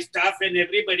mentioned, my staff and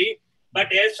everybody.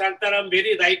 But as Shantaram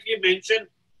very rightly mentioned,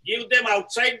 give them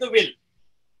outside the will.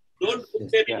 Don't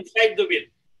put them inside the will.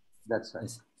 That's right.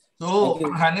 So,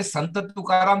 Sant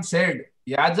Tukaram said,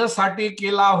 याच्यासाठी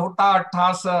केला होता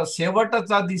अट्ठास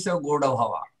शेवटचा this गोड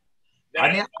व्हावा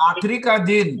आणि आखिरी का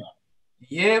दिन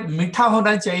ये मीठा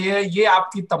होना चाहिए, ये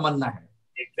आपकी तमन्ना है.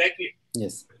 Exactly.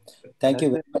 Yes. Thank you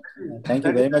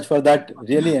very much for that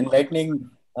really enlightening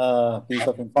piece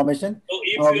of information. So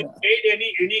if you made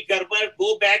any garbar,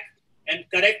 go back and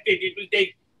correct it. It will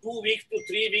take 2 weeks to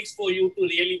 3 weeks for you to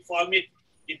really form it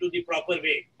into the proper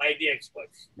way by the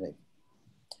experts. Right.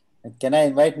 Can I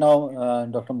invite now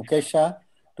Dr. Mukesh Shah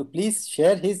to please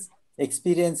share his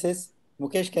experiences?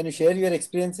 Mukesh, can you share your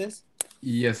experiences?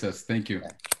 Yes, thank you.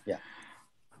 Yeah.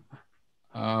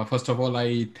 First of all,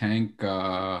 I thank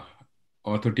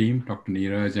Ortho team, Dr.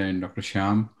 Neeraj and Dr.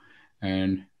 Shyam,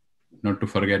 and not to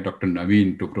forget Dr.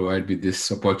 Naveen to provide me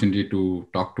this opportunity to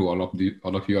talk to all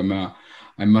of you.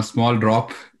 I'm a small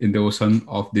drop in the ocean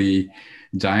of the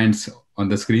giants on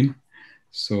the screen.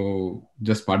 So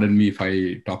just pardon me if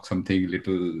I talk something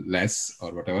little less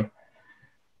or whatever.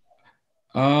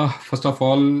 First of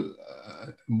all,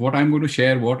 what I'm going to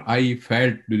share, what I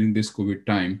felt during this COVID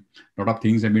time. A lot of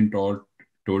things have been told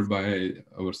by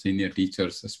our senior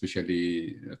teachers,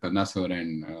 especially Tanna sir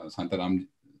and Santaram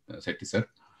Sethi sir.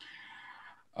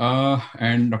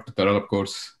 And Dr. Taral, of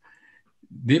course.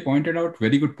 They pointed out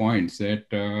very good points that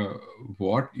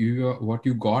what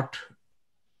you got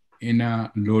in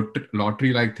a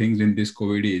lottery-like things in this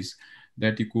COVID is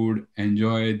that you could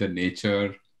enjoy the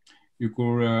nature, you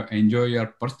could enjoy your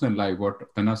personal life.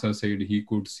 What Tanna sir said, he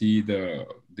could see the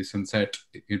sunset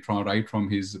right from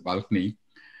his balcony.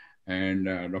 And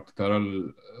Dr.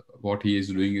 Taral, what he is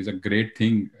doing is a great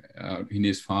thing in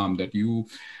his farm, that you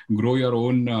grow your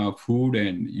own food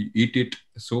and you eat it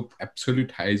so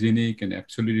absolute hygienic and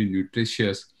absolutely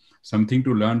nutritious. Something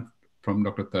to learn from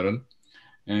Dr. Taral.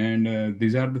 And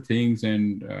these are the things,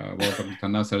 and what Dr.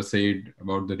 Tanna sir said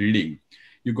about the reading.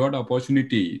 You got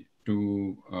opportunity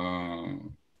to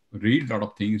read a lot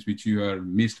of things which you are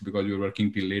missed because you're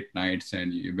working till late nights,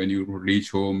 and when you reach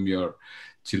home, your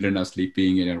children are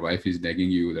sleeping and your wife is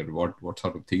nagging you that what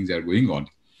sort of things are going on.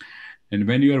 And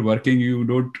when you are working, you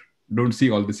don't see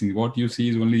all these things. What you see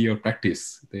is only your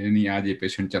practice. नहीं आज ये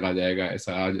patient चला जाएगा,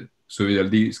 ऐसा आज सुबह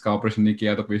जल्दी इसका operation नहीं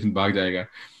किया तो patient भाग जाएगा.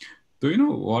 So you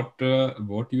know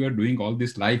what you are doing all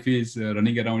this life is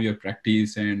running around your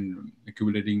practice and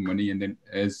accumulating money, and then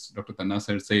as Dr. Tanna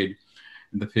sir said,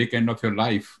 the fake end of your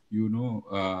life,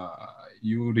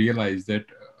 you realize that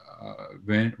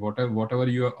when whatever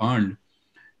you earned,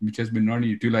 which has been not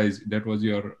utilized, that was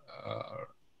your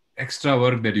extra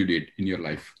work that you did in your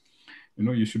life.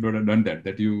 You should not have done that.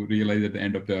 That you realize at the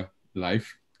end of the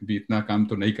life, भी इतना काम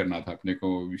तो नहीं करना था अपने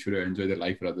को. We should enjoy the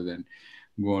life rather than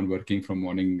go on working from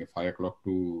morning 5 o'clock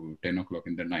to 10 o'clock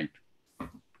in the night.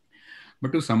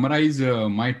 But to summarize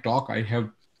my talk, I have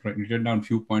written down a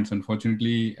few points.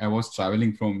 Unfortunately, I was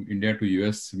traveling from India to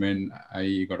US when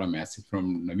I got a message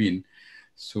from Naveen.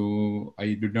 So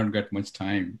I did not get much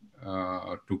time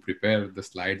to prepare the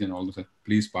slides and all this.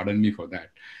 Please pardon me for that.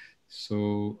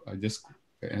 So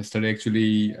yesterday,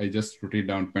 actually, I just wrote it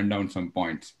down, penned down some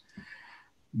points.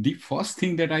 The first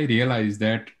thing that I realized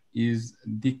that is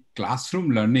the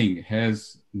classroom learning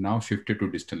has now shifted to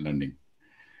distant learning.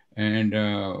 And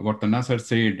what Tanna sir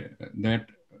said, that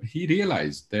he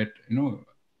realized that,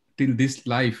 till this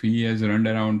life, he has run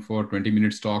around for 20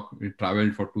 minutes talk, he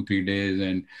traveled for 2-3 days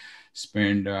and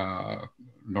spent a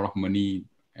lot of money.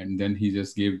 And then he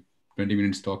just gave 20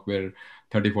 minutes talk where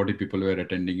 30-40 people were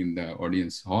attending in the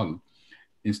audience hall.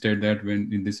 Instead that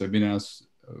when in this webinars,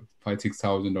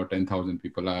 5,000-6,000 or 10,000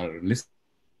 people are listening.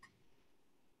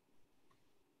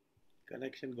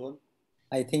 Connection gone?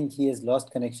 I think he has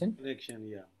lost connection. Connection,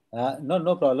 yeah.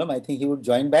 No problem. I think he would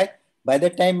join back. By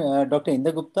that time, Dr.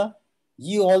 Inder Gupta,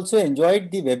 you also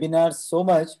enjoyed the webinar so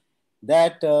much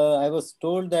that I was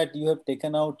told that you have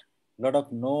taken out a lot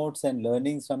of notes and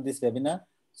learnings from this webinar.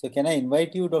 So can I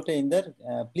invite you, Dr. Inder?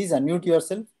 Please unmute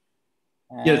yourself.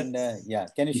 And yeah,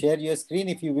 can you share your screen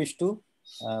if you wish to?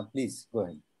 Please go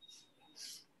ahead.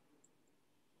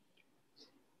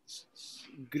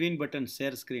 Green button,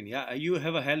 share screen. Yeah, you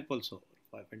have a help also.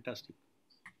 Fantastic.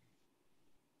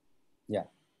 Yeah.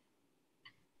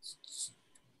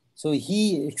 So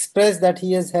he expressed that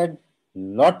he has had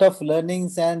lot of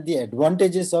learnings and the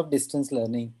advantages of distance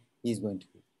learning he is going to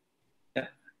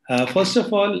do. First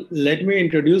of all, let me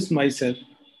introduce myself.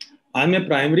 I'm a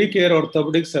primary care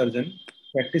orthopedic surgeon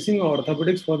practicing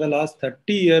orthopedics for the last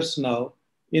 30 years now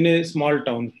in a small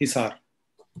town, Hisar.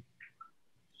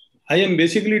 I am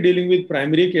basically dealing with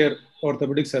primary care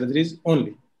orthopedic surgeries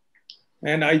only.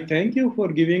 And I thank you for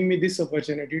giving me this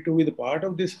opportunity to be the part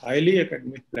of this highly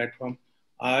academic platform.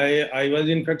 I was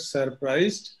in fact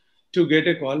surprised to get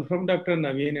a call from Dr.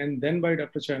 Naveen and then by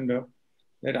Dr. Chandra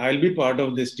that I'll be part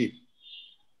of this team.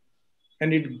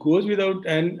 And it goes without,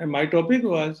 and my topic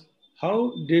was,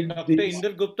 how did Dr.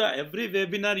 Inder Gupta, every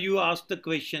webinar you ask the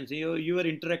questions, you are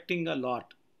interacting a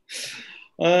lot.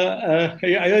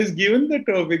 I was given the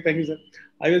topic, thank you sir.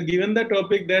 I was given the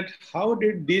topic that how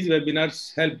did these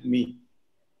webinars help me?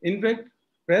 In fact,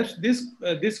 perhaps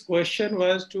this question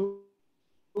was to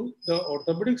the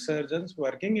orthopedic surgeons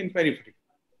working in periphery.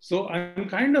 So I'm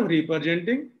kind of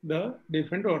representing the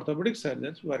different orthopedic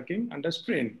surgeons working under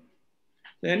strain.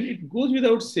 Then it goes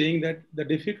without saying that the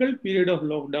difficult period of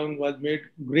lockdown was made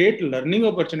great learning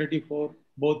opportunity for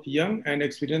both young and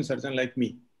experienced surgeons like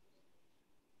me.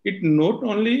 It not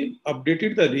only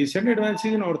updated the recent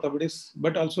advances in orthopedics,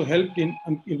 but also helped in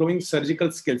improving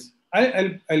surgical skills.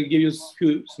 I'll give you a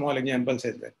few small examples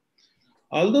as well.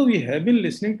 Although we have been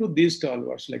listening to these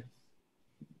stalwarts, like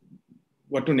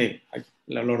what to name, a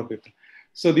lot of people.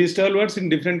 So these stalwarts in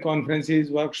different conferences,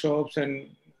 workshops, and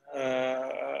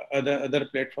other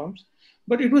platforms.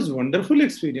 But it was a wonderful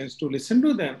experience to listen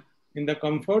to them in the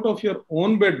comfort of your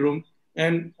own bedroom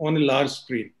and on a large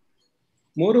screen.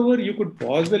 Moreover, you could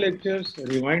pause the lectures,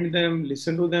 rewind them,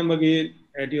 listen to them again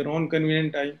at your own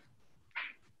convenient time.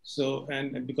 So,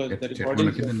 and because the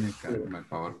recording.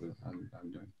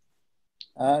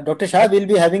 Dr. Shah, we'll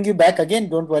be having you back again.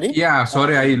 Don't worry. Yeah,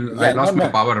 sorry, I lost my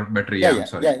power battery. I'm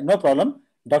sorry. No problem.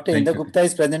 Dr. Inder Gupta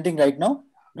is presenting right now.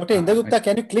 Dr. Inder Gupta,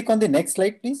 can you click on the next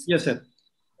slide, please? Yes, sir.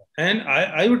 And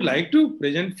I would like to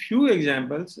present few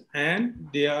examples, and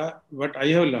they are what I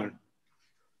have learned.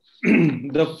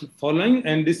 The following,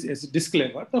 and this is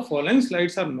disclaimer, the following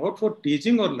slides are not for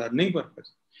teaching or learning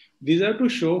purpose. These are to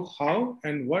show how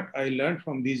and what I learned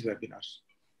from these webinars.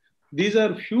 These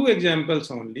are few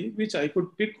examples only, which I could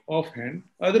pick offhand.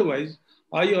 Otherwise,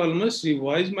 I almost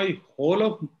revise my whole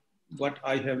of what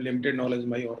I have limited knowledge in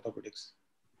my orthopedics.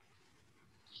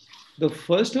 The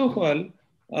first of all,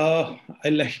 I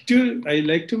like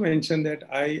to mention that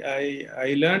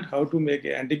I learned how to make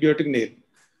an antibiotic nail,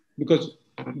 because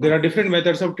there are different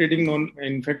methods of treating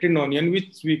infected non-onion,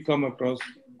 which we come across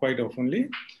quite oftenly,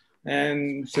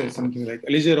 and say something like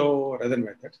Alizero or other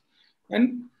methods.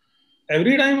 And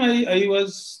every time I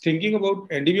was thinking about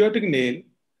antibiotic nail,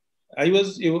 I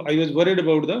was worried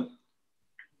about the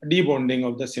debonding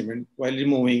of the cement while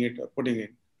removing it or putting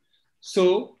it.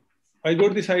 So I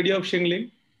got this idea of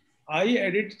shingling. I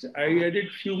added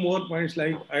few more points,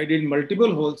 like I did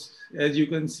multiple holes, as you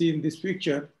can see in this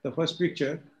picture, the first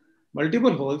picture,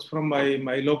 multiple holes from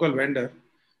my local vendor.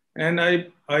 And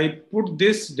I put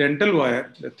this dental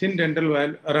wire, the thin dental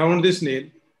wire around this nail,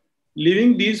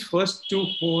 leaving these first two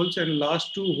holes and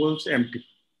last two holes empty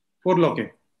for locking.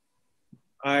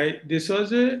 This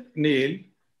was a nail,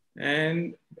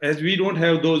 and as we don't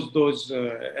have those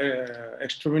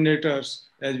exterminators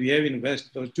as we have in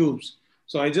West, those tubes,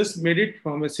 so I just made it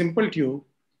from a simple tube,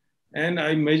 and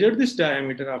I measured this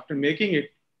diameter after making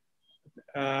it.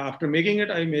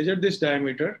 I measured this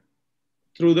diameter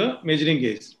through the measuring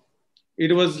gauge.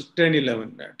 It was 10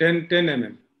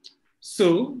 mm.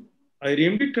 So I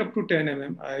reamed it up to 10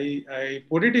 mm. I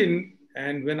put it in,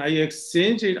 and when I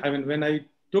exchanged it, when I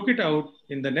took it out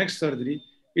in the next surgery,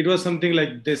 it was something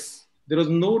like this. There was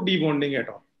no debonding at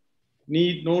all.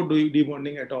 No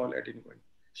debonding at all at any point.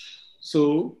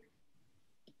 So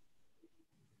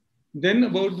then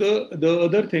about the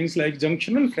other things like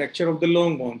junctional fracture of the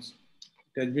long bones.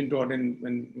 It has been taught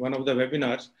in one of the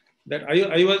webinars that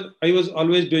I was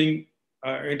always doing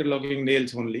interlocking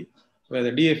nails only,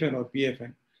 whether DFN or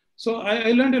PFN. So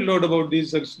I learned a lot about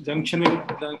these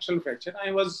junctional fracture.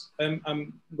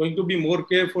 I'm going to be more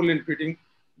careful in treating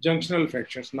junctional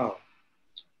fractures now.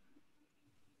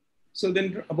 So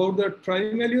then about the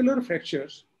trimalleolar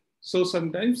fractures. So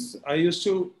sometimes I used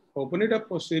to open it up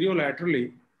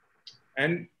posterolaterally,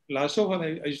 and last of all,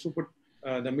 I used to put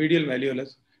the medial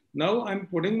malleolus. Now I'm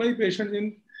putting my patient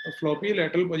in a floppy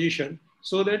lateral position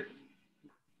so that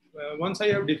once I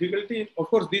have difficulty, of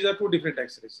course, these are two different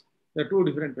x-rays. They're two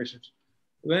different patients.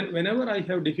 Whenever I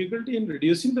have difficulty in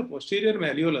reducing the posterior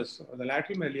malleolus or the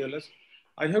lateral malleolus,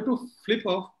 I have to flip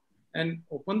off and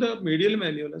open the medial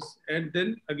malleolus and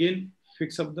then again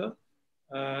fix up the,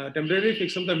 temporarily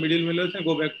fix up the medial malleolus and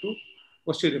go back to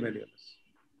posterior malleolus.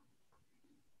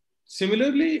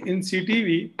 Similarly, in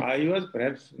CTV, I was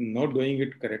perhaps not doing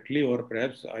it correctly, or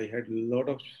perhaps I had a lot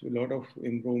of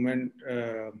improvement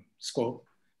scope.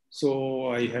 So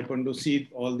I happened to see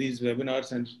all these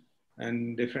webinars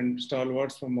and different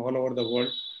stalwarts from all over the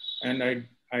world, and I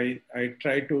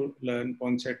tried to learn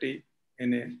Ponseti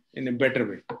in a better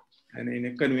way and in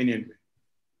a convenient way.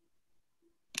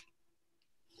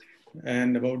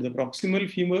 And about the proximal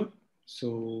femur,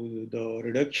 so the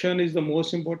reduction is the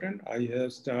most important. I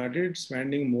have started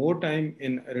spending more time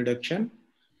in reduction,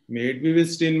 maybe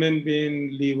with Steinman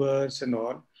pain, levers and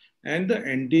all. And the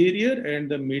anterior and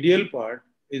the medial part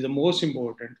is the most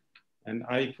important. And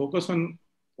I focus on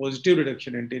positive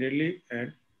reduction anteriorly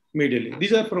and medially.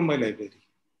 These are from my library.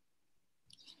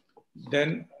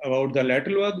 Then about the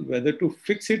lateral valve, whether to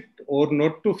fix it or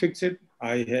not to fix it,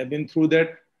 I have been through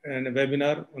that in a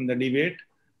webinar on the debate,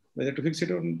 whether to fix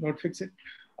it or not fix it.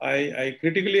 I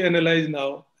critically analyze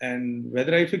now, and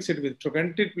whether I fix it with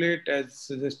trochanteric plate as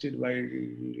suggested by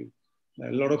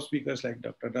a lot of speakers like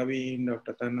Dr. Ravi,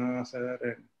 Dr. Tanna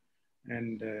sir,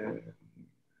 and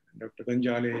Dr.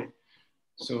 Ganjale,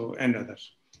 so and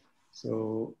others.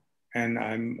 So, and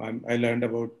I learned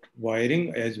about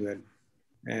wiring as well.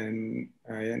 And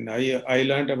I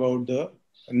learned about the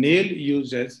nail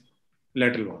used as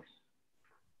lateral wall.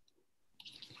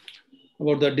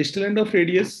 About the distal end of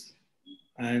radius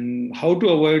and how to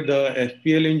avoid the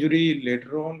FPL injury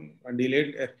later on, a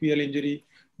delayed FPL injury,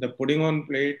 the putting on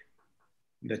plate,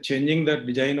 the changing the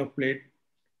design of plate.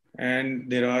 And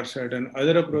there are certain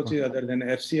other approaches other than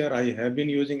FCR. I have been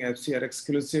using FCR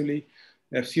exclusively,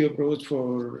 FCO approach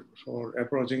for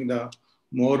approaching the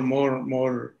more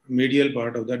medial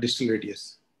part of the distal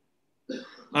radius.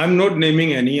 I'm not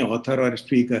naming any author or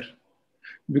speaker,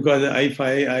 because if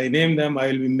I name them, I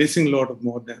will be missing a lot of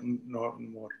more.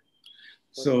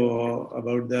 So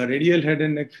about the radial head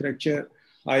and neck fracture,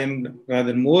 I am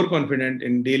rather more confident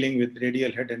in dealing with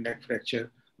radial head and neck fracture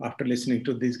after listening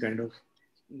to this kind of.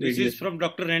 This is from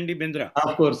Dr. Randy Bindra.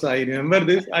 Of course, I remember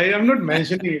this. I am not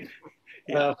mentioning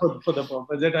it for the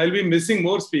purpose that I'll be missing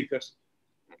more speakers.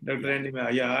 Dr. Randy,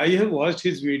 yeah, I have watched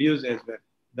his videos as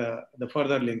well, the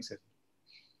further links.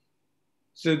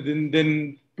 So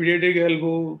then pediatric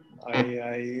elbow,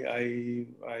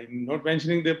 I'm not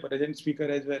mentioning the present speaker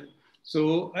as well.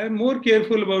 So I'm more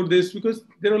careful about this because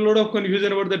there are a lot of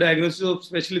confusion about the diagnosis of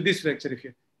especially this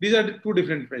fracture. These are two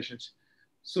different patients.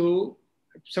 So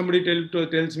somebody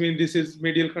tells me this is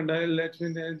medial condyle, I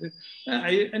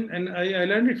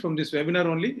learned it from this webinar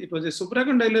only. It was a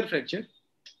supracondylar fracture.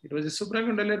 It was a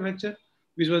supracondylar fracture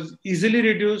which was easily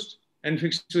reduced and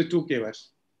fixed with 2 K-wires.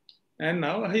 And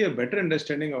now I have a better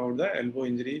understanding about the elbow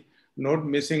injury, not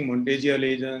missing Montegia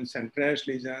lesions and trash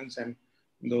lesions and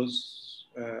those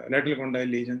lateral condyle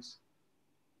lesions.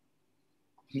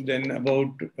 then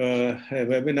about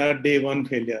webinar day one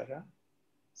failure. Huh?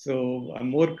 So I'm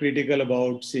more critical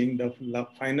about seeing the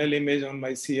final image on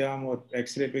my CM or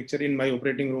X-ray picture in my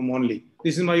operating room only.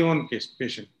 This is my own case,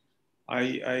 patient.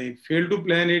 I failed to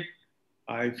plan it.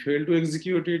 I failed to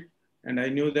execute it. And I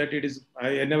knew that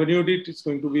I never knew it's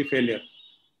going to be failure.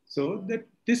 So that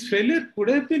this failure could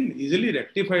have been easily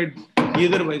rectified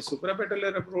either by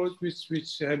suprapatellar approach,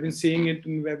 which I have been seeing it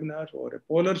in webinar, or a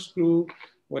polar screw,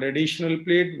 or additional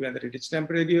plate, whether it is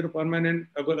temporary or permanent,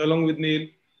 along with nail,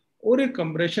 or a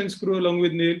compression screw along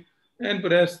with nail. And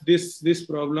perhaps this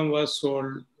problem was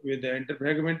solved with the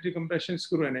interfragmentary compression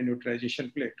screw and a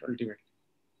neutralization plate ultimately.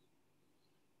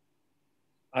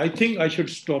 I think I should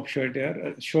stop short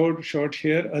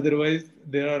here. Otherwise,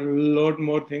 there are a lot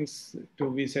more things to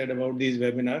be said about these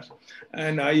webinars.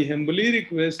 And I humbly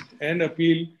request and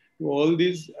appeal to all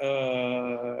these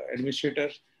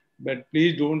administrators, but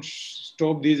please don't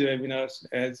stop these webinars,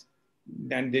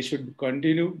 and they should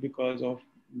continue because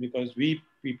we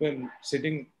people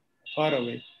sitting far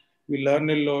away, we learn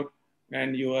a lot,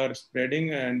 and you are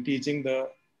spreading and teaching the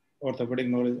orthopedic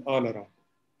knowledge all around.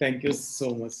 Thank you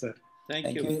so much, sir.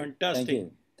 Thank you. Fantastic.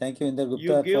 Thank you, Inder Gupta.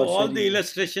 You gave all the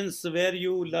illustrations where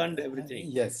you learned everything.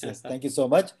 Yes. Thank you so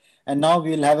much. And now we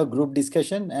will have a group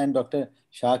discussion, and Dr.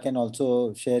 Shah can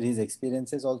also share his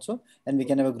experiences also, and we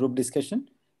can have a group discussion.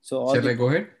 So shall I go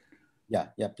ahead?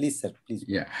 Yeah, please, sir, please.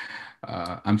 Yeah,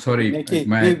 I'm sorry.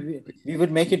 We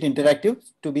would make it interactive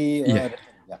to be.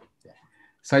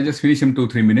 So I just finished in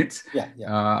 2-3 minutes. Yeah.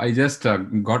 I just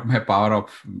got my power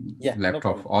of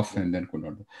laptop off and then could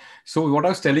not. So what I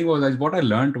was telling was, what I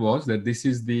learned was that this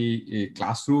is the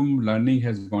classroom learning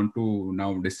has gone to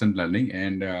now distant learning,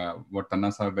 and what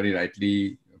Tanna sir very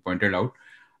rightly pointed out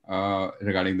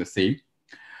regarding the same.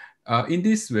 In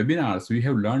these webinars, we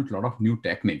have learned a lot of new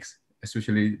techniques,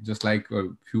 especially just like a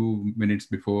few minutes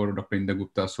before Dr. Inder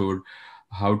Gupta showed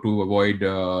how to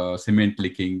avoid cement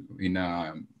leaking in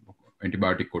a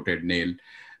antibiotic coated nail.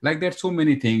 Like that, so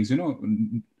many things,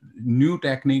 new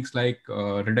techniques like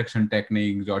reduction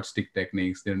techniques, joystick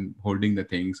techniques, then holding the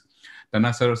things.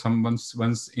 Tanna sir,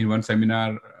 once in one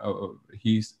seminar,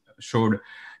 he showed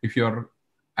if your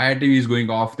IITV is going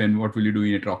off, then what will you do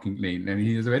in a rocking lane? And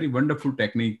he has a very wonderful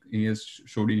technique. He has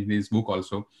showed in his book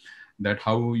also that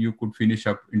how you could finish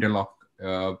up interlock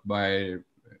by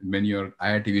when your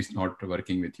IITV is not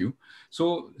working with you.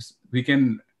 So we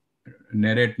can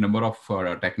narrate number of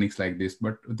techniques like this,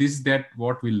 but this is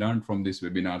what we learned from these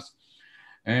webinars.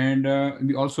 And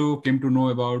we also came to know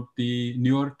about the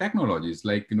newer technologies,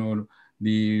 like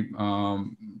the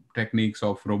techniques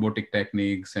of robotic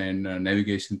techniques and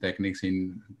navigation techniques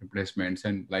in replacements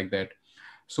and like that.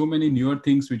 So many newer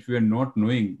things which we are not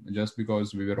knowing just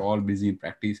because we were all busy in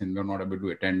practice and we were not able to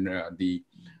attend the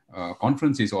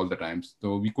conferences all the time.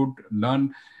 So we could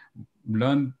learn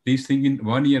these things in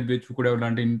 1 year, which we could have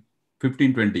learned in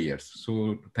 15-20 years.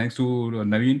 So thanks to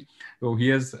Naveen, so he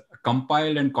has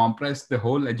compiled and compressed the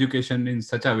whole education in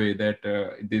such a way that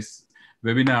this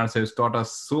webinars has taught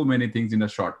us so many things in a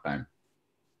short time.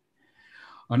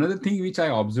 Another thing which I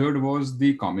observed was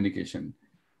the communication.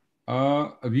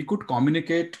 We could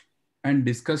communicate and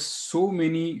discuss so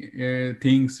many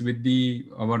things with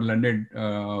our learned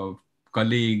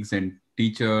colleagues and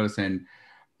teachers and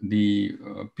the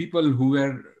people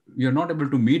who we are not able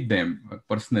to meet them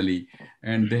personally,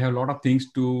 and they have a lot of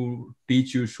things to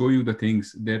teach you, show you the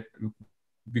things that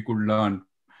we could learn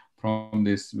from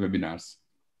these webinars.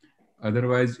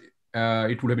 Otherwise,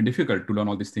 it would have been difficult to learn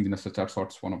all these things in such a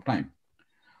short span of time.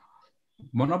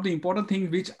 One of the important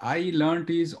things which I learned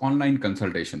is online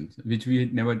consultations, which we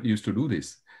never used to do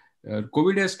this.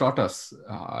 COVID has taught us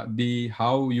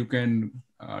how you can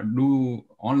do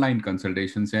online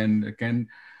consultations and can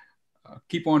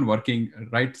keep on working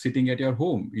sitting at your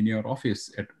home, in your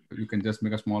office. You can just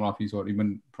make a small office or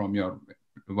even from your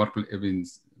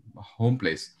home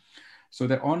place. So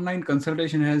the online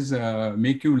consultation has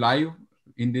make you live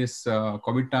in this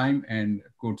COVID time and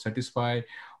could satisfy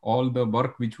all the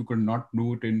work which we could not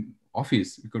do it in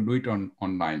office. We could do it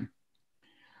online.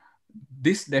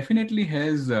 This definitely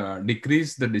has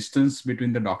decreased the distance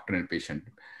between the doctor and patient.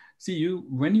 See,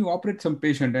 when you operate some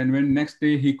patient and when next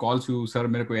day he calls you, sir,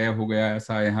 मेरे को यह हो गया,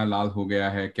 ऐसा यहाँ लाल हो गया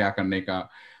है, क्या करने का?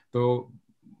 तो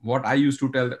what I used to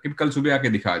tell, कल सुबह आके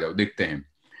दिखा जाओ, देखते हैं.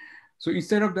 So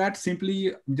instead of that,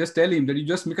 simply just tell him that you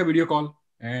just make a video call,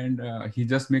 and he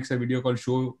just makes a video call,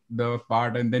 show the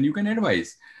part, and then you can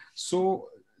advise. So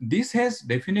this has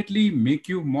definitely make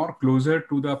you more closer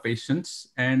to the patients,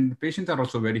 and patients are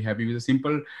also very happy with a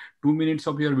simple 2 minutes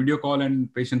of your video call,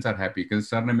 and patients are happy because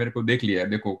sir ने मेरे को देख लिया,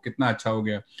 देखो कितना अच्छा हो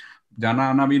गया. जाना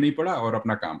आना भी नहीं पड़ा और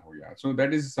अपना काम हो गया. So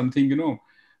that is something, you know,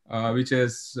 which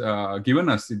has given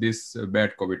us this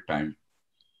bad COVID time.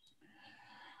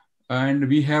 And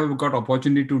we have got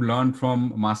opportunity to learn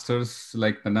from masters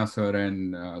like Tanna sir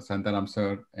and Santaram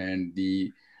sir and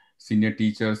the senior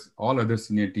teachers, all other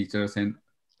senior teachers, and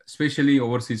especially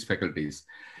overseas faculties.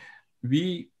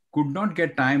 We could not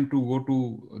get time to go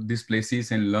to these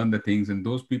places and learn the things, and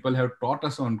those people have taught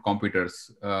us on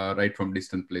computers right from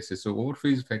distant places. So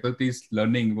overseas faculties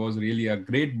learning was really a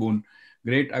great boon,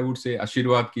 great, I would say,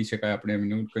 ashirwad ki shakaya apne,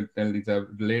 you can tell it's a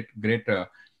great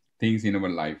things in our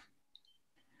life.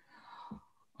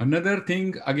 Another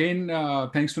thing, again,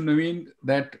 thanks to Naveen,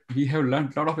 that we have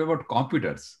learned a lot of about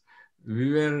computers.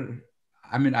 We were,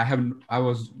 I mean, I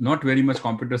was not very much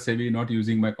computer savvy, not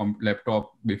using my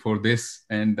laptop before this.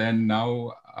 And then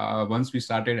now, once we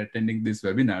started attending these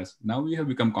webinars, now we have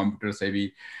become computer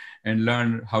savvy and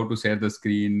learn how to share the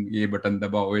screen, ye button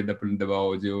dabao, ye button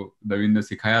dabao, jo Naveen ne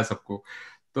sikhaya sabko.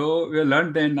 So we have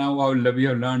learned then now how we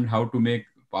have learned how to make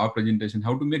power presentation,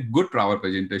 how to make good power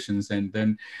presentations, and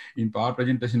then in power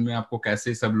presentation में आपको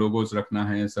कैसे सब logos रखना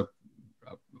है, सब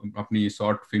अपनी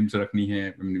short films रखनी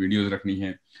है, videos रखनी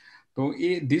है. So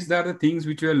these are the things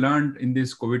which we have learned in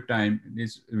this COVID time.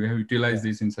 We have utilized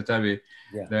this in such a way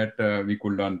that we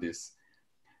could learn this.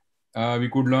 We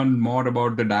could learn more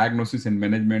about the diagnosis and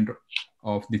management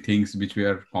of the things which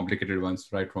were complicated ones,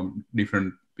 right, from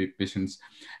different patients.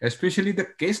 Especially the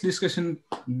case discussion,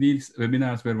 these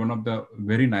webinars were one of the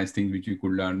very nice things which we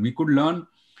could learn. We could learn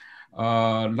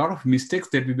a lot of mistakes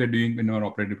that we were doing in our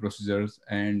operative procedures,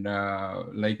 and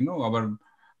like, you know,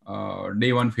 our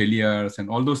day one failures and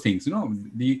all those things. You know,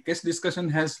 the case discussion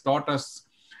has taught us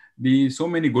so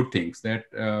many good things that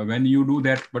when you do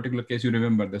that particular case, you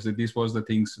remember this was the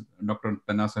things Dr.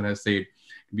 Tanna sir has said.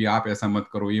 Be aap aisa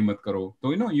mat karo, ye mat karo.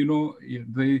 So you know,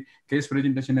 the case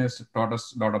presentation has taught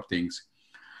us a lot of things.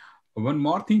 One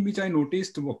more thing which I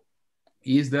noticed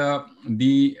is the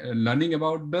learning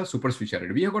about the super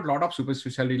specialty. We have got a lot of super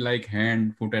specialty like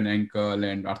hand, foot and ankle,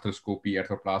 and arthroscopy,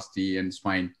 arthroplasty, and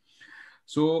spine.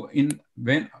 So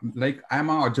I'm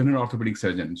a general orthopedic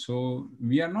surgeon, so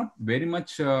we are not very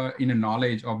much in a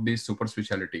knowledge of this super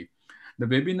specialty. The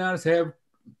webinars have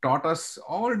taught us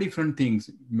all different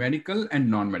things, medical and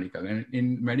non-medical. And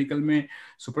in medical mein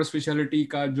super specialty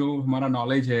ka jo hamara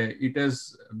knowledge hai, it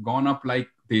has gone up like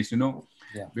this, you know,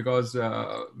 because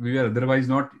we were otherwise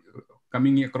not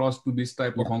coming across to this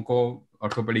type of onco,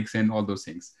 orthopedics and all those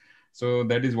things. So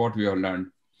that is what we have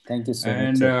learned. Thank you so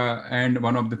much. And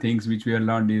one of the things which we have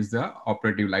learned is the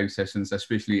operative live sessions,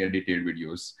 especially edited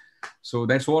videos. So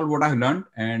that's all what I've learned.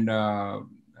 And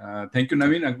thank you,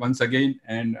 Naveen, once again,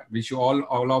 and wish you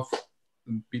all of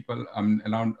people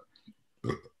around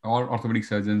all orthopedic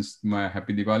surgeons my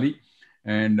happy Diwali.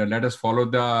 And let us follow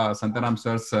the Santaram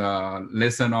sir's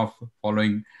lesson of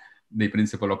following the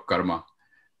principle of karma.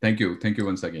 Thank you. Thank you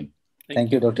once again.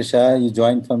 Thank you, Dr. Shah. You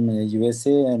joined from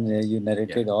USA and you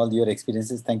narrated all your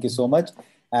experiences. Thank you so much.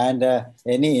 And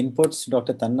any inputs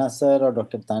Dr. Tanna sir or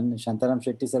Dr. Shantaram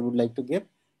Shetty sir would like to give?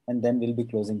 And then we'll be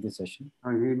closing this session. He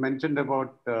mentioned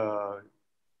about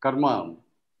karma.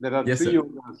 There are three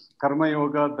yogas: karma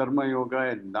yoga, dharma yoga,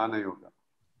 and dana yoga.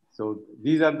 So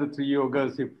these are the three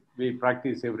yogas if we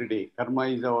practice every day. Karma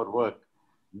is our work.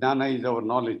 Dana is our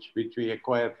knowledge, which we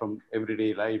acquire from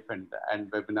everyday life and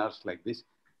webinars like this.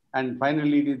 And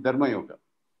finally, it is dharma yoga.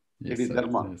 It is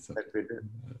dharma.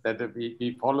 That if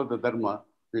we follow the dharma,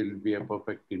 we will be a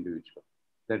perfect individual.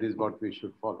 That is what we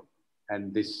should follow.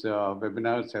 And these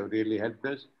webinars have really helped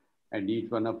us. And each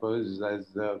one of us, as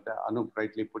Anup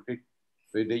rightly put it,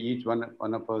 with each one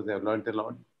of us have learned a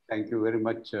lot. Thank you very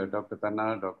much, Dr.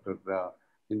 Tanna, Dr.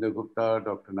 Indu Gupta,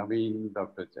 Dr. Naveen,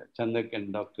 Dr. Chandak,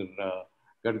 and Dr.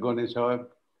 Gadgoneshwar,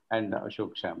 and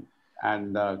Ashok Sham.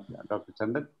 And Dr.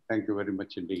 Chandak, thank you very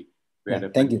much indeed.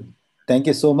 Thank you. Thank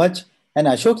you so much. And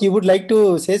Ashok, you would like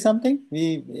to say something?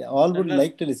 We all would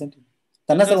like to listen to you.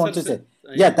 Tanna sir wants to say.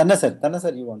 Yeah, Tanna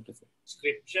sir, you want to say.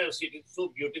 Scriptures, it is so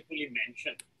beautifully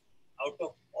mentioned. Out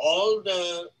of all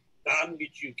the dan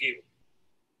which you give,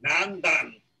 Nan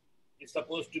Dan is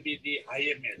supposed to be the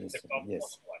highest, the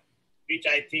topmost one, which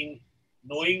I think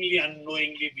knowingly,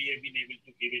 unknowingly, we have been able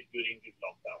to give it during this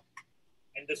lockdown.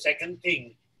 And the second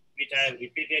thing, which I have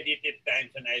repeated it at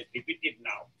times and I repeat it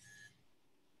now,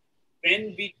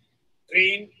 when we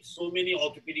train so many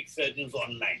orthopedic surgeons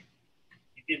online,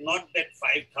 it is not that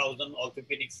 5,000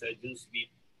 orthopedic surgeons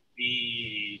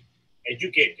we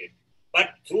educated, but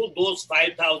through those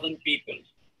 5,000 people,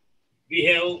 we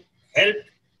have helped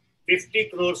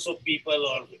 50 crores of people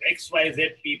or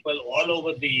XYZ people all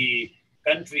over the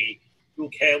country to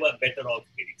have a better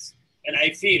orthopedics. And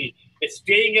I feel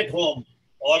staying at home,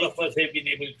 all of us have been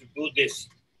able to do this.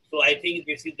 So I think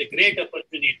this is the great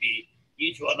opportunity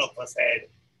each one of us had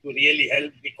to really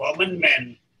help the common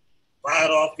man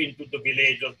far off into the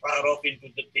village or far off into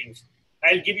the things.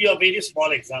 I'll give you a very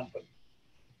small example.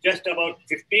 Just about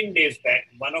 15 days back,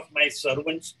 one of my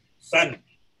servants' son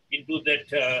into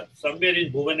that somewhere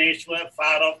in Bhubaneswar,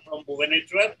 far off from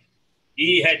Bhubaneswar,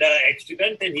 he had an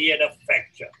accident and he had a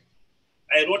fracture.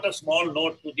 I wrote a small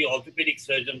note to the orthopedic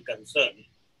surgeon concerned.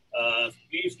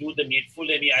 Please do the needful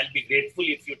and I'll be grateful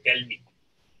if you tell me.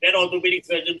 That orthopedic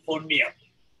surgeon phoned me up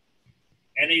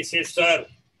and he says, sir,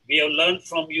 we have learned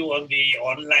from you on the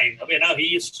online. Okay, now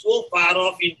he is so far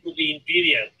off into the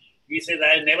interior. He says,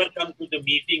 I have never come to the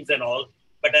meetings and all,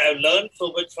 but I have learned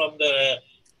so much from the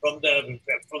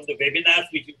webinars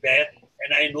which is there,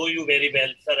 and I know you very well,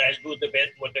 sir. I'll do the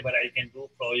best whatever I can do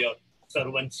for your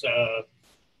servant's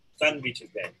son which is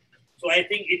there. So I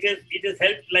think it has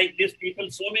helped like this people,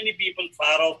 so many people,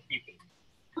 far off people.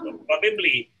 So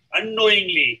probably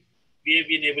unknowingly we have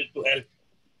been able to help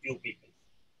few people.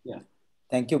 Yeah.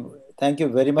 Thank you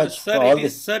very much sir, for all it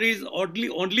this. is, sir, is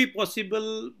only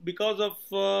possible because of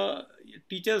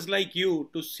teachers like you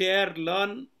to share,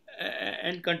 learn,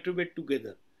 and contribute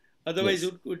together. Otherwise,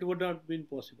 Yes. it would not have been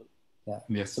possible. Yeah.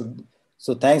 Yes.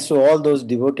 So thanks to all those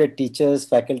devoted teachers,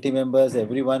 faculty members,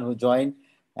 everyone who joined,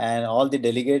 and all the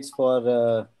delegates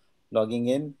for logging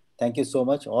in. Thank you so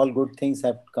much. All good things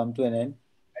have come to an end.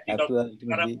 I think Dr.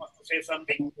 Karam wants to say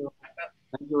something.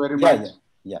 Thank you very much.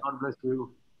 Yeah. God bless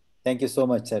you. Thank you so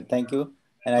much, sir. Thank you.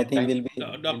 And I think we'll be...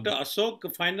 Dr.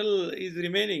 Ashok, final is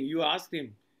remaining. You asked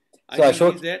him. So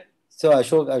Ashok, he's there. So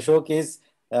Ashok is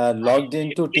logged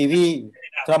into TV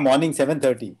from morning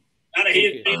 7:30. He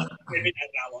is now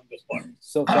on the spot.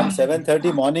 So from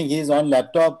 7:30 morning, he is on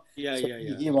laptop. Yeah.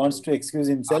 He wants to excuse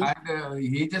himself. And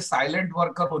he is a silent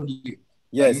worker only.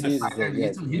 Yes, his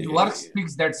work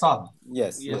speaks, that's all.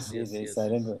 Yes, he's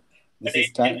silent. But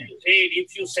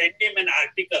if you send him an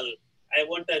article, I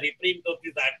want a reprint of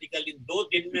this article in 2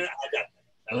 days mein aa jata.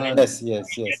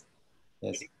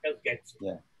 Yes.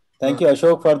 Yeah. Thank you,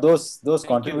 Ashok, for those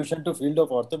contribution to field of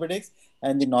orthopedics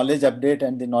and the knowledge update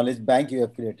and the knowledge bank you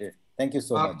have created. Thank you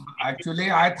so much.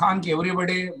 Actually, I thank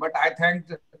everybody, but I thank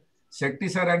Shetty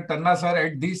sir and Tanna sir.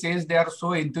 At this age, they are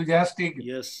so enthusiastic,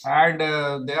 and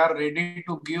they are ready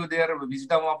to give their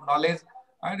wisdom of knowledge,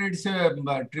 and it's a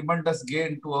tremendous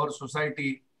gain to our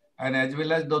society, and as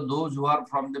well as those who are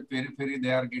from the periphery,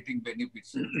 they are getting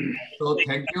benefits. So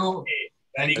thank you.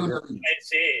 Thank you. I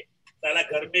say, साला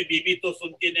घर में बीबी तो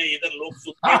सुनती नहीं, इधर लोग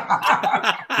सुनते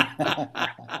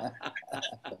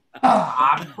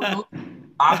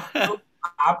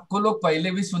आपको लोग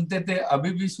पहले भी सुनते थे,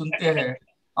 अभी भी सुनते हैं,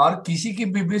 और किसी की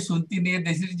बीबी सुनती नहीं है.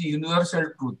 This is universal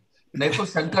truth. नहीं तो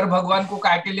शंकर भगवान को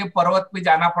काय के लिए पर्वत पे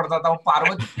जाना पड़ता था, वो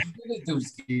पार्वती सुनती नहीं थी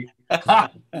उसकी.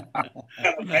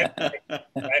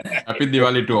 Happy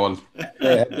Diwali to all.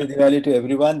 Happy Diwali to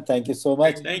everyone. Thank you so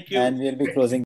much. Thank you. And we'll be closing.